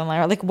somewhere down the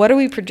line. Like, what are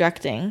we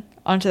projecting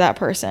onto that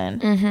person?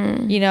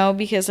 Mm-hmm. You know,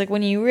 because like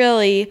when you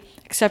really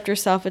accept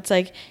yourself, it's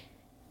like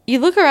you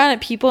look around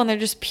at people and they're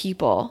just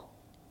people.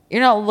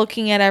 You're not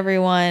looking at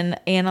everyone,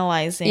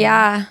 analyzing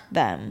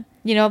them.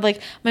 You know,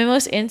 like my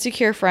most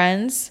insecure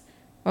friends,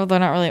 although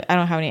not really, I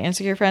don't have any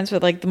insecure friends,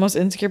 but like the most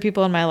insecure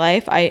people in my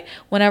life,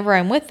 whenever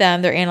I'm with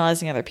them, they're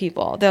analyzing other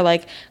people. They're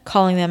like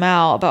calling them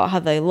out about how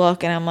they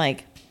look. And I'm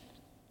like,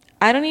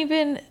 I don't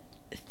even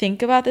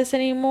think about this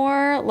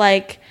anymore.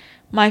 Like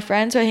my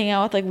friends who I hang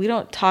out with, like we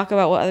don't talk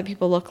about what other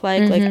people look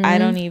like. Like I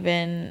don't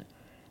even.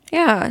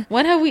 Yeah.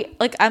 When have we,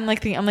 like, I'm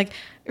like thinking, I'm like,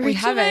 we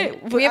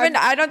haven't,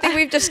 I don't think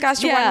we've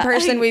discussed one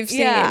person we've seen.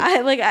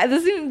 Yeah.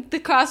 This doesn't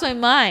even cross my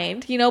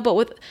mind, you know,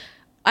 but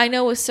I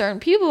know with certain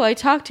people I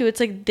talk to,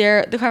 it's like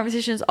the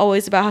conversation is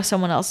always about how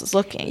someone else is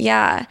looking.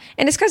 Yeah.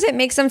 And it's because it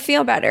makes them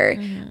feel better.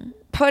 Mm-hmm.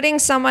 Putting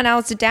someone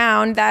else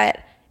down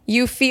that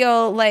you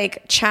feel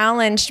like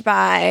challenged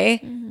by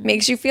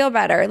makes you feel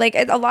better. Like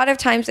a lot of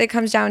times it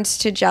comes down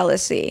to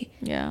jealousy.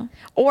 Yeah.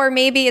 Or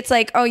maybe it's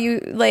like, oh, you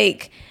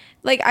like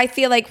I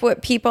feel like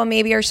what people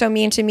maybe are so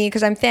mean to me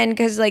because I'm thin,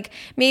 because like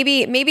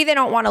maybe they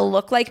don't want to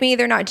look like me.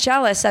 They're not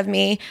jealous of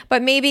me,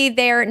 but maybe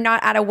they're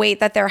not at a weight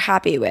that they're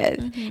happy with.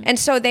 Mm-hmm. And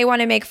so they want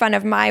to make fun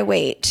of my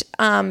weight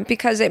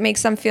because it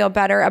makes them feel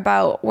better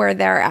about where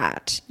they're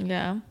at.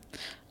 Yeah.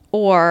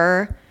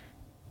 Or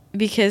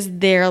because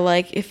they're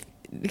like, if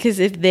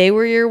they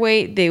were your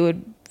weight, they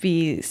would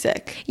be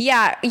sick.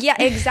 Yeah,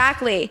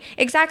 exactly.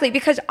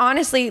 Because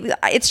honestly,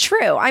 it's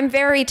true. I'm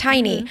very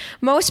tiny.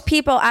 Mm-hmm. Most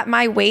people at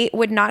my weight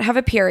would not have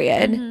a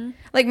period. Mm-hmm.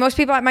 Like most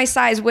people at my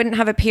size wouldn't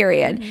have a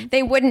period. Mm-hmm.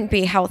 They wouldn't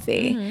be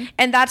healthy. Mm-hmm.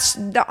 And that's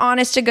the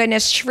honest to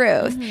goodness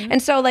truth. Mm-hmm.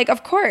 And so like,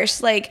 of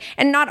course, like,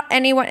 and not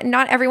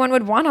everyone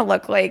would want to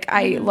look like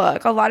I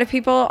look. A lot of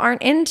people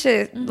aren't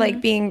into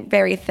like being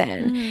very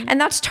thin, and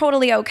that's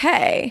totally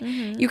okay.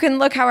 Mm-hmm. You can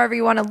look however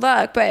you want to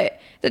look, but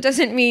that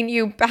doesn't mean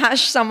you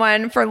bash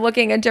someone for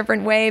looking a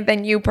different way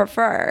than you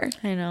prefer.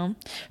 I know.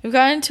 We've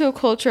gotten into a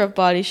culture of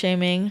body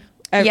shaming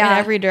in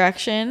every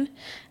direction,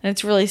 and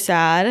it's really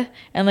sad.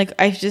 And like,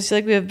 I just feel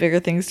like we have bigger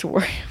things to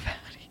worry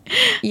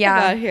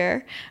about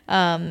here.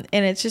 And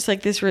it's just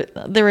like this,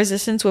 the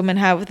resistance women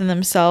have within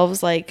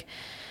themselves, like,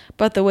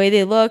 but the way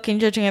they look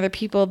and judging other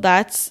people,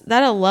 that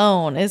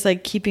alone is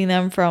like keeping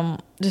them from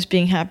just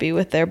being happy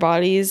with their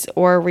bodies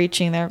or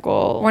reaching their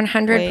goal.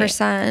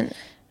 100%.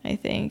 I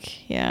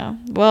think. Yeah.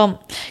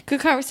 Well,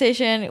 good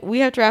conversation. We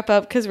have to wrap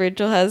up because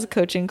Rachel has a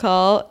coaching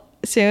call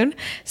soon.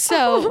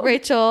 So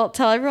Rachel,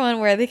 tell everyone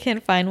where they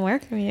can find more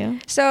from you.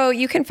 So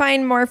you can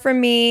find more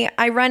from me.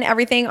 I run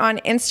everything on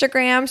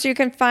Instagram. So you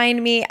can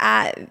find me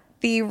at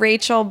the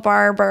Rachel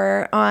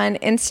Barber on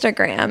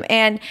Instagram.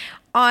 And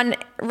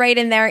right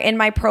in there in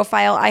my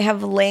profile, I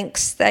have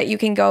links that you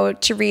can go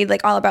to read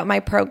like all about my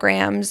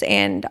programs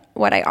and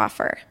what I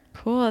offer.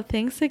 Cool.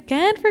 Thanks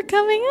again for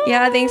coming on.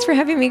 Yeah, thanks for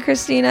having me,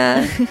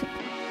 Christina.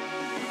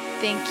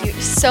 Thank you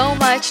so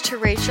much to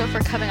Rachel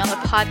for coming on the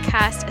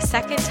podcast a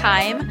second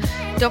time.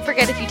 Don't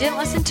forget, if you didn't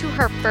listen to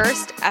her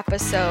first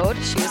episode,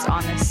 she was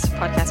on this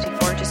podcast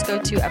before, just go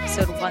to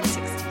episode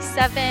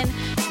 167.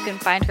 You can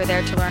find her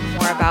there to learn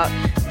more about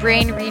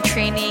brain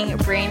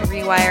retraining, brain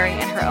rewiring,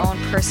 and her own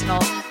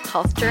personal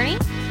health journey.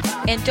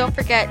 And don't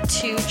forget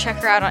to check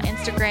her out on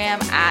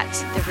Instagram at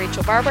The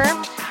Rachel Barber.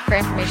 Her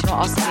information will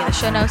also be in the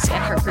show notes,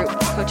 and her group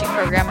coaching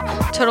program,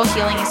 Total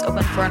Healing, is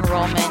open for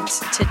enrollment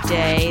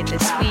today,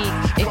 this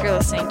week, if you're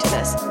listening to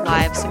this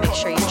live. So make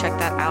sure you check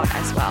that out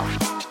as well.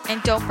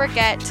 And don't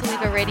forget to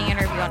leave a rating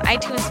and review on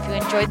iTunes if you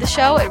enjoyed the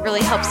show. It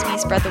really helps me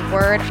spread the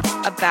word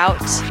about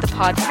the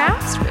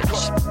podcast,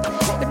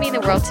 which would mean the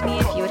world to me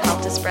if you would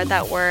help to spread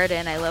that word.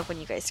 And I love when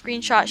you guys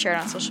screenshot, share it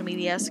on social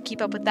media, so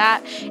keep up with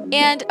that.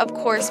 And of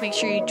course, make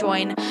sure you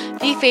join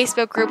the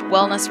Facebook group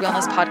Wellness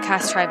Realness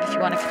Podcast Tribe if you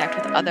want to connect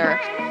with other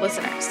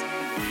listeners.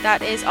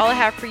 That is all I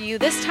have for you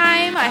this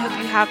time. I hope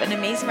you have an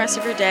amazing rest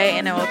of your day,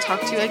 and I will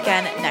talk to you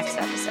again next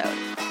episode.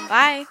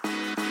 Bye.